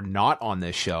stars that were not on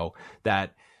this show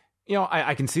that, you know,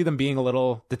 I can see them being a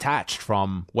little detached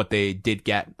from what they did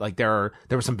get. Like there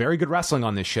was some very good wrestling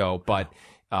on this show, but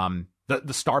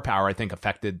the star power, I think,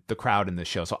 affected the crowd in this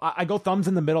show. So I go thumbs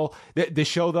in the middle. This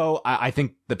show, though, I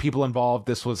think the people involved,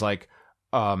 this was like,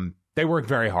 they worked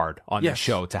very hard on this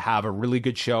show to have a really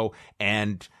good show,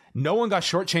 and no one got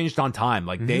shortchanged on time.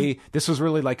 Like this was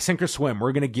really like sink or swim.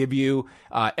 We're going to give you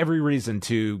every reason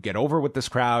to get over with this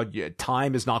crowd.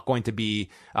 Time is not going to be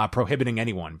prohibiting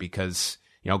anyone because,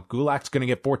 you know, Gulak's going to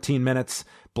get 14 minutes.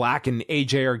 Black and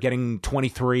AJ are getting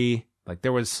 23. Like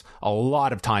there was a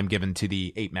lot of time given to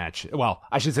the 8-match. Well,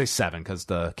 I should say 7 because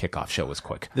the kickoff show was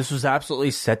quick. This was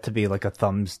absolutely set to be like a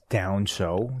thumbs down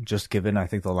show, just given, I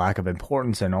think, the lack of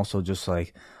importance and also just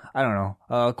like, I don't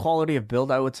know, quality of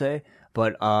build, I would say.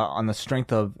 But on the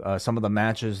strength of some of the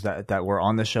matches that were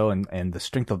on the show and the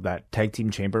strength of that tag team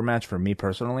chamber match, for me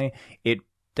personally, it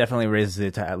definitely raises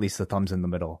it to at least the thumbs in the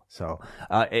middle. So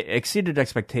it exceeded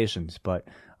expectations, but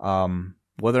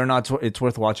whether or not it's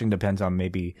worth watching depends on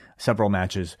maybe several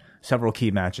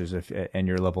key matches, and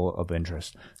your level of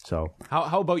interest. So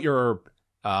how about your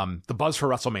the buzz for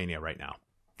WrestleMania right now?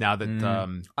 Now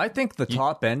that I think the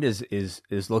top end is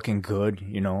looking good.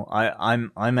 You know,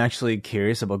 I'm actually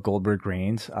curious about Goldberg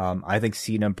Reigns. I think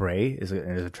Cena Bray is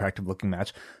an attractive looking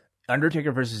match.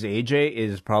 Undertaker versus AJ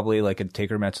is probably like a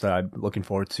taker match that I'm looking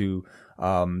forward to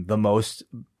the most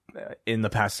in the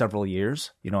past several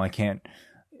years. You know, I can't.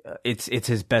 It's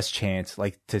his best chance,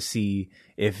 like, to see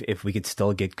if we could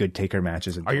still get good taker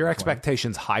matches. Are your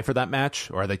expectations high for that match,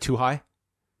 or are they too high?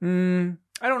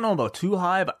 I don't know about too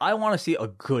high, but I want to see a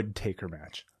good taker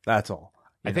match. That's all.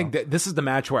 I think that this is the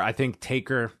match where I think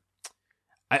Taker.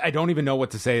 I don't even know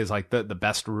what to say is like the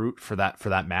best route for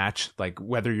that match. Like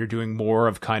whether you're doing more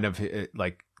of kind of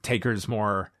like Taker's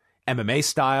more MMA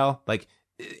style. Like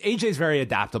AJ's very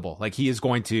adaptable. Like he is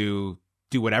going to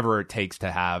do whatever it takes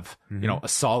to have, you know, a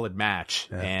solid match.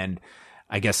 Yeah. And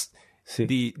I guess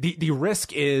the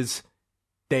risk is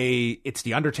it's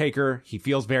the Undertaker. He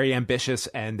feels very ambitious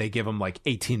and they give him like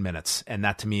 18 minutes. And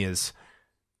that to me is,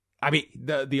 I mean,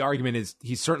 the argument is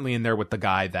he's certainly in there with the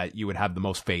guy that you would have the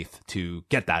most faith to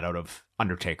get that out of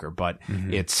Undertaker. But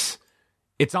it's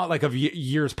not like of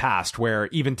years past where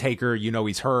even Taker, you know,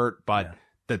 he's hurt, but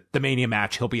the Mania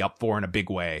match he'll be up for in a big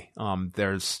way.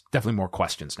 There's definitely more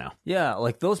questions now. Yeah,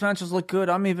 like those matches look good.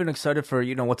 I'm even excited for,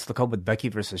 you know, what's to come with Becky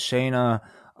versus Shayna.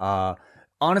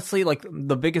 Honestly, like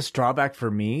the biggest drawback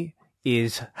for me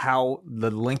is how the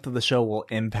length of the show will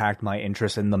impact my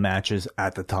interest in the matches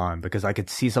at the time, because I could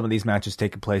see some of these matches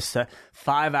taking place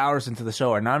 5 hours into the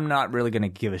show and I'm not really going to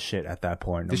give a shit at that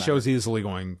point. The show's easily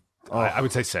going, I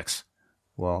would say 6.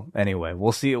 Well, anyway,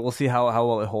 we'll see how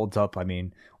well it holds up. I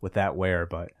mean, with that wear,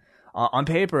 but on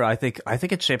paper, I think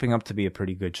it's shaping up to be a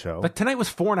pretty good show. But tonight was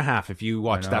 4.5. If you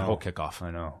watched that whole kickoff,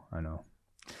 I know.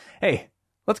 Hey,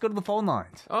 let's go to the phone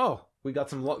lines. Oh, we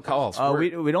got some calls. We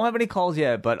don't have any calls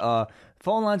yet, but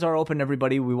phone lines are open.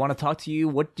 Everybody, we want to talk to you.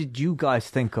 What did you guys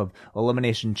think of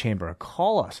Elimination Chamber?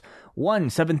 Call us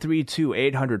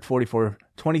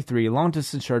 1-732-800-4423. Long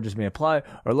distance charges may apply,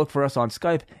 or look for us on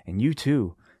Skype, and you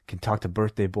too can talk to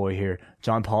birthday boy here,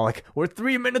 John Pollock. We're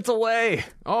 3 minutes away.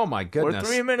 Oh my goodness. We're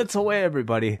 3 minutes away,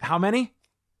 everybody. How many?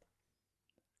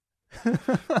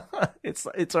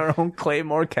 It's our own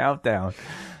Claymore countdown.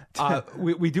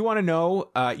 We do want to know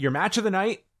your match of the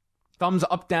night. Thumbs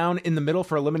up, down, in the middle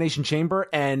for Elimination Chamber.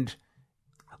 And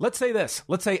let's say this.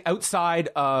 Let's say outside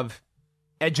of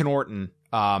Edge and Orton,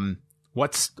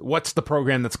 what's the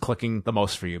program that's clicking the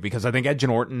most for you? Because I think Edge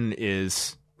and Orton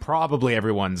is probably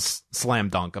everyone's slam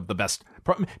dunk of the best.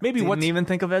 Didn't even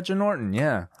think of Edge and Orton.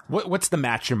 Yeah. What's the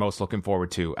match you're most looking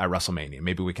forward to at WrestleMania?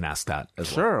 Maybe we can ask that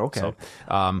as well. Sure. Okay. So,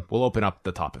 we'll open up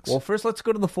the topics. Well, first let's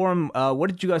go to the forum.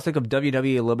 What did you guys think of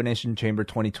WWE Elimination Chamber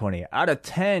 2020? Out of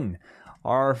 10,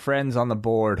 our friends on the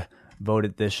board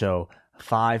voted this show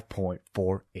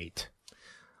 5.48.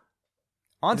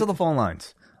 On to the phone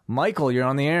lines. Michael, you're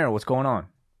on the air. What's going on?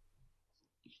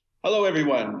 Hello,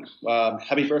 everyone.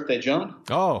 Happy birthday, John.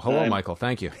 Oh, hello, Michael.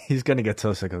 Thank you. He's going to get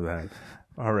so sick of that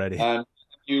already. I'm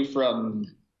you from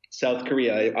South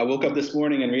Korea. I woke up this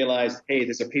morning and realized, hey,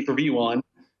 there's a pay-per-view on,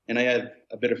 and I had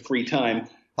a bit of free time,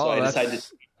 so I decided to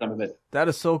see some of it. That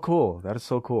is so cool.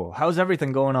 How's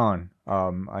everything going on?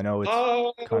 I know it's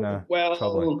kind of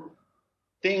troubling.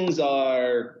 Things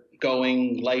are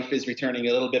going. Life is returning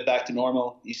a little bit back to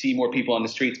normal. You see more people on the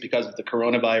streets because of the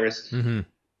coronavirus.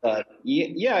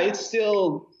 Yeah, it's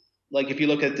still like if you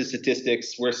look at the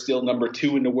statistics, we're still number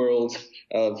 2 in the world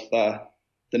of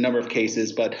the number of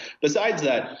cases. But besides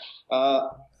that,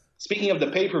 speaking of the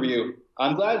pay-per-view,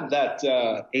 I'm glad that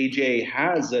AJ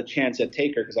has a chance at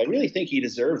Taker because I really think he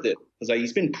deserved it because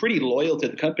he's been pretty loyal to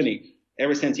the company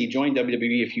ever since he joined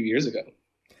WWE a few years ago.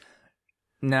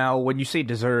 Now, when you say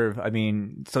deserve, I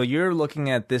mean, so you're looking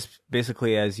at this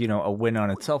basically as, a win on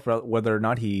itself, whether or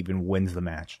not he even wins the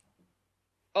match.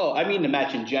 Oh, I mean the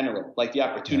match in general, like the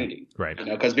opportunity. Yeah, right.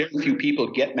 Because very few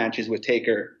people get matches with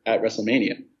Taker at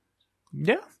WrestleMania.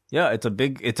 Yeah, it's a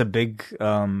big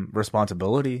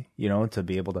responsibility, to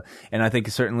be able to, and I think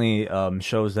it certainly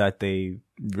shows that they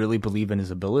really believe in his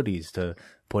abilities to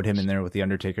put him in there with the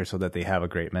Undertaker so that they have a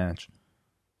great match.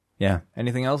 Yeah.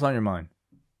 Anything else on your mind?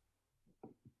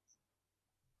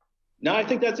 No, I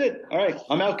think that's it. All right,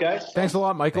 I'm out, guys. Thanks a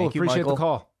lot, Michael. Thank you, Appreciate Michael. the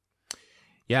call.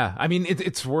 Yeah, I mean,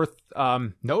 it's worth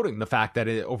noting the fact that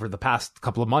over the past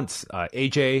couple of months,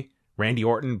 AJ, Randy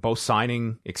Orton, both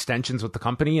signing extensions with the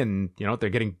company, and they're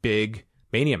getting big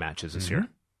Mania matches this year.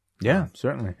 Yeah,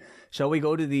 certainly. Shall we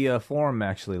go to the forum?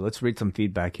 Actually, let's read some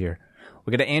feedback here.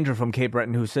 We got Andrew from Cape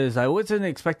Breton who says, I wasn't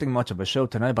expecting much of a show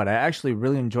tonight, but I actually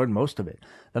really enjoyed most of it.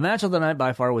 The match of the night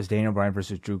by far was Daniel Bryan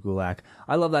versus Drew Gulak.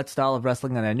 I love that style of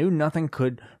wrestling, and I knew nothing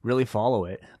could really follow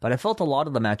it, but I felt a lot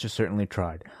of the matches certainly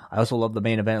tried. I also love the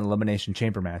main event Elimination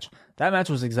Chamber match. That match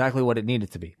was exactly what it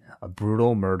needed to be. A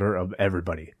brutal murder of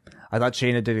everybody. I thought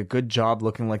Shayna did a good job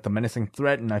looking like the menacing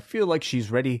threat, and I feel like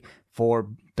she's ready for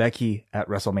Becky at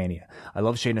WrestleMania. I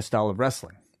love Shayna's style of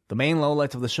wrestling. The main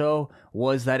lowlights of the show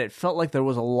was that it felt like there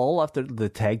was a lull after the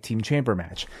tag team chamber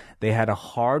match. They had a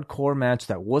hardcore match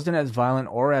that wasn't as violent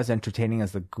or as entertaining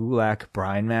as the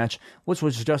Gulak-Bryan match, which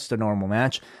was just a normal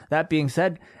match. That being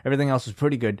said, everything else was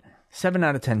pretty good. 7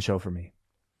 out of 10 show for me.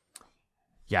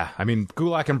 Yeah, I mean,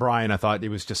 Gulak and Bryan, I thought it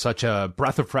was just such a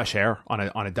breath of fresh air on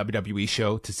a WWE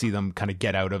show to see them kind of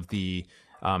get out of the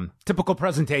typical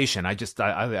presentation.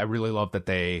 I really love that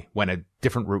they went a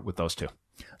different route with those two.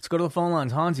 Let's go to the phone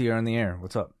lines. Hansi, you're on the air.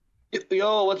 What's up?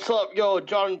 Yo, what's up? Yo,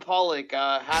 John Pollock,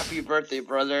 happy birthday,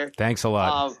 brother. Thanks a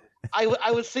lot.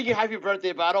 I was singing happy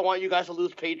birthday, but I don't want you guys to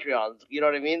lose Patreons. You know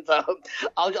what I mean? So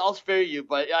I'll spare you.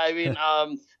 But I mean,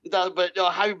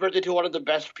 happy birthday to one of the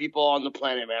best people on the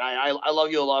planet, man. I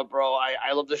love you a lot, bro.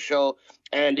 I love the show.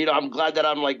 And, I'm glad that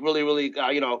I'm like really, really,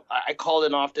 I called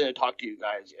in often and talk to you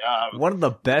guys. One of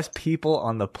the best people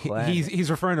on the planet. He's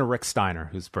referring to Rick Steiner,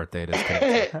 whose birthday it is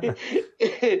today.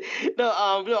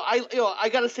 I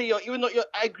gotta say, even though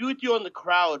I agree with you on the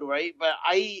crowd, right? But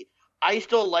I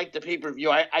still like the pay-per-view.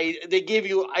 They gave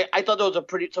you. I thought there was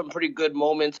some pretty good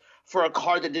moments for a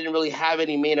card that didn't really have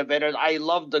any main eventers. I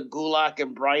love the Gulak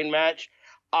and Bryan match.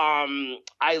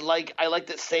 I like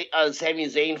that Sami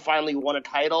Zayn finally won a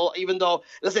title, even though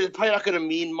it's probably not going to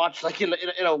mean much, like in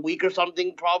a week or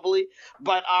something, probably.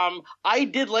 But I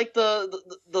did like the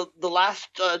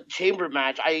last chamber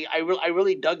match. I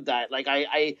really dug that. Like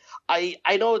I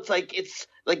know it's like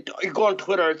you go on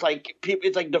Twitter, it's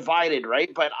like divided,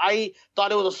 right? But I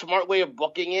thought it was a smart way of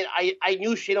booking it. I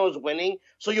knew Shayna was winning,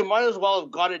 so you might as well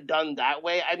have got it done that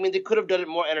way. I mean, they could have done it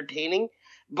more entertaining.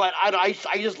 But I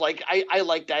just like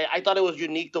that. I thought it was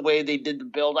unique the way they did the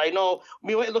build. I know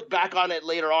we might look back on it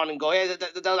later on and go, hey,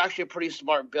 that was actually a pretty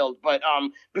smart build. But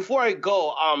before I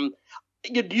go,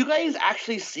 do you guys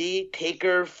actually see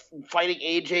Taker fighting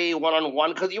AJ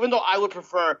one-on-one? Because even though I would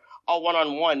prefer a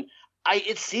one-on-one,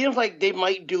 it seems like they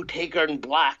might do Taker and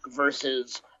Black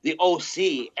versus the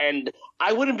OC, and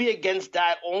I wouldn't be against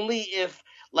that only if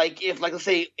let's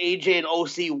say AJ and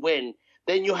OC win.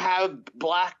 Then you have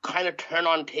Black kind of turn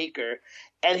on Taker,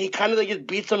 and he kind of just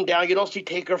beats him down. You don't see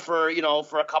Taker for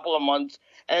a couple of months,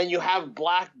 and you have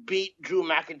Black beat Drew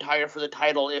McIntyre for the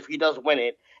title if he does win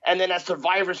it. And then at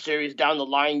Survivor Series down the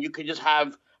line, you could just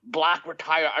have Black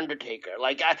retire Undertaker.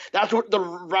 That's what the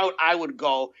route I would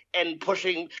go, and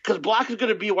pushing, because Black is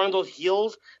going to be one of those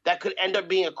heels that could end up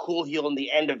being a cool heel in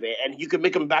the end of it, and you could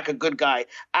make him back a good guy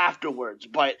afterwards.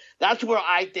 But that's where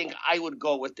I think I would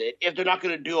go with it if they're not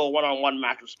going to do a one-on-one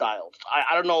match with Styles.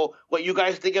 I don't know what you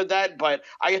guys think of that, but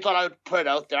I just thought I would put it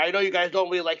out there. I know you guys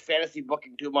don't really like fantasy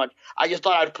booking too much. I just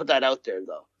thought I'd put that out there,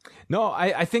 though. No,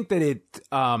 I think that it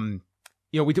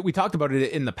we talked about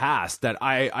it in the past, that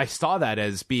I saw that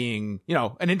as being,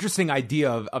 an interesting idea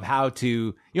of how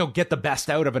to, get the best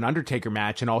out of an Undertaker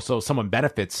match, and also someone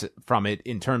benefits from it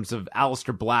in terms of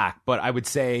Aleister Black. But I would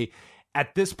say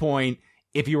at this point,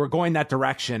 if you were going that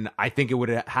direction, I think it would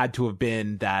have had to have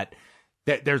been that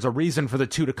there's a reason for the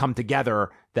two to come together,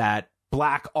 that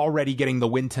Black already getting the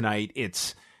win tonight.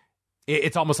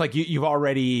 it's almost like you've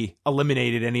already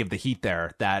eliminated any of the heat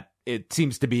there, that it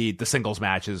seems to be the singles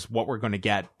match is what we're going to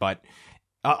get. But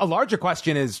a larger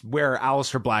question is where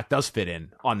Aleister Black does fit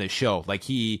in on this show. Like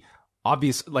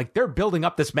they're building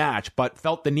up this match, but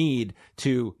felt the need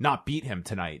to not beat him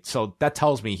tonight. So that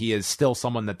tells me he is still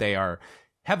someone that they are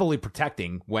heavily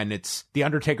protecting when it's the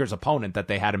Undertaker's opponent that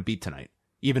they had him beat tonight,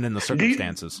 even in the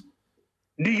circumstances.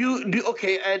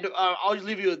 Okay, and I'll just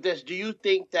leave you with this. Do you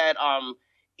think that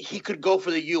he could go for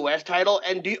the U.S. title?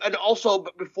 And also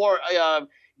before,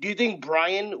 do you think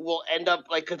Bryan will end up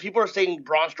because people are saying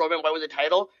Braun Strowman might win the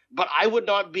title, but I would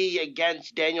not be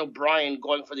against Daniel Bryan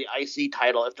going for the IC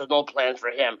title if there's no plans for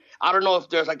him. I don't know if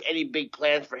there's any big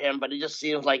plans for him, but it just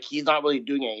seems like he's not really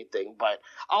doing anything. But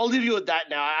I'll leave you with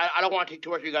that now. I don't want to take too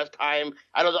much of you guys' time.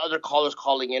 I know the other callers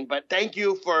calling in, but thank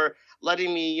you for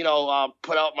letting me,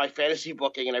 put out my fantasy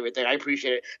booking and everything. I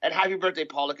appreciate it. And happy birthday,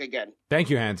 Pollock, again.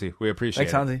 Thank you, Hansy. We appreciate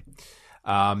it. Thanks,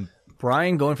 Hansy.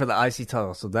 Bryan going for the IC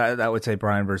title, so that would say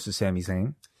Bryan versus Sami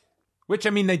Zayn. Which,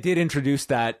 I mean, they did introduce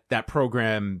that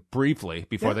program briefly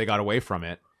before they got away from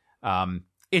it.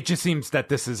 It just seems that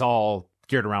this is all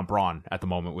geared around Braun at the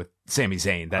moment with Sami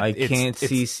Zayn. That I can't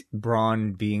see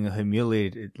Braun being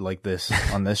humiliated like this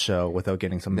on this show without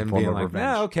getting some form of revenge.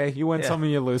 Yeah, okay, you win some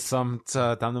and you lose some. It's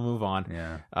time to move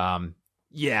on.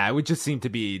 Yeah. It would just seem to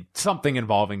be something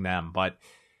involving them. But,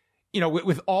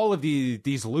 with all of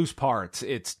these loose parts,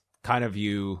 it's kind of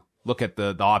you look at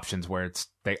the options where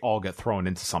they all get thrown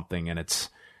into something, and it's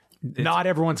not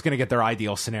everyone's going to get their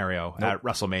ideal scenario at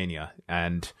WrestleMania.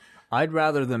 And I'd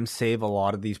rather them save a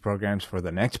lot of these programs for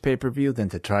the next pay-per-view than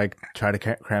to try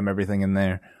to cram everything in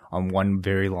there on one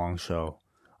very long show,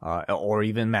 or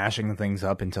even mashing things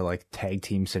up into tag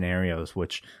team scenarios,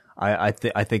 which I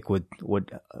think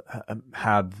would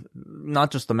have not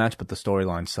just the match but the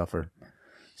storyline suffer.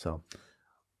 So.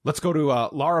 Let's go to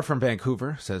Laura from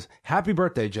Vancouver. Says, happy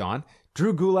birthday, John.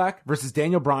 Drew Gulak versus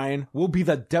Daniel Bryan will be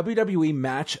the WWE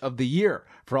match of the year.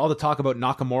 For all the talk about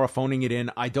Nakamura phoning it in,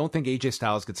 I don't think AJ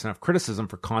Styles gets enough criticism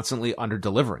for constantly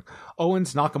under-delivering.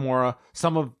 Owens, Nakamura,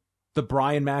 some of the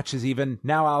Bryan matches even,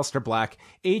 now Aleister Black.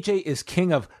 AJ is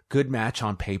king of good match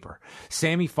on paper.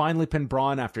 Sammy finally pinned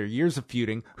Braun after years of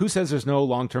feuding. Who says there's no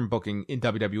long-term booking in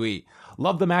WWE?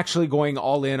 Love them actually going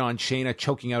all in on Shayna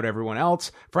choking out everyone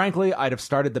else. Frankly, I'd have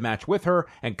started the match with her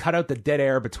and cut out the dead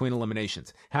air between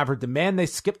eliminations. Have her demand they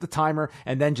skip the timer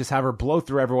and then just have her blow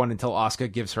through everyone until Asuka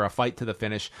gives her a fight to the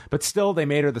finish. But still, they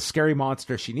made her the scary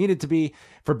monster she needed to be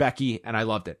for Becky, and I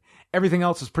loved it. Everything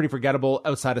else is pretty forgettable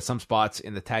outside of some spots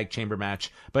in the tag chamber match.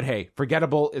 But hey,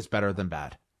 forgettable is better than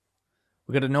bad.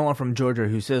 We got a Noah from Georgia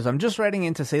who says, I'm just writing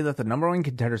in to say that the number one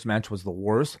contenders match was the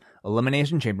worst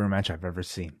Elimination Chamber match I've ever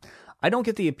seen. I don't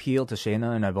get the appeal to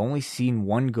Shayna, and I've only seen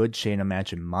one good Shayna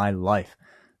match in my life.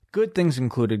 Good things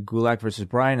included Gulak versus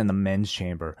Bryan in the men's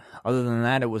chamber. Other than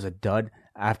that, it was a dud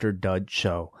after dud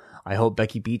show. I hope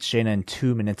Becky beats Shayna in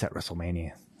 2 minutes at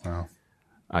WrestleMania. Well,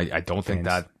 I don't think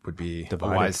that would be a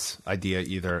wise idea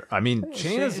either. I mean,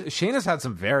 Shayna's had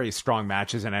some very strong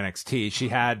matches in NXT. She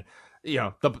had,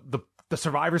 the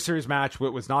Survivor Series match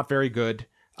was not very good.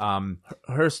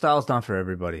 Her style's not for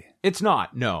everybody. It's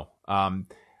not, no.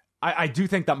 I do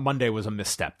think that Monday was a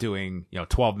misstep doing,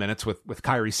 12 minutes with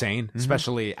Kairi Sane,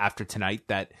 especially after tonight,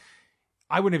 that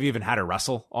I wouldn't have even had her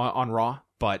wrestle on Raw,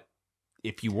 but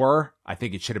if you were, I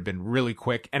think it should have been really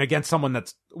quick and against someone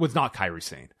that was not Kairi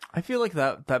Sane. I feel like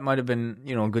that might have been,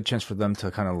 a good chance for them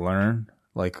to kind of learn,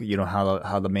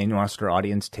 how the main roster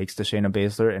audience takes to Shayna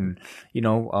Baszler, and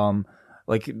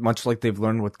much like they've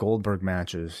learned with Goldberg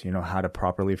matches, how to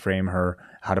properly frame her,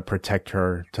 how to protect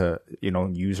her, to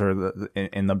use her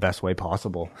in the best way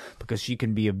possible, because she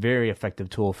can be a very effective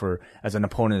tool as an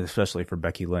opponent, especially for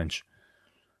Becky Lynch.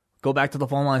 Go back to the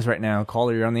phone lines right now.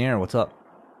 Caller, you're on the air. What's up?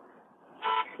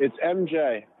 It's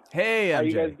MJ. Hey, MJ. How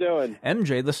you guys doing?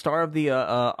 MJ, the star of the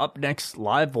Up Next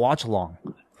live watch along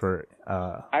for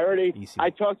EC. I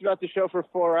talked about the show for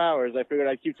 4 hours. I figured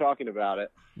I'd keep talking about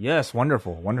it. Yes,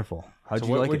 wonderful. How'd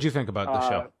you like it? What'd you think about the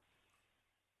show?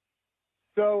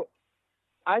 So,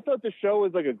 I thought the show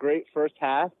was a great first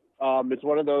half. It's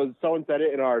one of those, someone said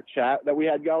it in our chat that we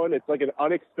had going, it's like an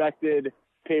unexpected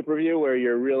pay-per-view where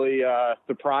you're really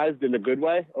surprised in a good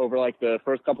way over the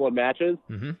first couple of matches,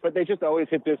 but they just always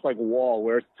hit this wall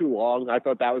where it's too long. I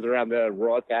thought that was around the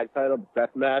Raw tag title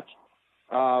best match.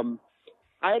 I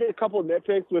had a couple of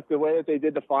nitpicks with the way that they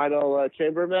did the final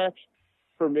chamber match.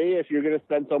 For me, if you're going to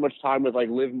spend so much time with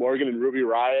Liv Morgan and Ruby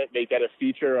Riott, make that a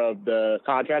feature of the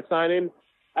contract signing,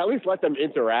 at least let them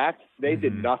interact. They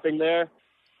did nothing there.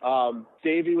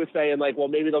 Davey was saying well,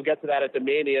 maybe they'll get to that at the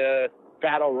Mania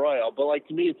battle royal. But like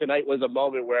to me, tonight was a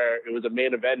moment where it was a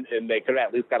main event and they could have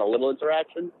at least got a little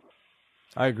interaction.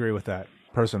 I agree with that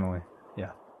personally.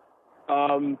 Yeah.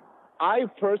 I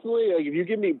personally, like, if you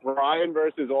give me Bryan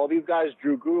versus all these guys,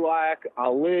 Drew Gulak,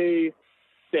 Ali,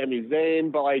 Sami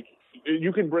Zayn, but like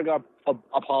you can bring up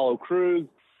Apollo Crews.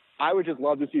 I would just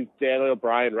love to see Daniel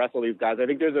Bryan wrestle these guys. I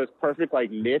think there's this perfect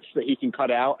like niche that he can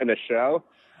cut out in a show.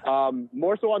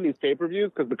 More so on these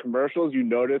pay-per-views, because the commercials, you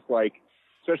notice, like,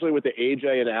 especially with the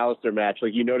AJ and Alistair match,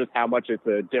 like you notice how much it's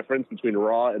a difference between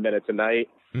Raw and then a Tonight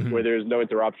where there's no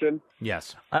interruption.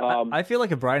 Yes. I feel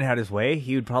like if Bryan had his way,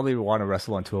 he would probably want to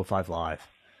wrestle on 205 Live.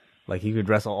 Like, he could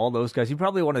wrestle all those guys. He'd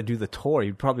probably want to do the tour.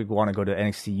 He'd probably want to go to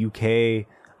NXT UK,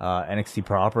 NXT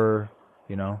proper,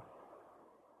 you know?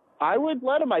 I would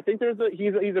let him. I think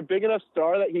he's a big enough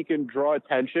star that he can draw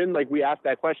attention. Like, we asked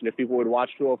that question, if people would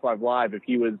watch 205 Live if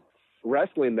he was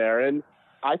wrestling there. And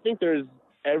I think there's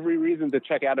every reason to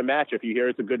check out a match if you hear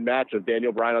it's a good match of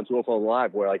Daniel Bryan on 205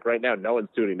 Live, where, like, right now no one's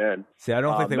tuning in. See, I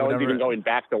don't think no one's even going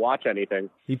back to watch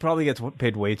anything. He probably gets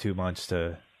paid way too much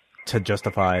to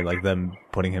justify, like, them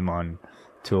putting him on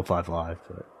 205 Live.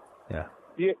 But yeah.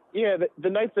 Yeah. The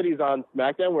nights that he's on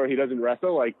SmackDown where he doesn't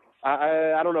wrestle, like,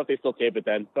 I don't know if they still tape it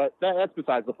then, but that's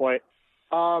besides the point.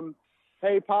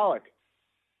 Hey, Pollock.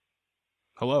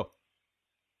 Hello.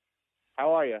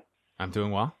 How are you? I'm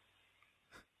doing well.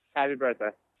 Happy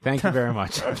birthday. Thank you very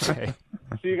much, MJ.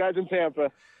 See you guys in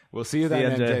Tampa. We'll see you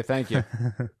then, MJ. Thank you.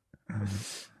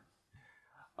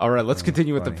 All right, let's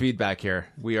continue with the feedback here.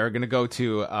 We are going to go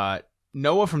to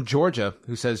Noah from Georgia,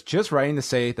 who says, just writing to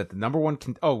say that the number one...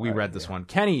 we read this one.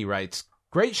 Kenny writes,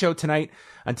 great show tonight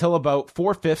until about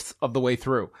 4/5 of the way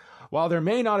through. While there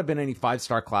may not have been any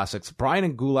 5-star classics, Bryan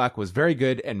and Gulak was very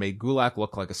good and made Gulak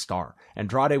look like a star.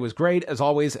 Andrade was great, as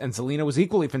always, and Zelina was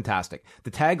equally fantastic.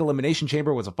 The tag Elimination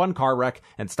Chamber was a fun car wreck,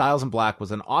 and Styles and Black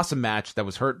was an awesome match that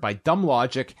was hurt by dumb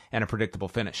logic and a predictable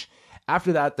finish.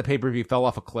 After that, the pay-per-view fell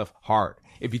off a cliff hard.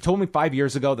 If you told me 5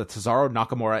 years ago that Cesaro,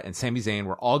 Nakamura, and Sami Zayn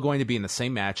were all going to be in the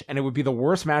same match, and it would be the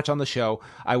worst match on the show,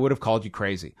 I would have called you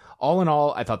crazy. All in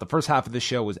all, I thought the first half of the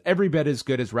show was every bit as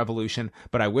good as Revolution,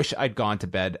 but I wish I'd gone to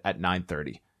bed at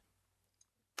 9:30.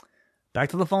 Back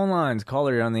to the phone lines.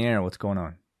 Caller, you're on the air. What's going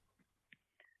on?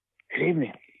 Good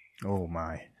evening. Oh,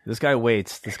 my. This guy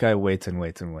waits. And waits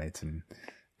and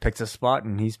picks a spot,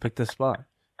 and he's picked a spot.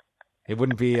 It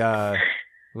wouldn't be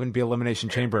Elimination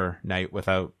Chamber night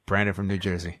without Brandon from New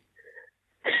Jersey.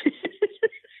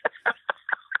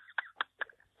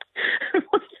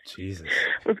 Jesus.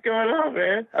 What's going on,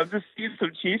 man? I'm just eating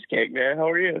some cheesecake, man. How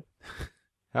are you?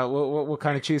 What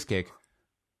kind of cheesecake?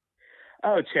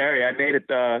 Oh, cherry. I made it.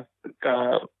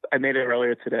 I made it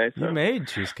earlier today. So. You made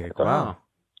cheesecake. Wow.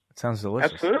 It sounds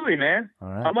delicious. Absolutely, man. All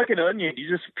right. I'm like an onion. You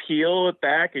just peel it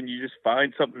back and you just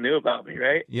find something new about me,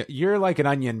 right? Yeah, you're like an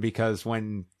onion because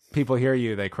when people hear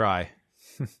you, they cry.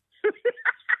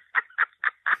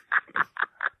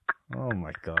 Oh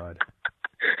my God.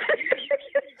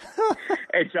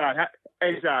 Hey John,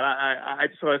 I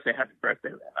just want to say happy birthday,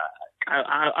 man.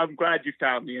 I'm glad you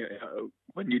found me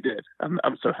when you did.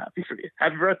 I'm so happy for you.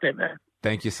 Happy birthday, man.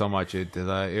 Thank you so much.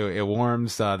 It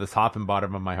warms the top and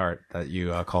bottom of my heart that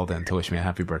you called in to wish me a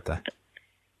happy birthday.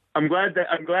 I'm glad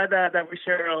that we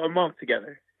share a month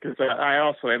together because I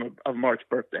also am a March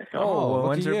birthday. Oh,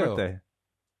 when's your birthday?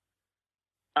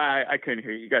 I couldn't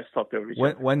hear you. You guys talked over each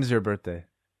other. When's your birthday?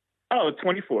 Oh,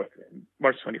 24th,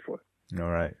 March 24th. All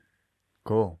right,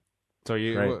 cool. So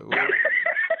you.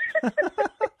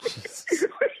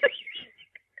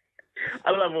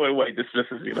 I love when Wade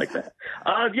dismisses me like that.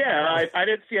 Yeah, I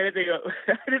didn't see anything.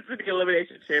 I didn't see the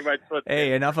Elimination Chamber.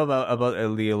 Hey, enough about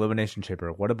the Elimination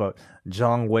Chamber. What about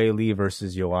Zhang Wei Li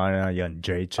versus Joanna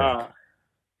Jędrzejczyk?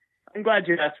 I'm glad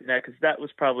you asked me that because that was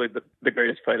probably the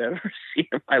greatest fight I've ever seen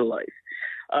in my life.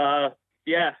 I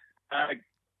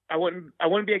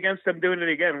wouldn't be against them doing it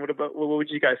again. What would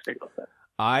you guys think about that?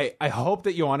 I hope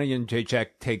that Joanna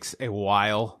Jędrzejczyk takes a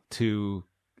while to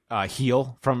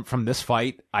heal from this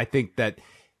fight. I think that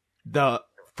the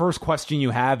first question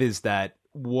you have is that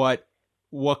what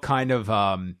kind of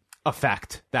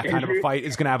effect that kind of a fight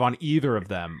is going to have on either of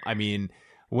them. I mean,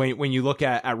 when you look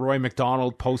at Roy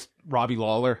McDonald post Robbie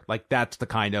Lawler, like that's the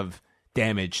kind of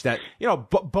damage that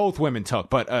both women took,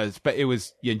 but it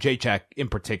was Jędrzejczyk in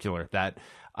particular that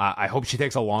I hope she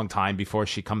takes a long time before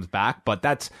she comes back. But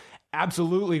that's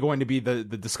absolutely going to be the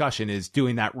discussion, is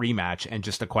doing that rematch, and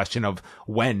just a question of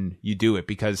when you do it,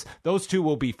 because those two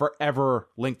will be forever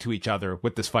linked to each other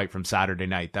with this fight from Saturday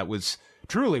night. That was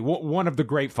truly one of the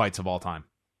great fights of all time.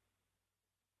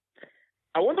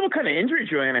 I wonder what kind of injury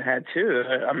Joanna had too.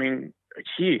 I mean,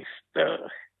 geez,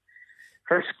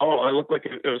 her skull, it looked like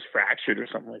it was fractured or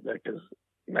something like that. Because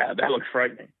that looked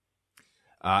frightening.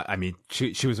 I mean,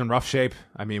 she was in rough shape.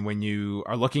 I mean, when you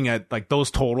are looking at like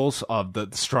those totals of the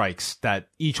strikes that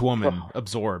each woman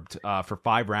absorbed for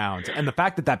 5 rounds, and the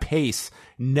fact that pace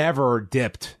never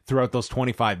dipped throughout those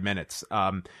 25 minutes,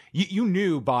 you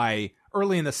knew by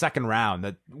early in the second round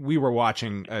that we were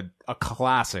watching a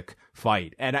classic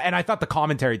fight. And I thought the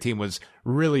commentary team was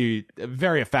really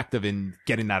very effective in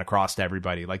getting that across to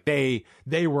everybody. Like they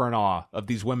were in awe of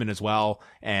these women as well,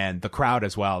 and the crowd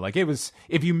as well. Like it was,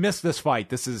 if you missed this fight,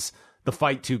 this is the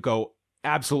fight to go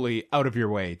absolutely out of your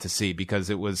way to see, because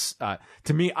it was,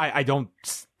 to me, I don't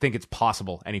think it's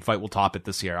possible any fight will top it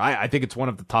this year. I think it's one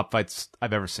of the top fights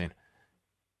I've ever seen.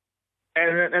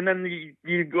 And then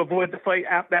you avoid the fight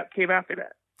that came after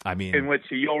that. I mean, in which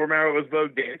Yoel Romero was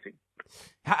Vogue dancing.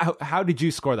 How did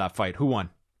you score that fight? Who won?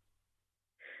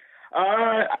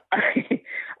 I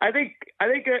think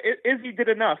Izzy did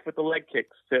enough with the leg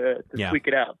kicks to squeak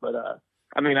it out, but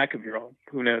I mean, I could be wrong.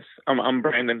 Who knows? I'm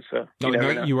Brandon, so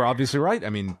no, you were obviously right. I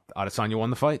mean, Adesanya won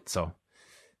the fight, so. All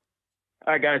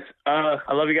right, guys.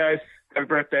 I love you guys. Happy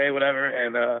birthday, whatever,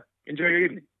 and enjoy your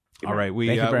evening. All right,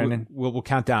 Thank you, Brandon. We'll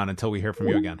count down until we hear from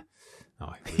you again.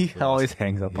 Oh, he always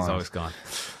hangs up on us. He's always gone.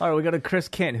 All right, we got a Chris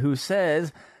Kent who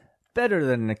says, better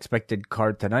than an expected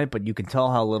card tonight, but you can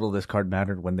tell how little this card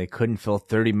mattered when they couldn't fill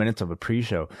 30 minutes of a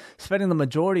pre-show, spending the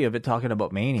majority of it talking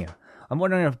about Mania. I'm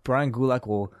wondering if Brian Gulak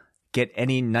will get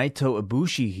any Naito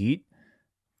Ibushi heat.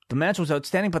 The match was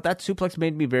outstanding, but that suplex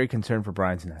made me very concerned for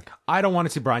Brian's neck. I don't want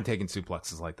to see Brian taking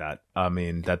suplexes like that. I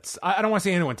mean, I don't want to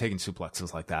see anyone taking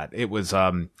suplexes like that. It was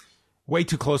way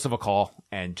too close of a call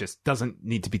and just doesn't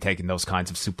need to be taking those kinds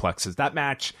of suplexes. That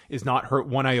match is not hurt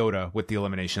one iota with the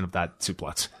elimination of that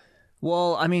suplex.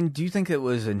 Well, I mean, do you think it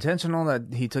was intentional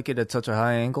that he took it at such a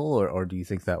high angle, or do you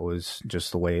think that was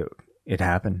just the way it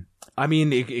happened? I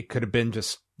mean, it could have been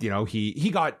just,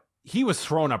 he was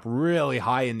thrown up really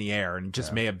high in the air and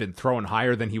just may have been thrown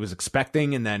higher than he was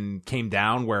expecting, and then came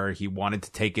down where he wanted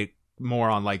to take it more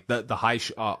on like the high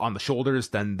on the shoulders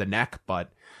than the neck.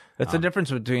 But that's the difference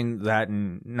between that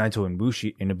and Naito and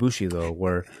Ibushi, though,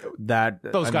 where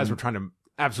those guys were trying to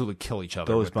absolutely kill each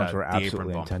other. Those bumps were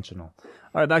absolutely intentional.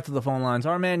 All right, back to the phone lines.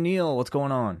 Our man Neil, what's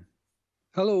going on?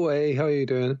 Hello, A. How are you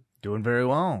doing? Doing very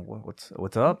well.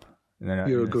 What's up?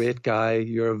 You're a great guy.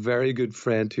 You're a very good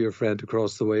friend to your friend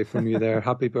across the way from you there.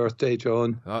 Happy birthday,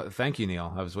 John. Thank you,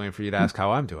 Neil. I was waiting for you to ask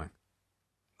how I'm doing.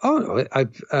 Oh, no,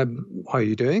 how are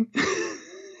you doing?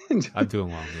 I'm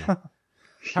doing well, Neil.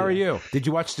 How are you? Did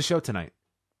you watch the show tonight?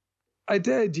 I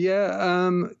did, yeah.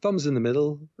 Thumbs in the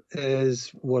middle is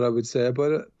what I would say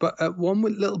about it. But one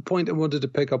little point I wanted to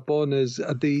pick up on is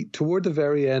toward the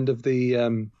very end of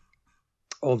the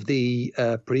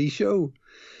pre-show,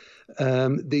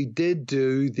 they did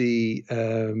do the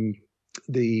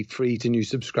free to new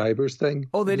subscribers thing.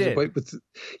 Oh, they did. It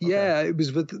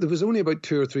was there was only about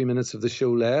 2 or 3 minutes of the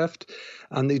show left,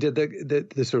 and they did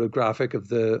the sort of graphic of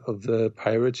the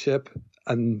pirate ship.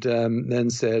 And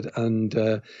then said,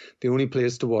 the only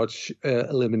place to watch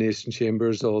Elimination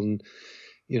Chambers on,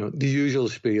 the usual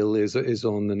spiel is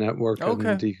on the network.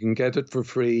 Okay. And you can get it for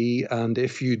free. And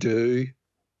if you do,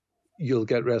 you'll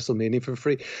get WrestleMania for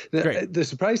free. The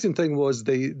surprising thing was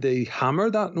they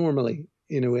hammer that normally.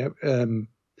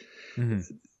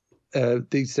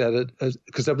 They said it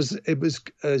because it was,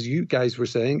 as you guys were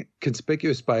saying,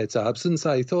 conspicuous by its absence,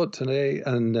 I thought today,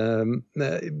 and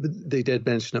they did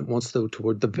mention it once though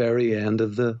toward the very end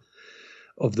of the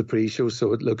pre-show,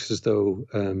 so it looks as though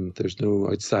there's no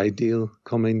outside deal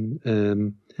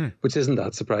coming, which isn't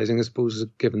that surprising, I suppose,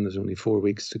 given there's only 4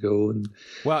 weeks to go. And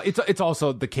well, it's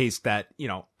also the case that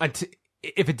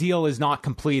if a deal is not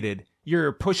completed,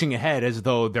 you're pushing ahead as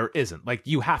though there isn't. Like,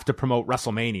 you have to promote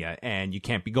WrestleMania, and you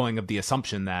can't be going of the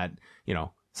assumption that,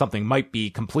 something might be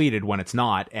completed when it's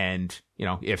not. And,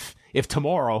 if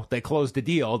tomorrow they closed the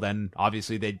deal, then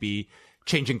obviously they'd be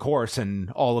changing course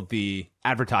and all of the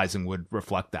advertising would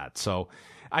reflect that. So,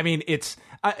 I mean, it's,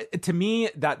 to me,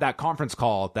 that conference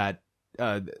call that,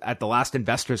 at the last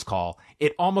investors call,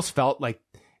 it almost felt like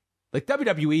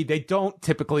WWE, they don't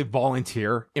typically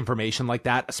volunteer information like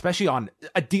that, especially on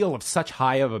a deal of such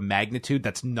high of a magnitude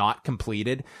that's not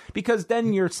completed, because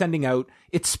then you're sending out,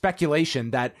 it's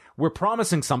speculation that we're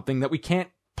promising something that we can't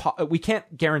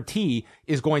guarantee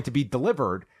is going to be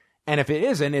delivered. And if it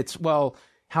isn't, it's, well,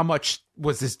 how much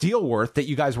was this deal worth that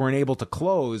you guys weren't able to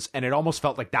close? And it almost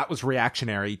felt like that was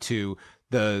reactionary to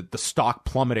the stock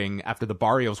plummeting after the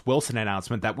Barrios Wilson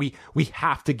announcement, that we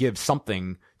have to give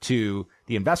something to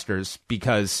the investors,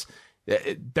 because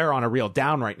they're on a real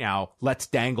down right now. Let's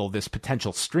dangle this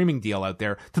potential streaming deal out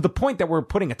there, to the point that we're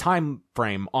putting a time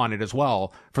frame on it as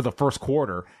well for the first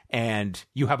quarter. And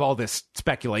you have all this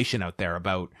speculation out there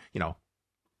about,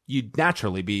 you'd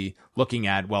naturally be looking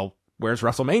at, well, where's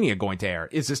WrestleMania going to air?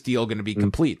 Is this deal going to be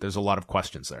complete? There's a lot of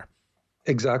questions there.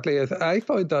 Exactly. I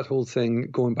found that whole thing,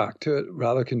 going back to it,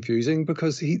 rather confusing,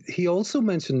 because he also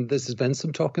mentioned, this is Vince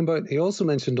I'm talking about, he also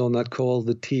mentioned on that call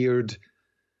the tiered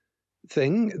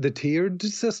thing, the tiered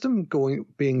system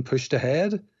being pushed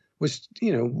ahead, which,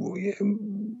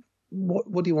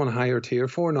 what do you want a higher tier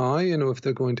for now, if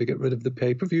they're going to get rid of the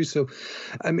pay-per-view? So,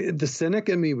 I mean, the cynic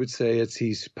in me would say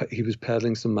he was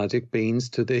peddling some magic beans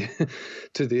to the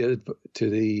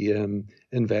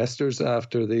investors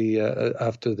after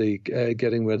the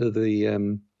getting rid of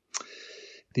the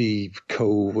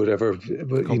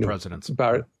co-presidents.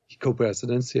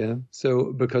 Co-presidents, yeah.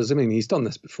 So, because, I mean, he's done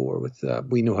this before with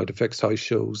We Know How to Fix House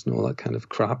shows and all that kind of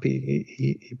crap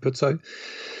he puts out.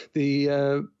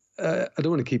 I don't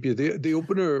want to keep you. The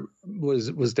opener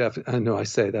was definitely, I know I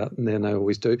say that and then I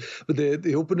always do, but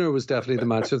the opener was definitely the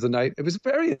match of the night. It was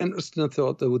very interesting, I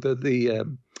thought, though, that the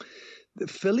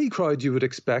Philly crowd, you would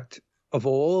expect of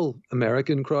all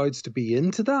American crowds to be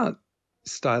into that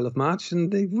style of match,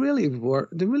 and they really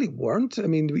weren't. I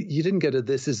mean, you didn't get a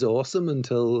 "this is awesome"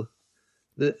 until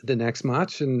the next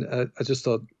match, and I just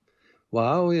thought,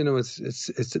 wow,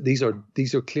 it's these are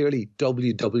clearly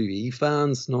WWE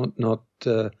fans, not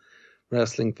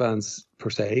wrestling fans per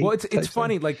se. Well, it's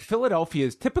funny. Like, Philadelphia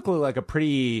is typically like a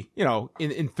pretty,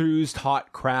 enthused,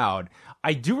 hot crowd.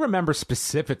 I do remember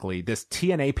specifically this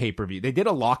TNA pay-per-view. They did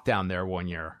a lockdown there one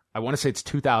year. I want to say it's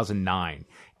 2009,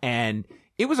 and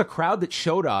it was a crowd that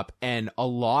showed up, and a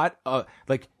lot of,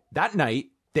 like, that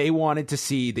night they wanted to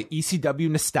see the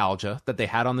ECW nostalgia that they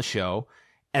had on the show,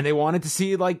 and they wanted to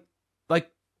see like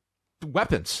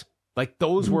weapons. Like,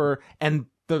 those were, and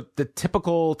the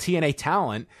typical TNA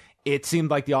talent, it seemed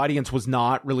like the audience was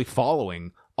not really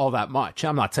following all that much.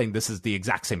 I'm not saying this is the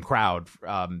exact same crowd,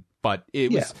 but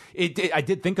it was, I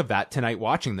did think of that tonight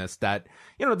watching this, that,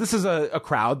 this is a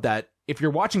crowd that if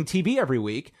you're watching TV every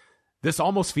week, this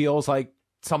almost feels like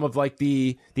some of like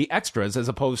the extras as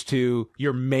opposed to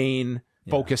your main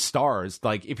focus stars.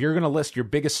 Like, if you're going to list your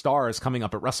biggest stars coming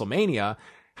up at WrestleMania,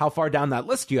 how far down that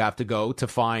list do you have to go to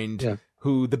find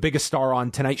who the biggest star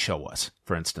on Tonight Show was,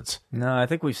 for instance? No, I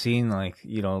think we've seen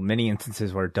many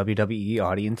instances where WWE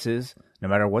audiences, no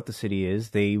matter what the city is,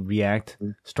 they react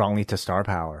strongly to star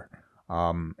power.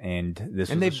 And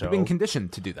they've been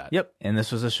conditioned to do that. Yep. And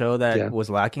this was a show that was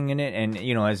lacking in it. And,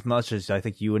 as much as I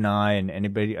think you and I and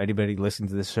anybody listening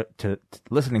to this,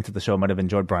 listening to the show might have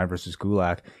enjoyed Bryan versus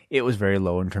Gulak, it was very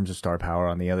low in terms of star power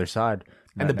on the other side.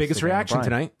 And the biggest reaction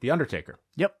tonight, The Undertaker.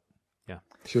 Yep. Yeah.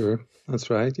 Sure. That's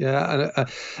right. Yeah.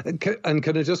 And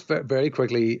can I just very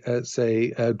quickly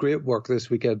say great work this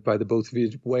weekend by the both of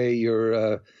you. Way,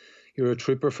 you're a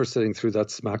trooper for sitting through that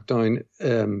SmackDown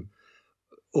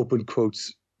open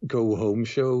quotes go home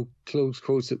show, close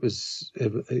quotes. It was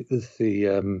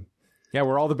the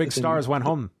where all the big stars went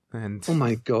home. And oh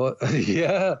my God,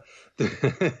 yeah,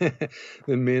 the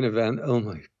main event. Oh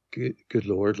my good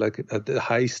Lord, like the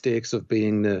high stakes of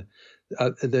being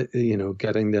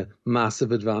getting the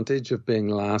massive advantage of being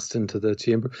last into the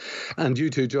chamber. And you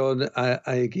too, John,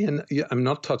 I'm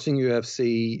not touching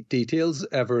UFC details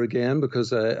ever again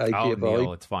because I gave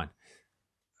out. It's fine.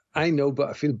 I know, but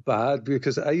I feel bad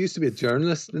because I used to be a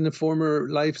journalist in a former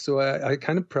life, so I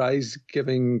kind of prize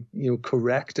giving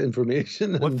correct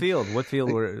information. What field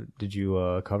did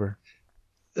you cover?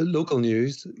 Local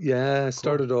news. Yeah, I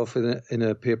started off in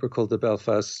a paper called the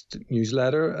Belfast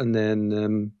Newsletter, and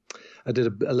then I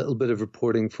did a little bit of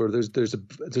reporting for there's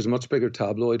a much bigger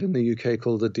tabloid in the UK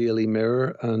called the Daily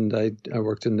Mirror, and I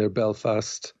worked in their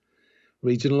Belfast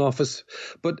regional office,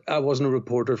 but I wasn't a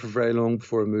reporter for very long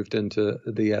before I moved into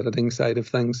the editing side of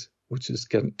things, which is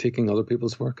taking other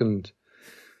people's work and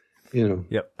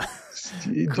Yep.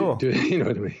 Cool. You know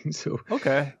what I mean? So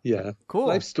okay. Yeah. Cool.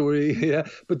 Life story. Yeah.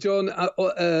 But John,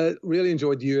 I really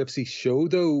enjoyed the UFC show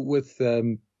though with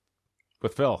Phil.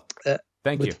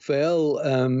 Thank you. With Phil.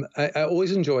 I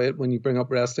always enjoy it when you bring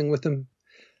up wrestling with him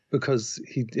because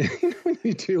when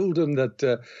he told him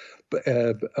that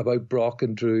about Brock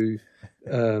and Drew,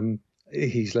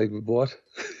 he's like, what?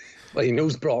 Well, he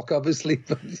knows Brock, obviously,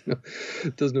 but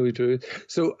doesn't know who Drew is.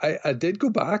 So I did go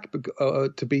back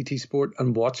to BT Sport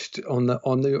and watched on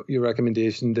your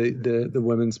recommendation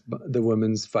the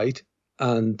women's fight,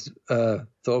 and thought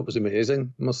it was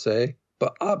amazing, I must say,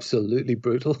 but absolutely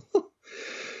brutal.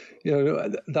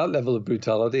 that level of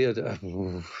brutality, I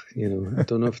don't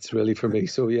know if it's really for me.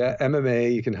 So yeah,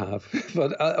 MMA you can have,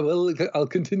 but I'll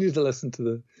continue to listen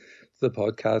to the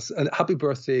podcast. And happy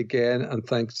birthday again, and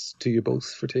thanks to you both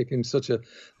for taking such a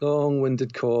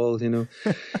long-winded call.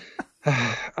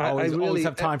 I always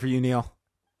have time for you, Neil.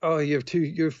 Oh,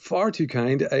 you're far too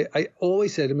kind. I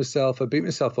always say to myself, I beat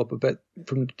myself up a bit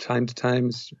from time to time,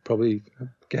 as you probably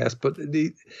guess, but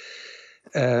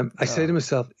I say to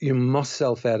myself, you must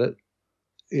self-edit,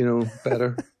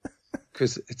 better,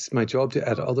 because it's my job to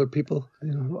edit other people,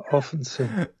 often. So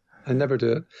I never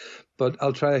do it, but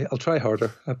I'll try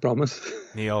harder. I promise.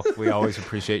 Neil, we always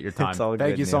appreciate your time.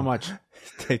 Thank you so much.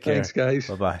 Take care. Thanks, guys.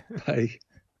 Bye-bye. Bye.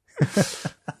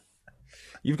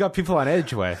 You've got people on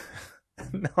edge, Way.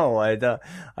 No, I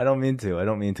don't mean to. I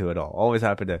don't mean to at all. Always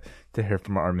happy to hear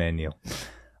from our man Neil.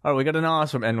 All right, we got an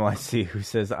Oz from NYC who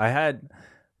says, I had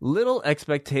little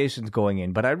expectations going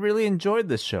in, but I really enjoyed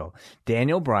this show.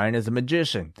 Daniel Bryan is a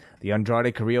magician. The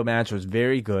Andrade Carrillo match was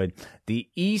very good. The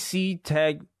EC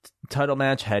tag title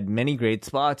match had many great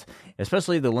spots,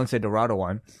 especially the Lince Dorado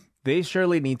one. They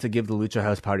surely need to give the Lucha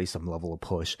House Party some level of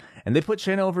push, and they put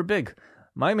Shayna over big.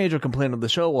 My major complaint of the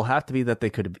show will have to be that they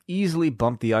could have easily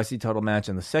bumped the IC title match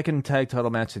and the second tag title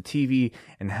match to TV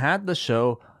and had the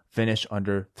show finish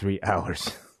under 3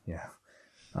 hours. Yeah.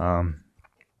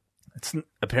 It's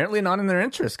apparently not in their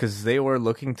interest because they were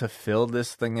looking to fill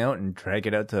this thing out and drag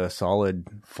it out to a solid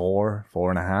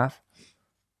 4.5.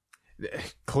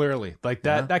 Clearly, like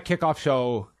that kickoff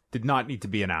show did not need to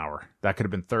be an hour. That could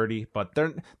have been 30, but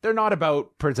they're not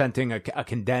about presenting a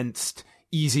condensed,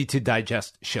 easy to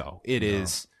digest show. It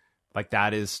is like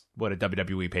that is what a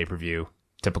WWE pay-per-view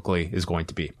typically is going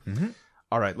to be. Mm-hmm.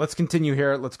 All right, let's continue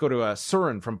here. Let's go to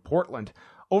Surin from Portland.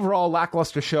 Overall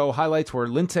lackluster show. Highlights were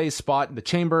Lince's spot in the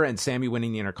Chamber and Sammy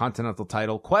winning the Intercontinental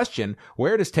title. Question,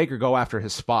 where does Taker go after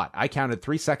his spot? I counted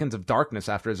 3 seconds of darkness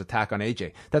after his attack on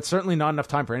AJ. That's certainly not enough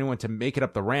time for anyone to make it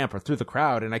up the ramp or through the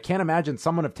crowd, and I can't imagine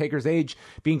someone of Taker's age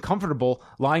being comfortable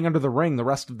lying under the ring the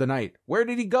rest of the night. Where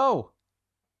did he go?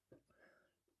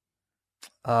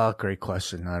 Great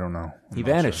question. I don't know. He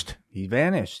vanished. Sure. He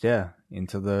vanished, yeah,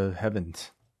 into the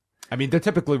heavens. I mean, they're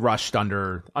typically rushed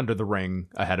under the ring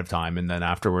ahead of time, and then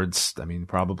afterwards, I mean,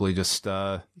 probably just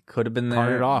could have been there.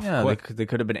 Carted off. Yeah, they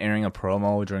could have been airing a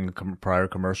promo during a prior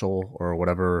commercial or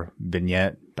whatever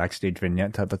backstage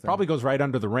vignette type of thing. Probably goes right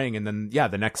under the ring, and then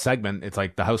the next segment, it's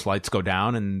like the house lights go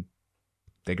down and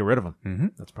they get rid of him. Mm-hmm.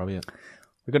 That's probably it.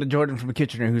 We got a Jordan from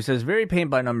Kitchener who says, very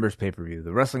paint by numbers pay-per-view.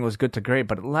 The wrestling was good to great,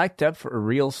 but it lacked depth for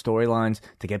real storylines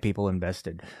to get people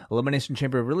invested. Elimination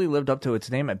Chamber really lived up to its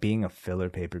name at being a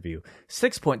filler pay-per-view.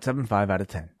 6.75 out of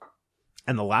 10.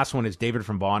 And the last one is David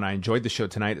from Bonn. I enjoyed the show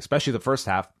tonight, especially the first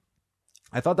half.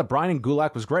 I thought that Bryan and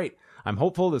Gulak was great. I'm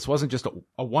hopeful this wasn't just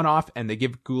a one-off and they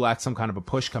give Gulak some kind of a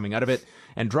push coming out of it.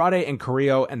 Andrade and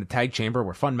Carrillo and the Tag Chamber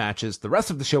were fun matches. The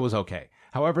rest of the show was okay.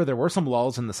 However, there were some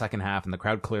lulls in the second half and the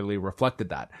crowd clearly reflected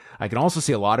that. I can also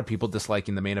see a lot of people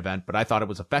disliking the main event, but I thought it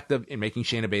was effective in making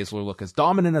Shayna Baszler look as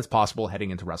dominant as possible heading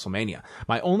into WrestleMania.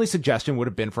 My only suggestion would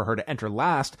have been for her to enter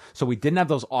last so we didn't have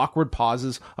those awkward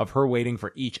pauses of her waiting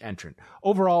for each entrant.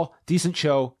 Overall, decent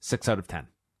show, 6 out of 10.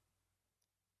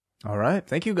 All right.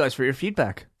 Thank you guys for your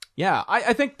feedback. Yeah,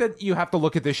 I think that you have to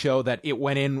look at this show that it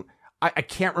went in. I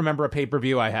can't remember a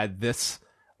pay-per-view I had this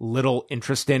little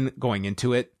interest in going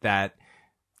into it, that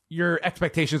your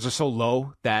expectations are so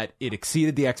low that it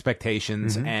exceeded the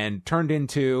expectations and turned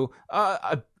into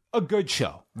a good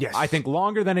show. Yes. I think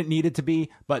longer than it needed to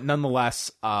be, but nonetheless,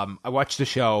 I watched the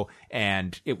show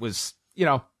and it was,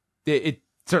 it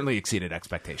certainly exceeded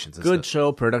expectations. Good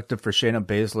show, productive for Shayna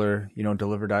Baszler.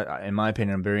 Delivered, in my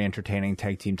opinion, a very entertaining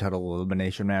tag team title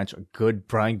elimination match. A good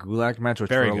Bryan Gulak match, which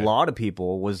for a lot of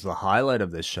people was the highlight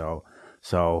of this show.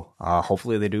 So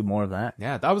hopefully they do more of that.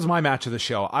 Yeah, that was my match of the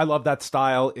show. I love that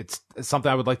style. It's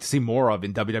something I would like to see more of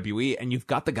in WWE. And you've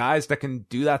got the guys that can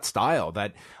do that style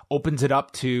that opens it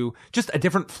up to just a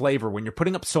different flavor when you're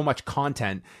putting up so much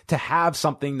content to have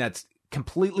something that's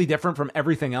completely different from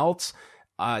everything else.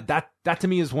 That to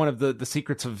me is one of the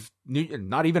secrets of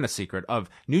not even a secret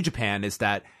of New Japan, is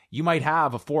that you might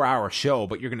have a 4-hour show,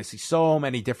 but you're going to see so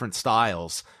many different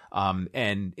styles.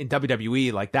 And in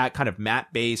WWE, like that kind of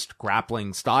mat-based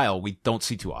grappling style, we don't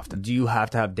see too often. Do you have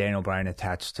to have Daniel Bryan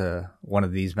attached to one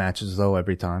of these matches though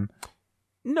every time?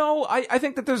 No, I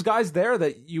think that there's guys there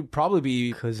that you probably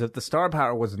be... Because if the star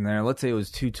power wasn't there, let's say it was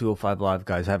two 205 Live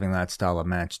guys having that style of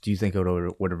match, do you think it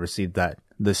would have received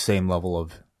the same level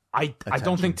of... I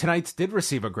don't think tonight's did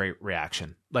receive a great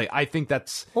reaction. Like, I think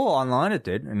that's... Well, online it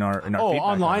did. In our feedback,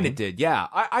 online it did, yeah.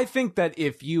 I think that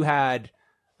if you had,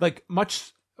 like,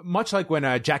 much much like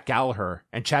when Jack Gallagher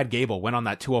and Chad Gable went on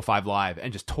that 205 Live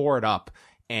and just tore it up.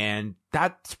 And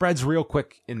that spreads real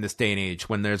quick in this day and age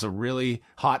when there's a really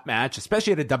hot match,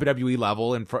 especially at a WWE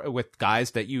level and with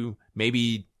guys that you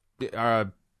maybe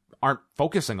aren't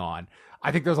focusing on.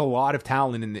 I think there's a lot of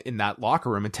talent in that locker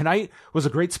room. And tonight was a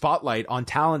great spotlight on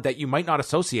talent that you might not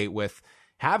associate with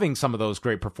having some of those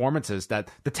great performances. That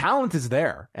the talent is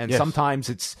there. And sometimes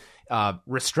it's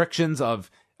restrictions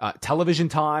of television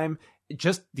time,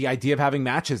 just the idea of having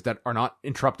matches that are not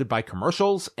interrupted by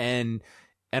commercials, and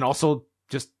also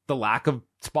just the lack of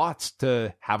spots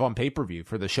to have on pay-per-view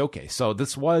for the showcase. So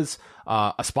this was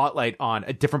a spotlight on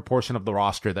a different portion of the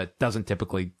roster that doesn't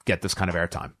typically get this kind of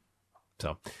airtime.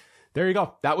 So there you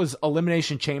go. That was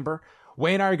Elimination Chamber.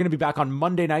 Wai and I are going to be back on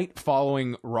Monday night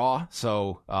following Raw.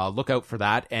 So look out for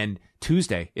that. And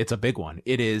Tuesday, it's a big one.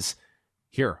 It is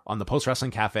here on the Post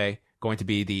Wrestling Cafe going to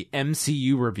be the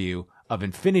MCU review of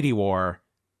Infinity War.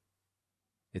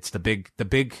 It's the big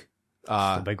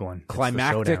one.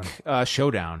 Climactic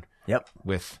showdown. Yep.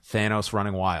 With Thanos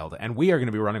running wild. And we are going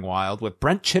to be running wild with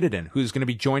Brent Chittenden, who's going to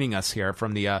be joining us here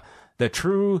from the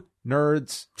True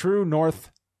North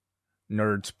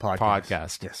Nerds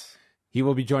podcast. Yes. He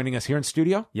will be joining us here in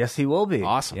studio. Yes, he will be.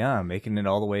 Awesome. Yeah, making it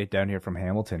all the way down here from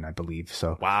Hamilton, I believe.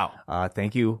 So wow.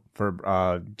 Thank you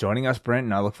for joining us, Brent,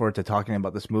 and I look forward to talking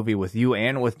about this movie with you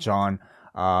and with John.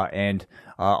 And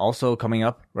also coming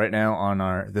up right now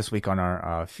on this week on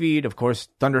our feed, of course,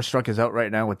 Thunderstruck is out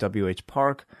right now with WH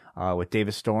Park, with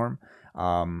Davis Storm.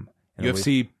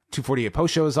 UFC 248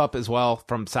 post show is up as well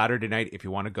from Saturday night. If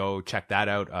you want to go check that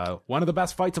out, one of the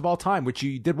best fights of all time, which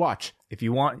you did watch. If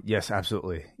you want, yes,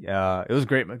 absolutely. It was a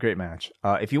great match.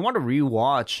 If you want to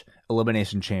rewatch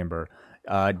Elimination Chamber,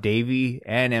 Davey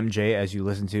and MJ, as you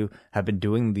listen to, have been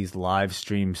doing these live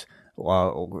streams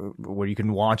where you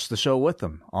can watch the show with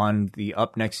them on the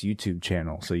Up Next YouTube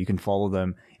channel. So you can follow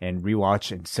them and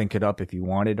rewatch and sync it up if you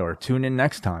wanted, or tune in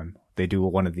next time they do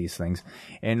one of these things.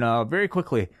 And very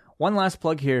quickly, one last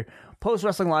plug here. Post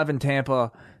Wrestling Live in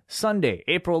Tampa, Sunday,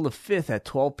 April the 5th at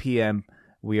 12 p.m.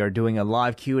 We are doing a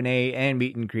live Q&A and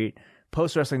meet and greet.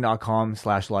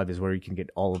 postwrestling.com/live is where you can get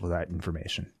all of that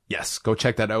information. Yes, go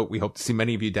check that out. We hope to see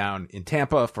many of you down in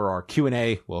Tampa for our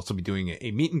Q&A. We'll also be doing a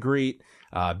meet and greet,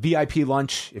 VIP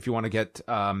lunch if you want to get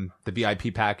the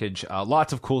VIP package.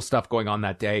 Lots of cool stuff going on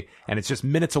that day. And it's just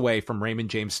minutes away from Raymond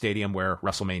James Stadium where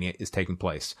WrestleMania is taking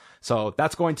place. So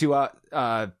that's going to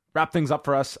wrap things up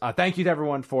for us. Thank you to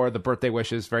everyone for the birthday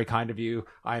wishes. Very kind of you.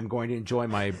 I am going to enjoy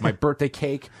my birthday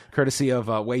cake, courtesy of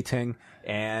Wai Ting.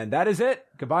 And that is it.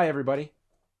 Goodbye, everybody.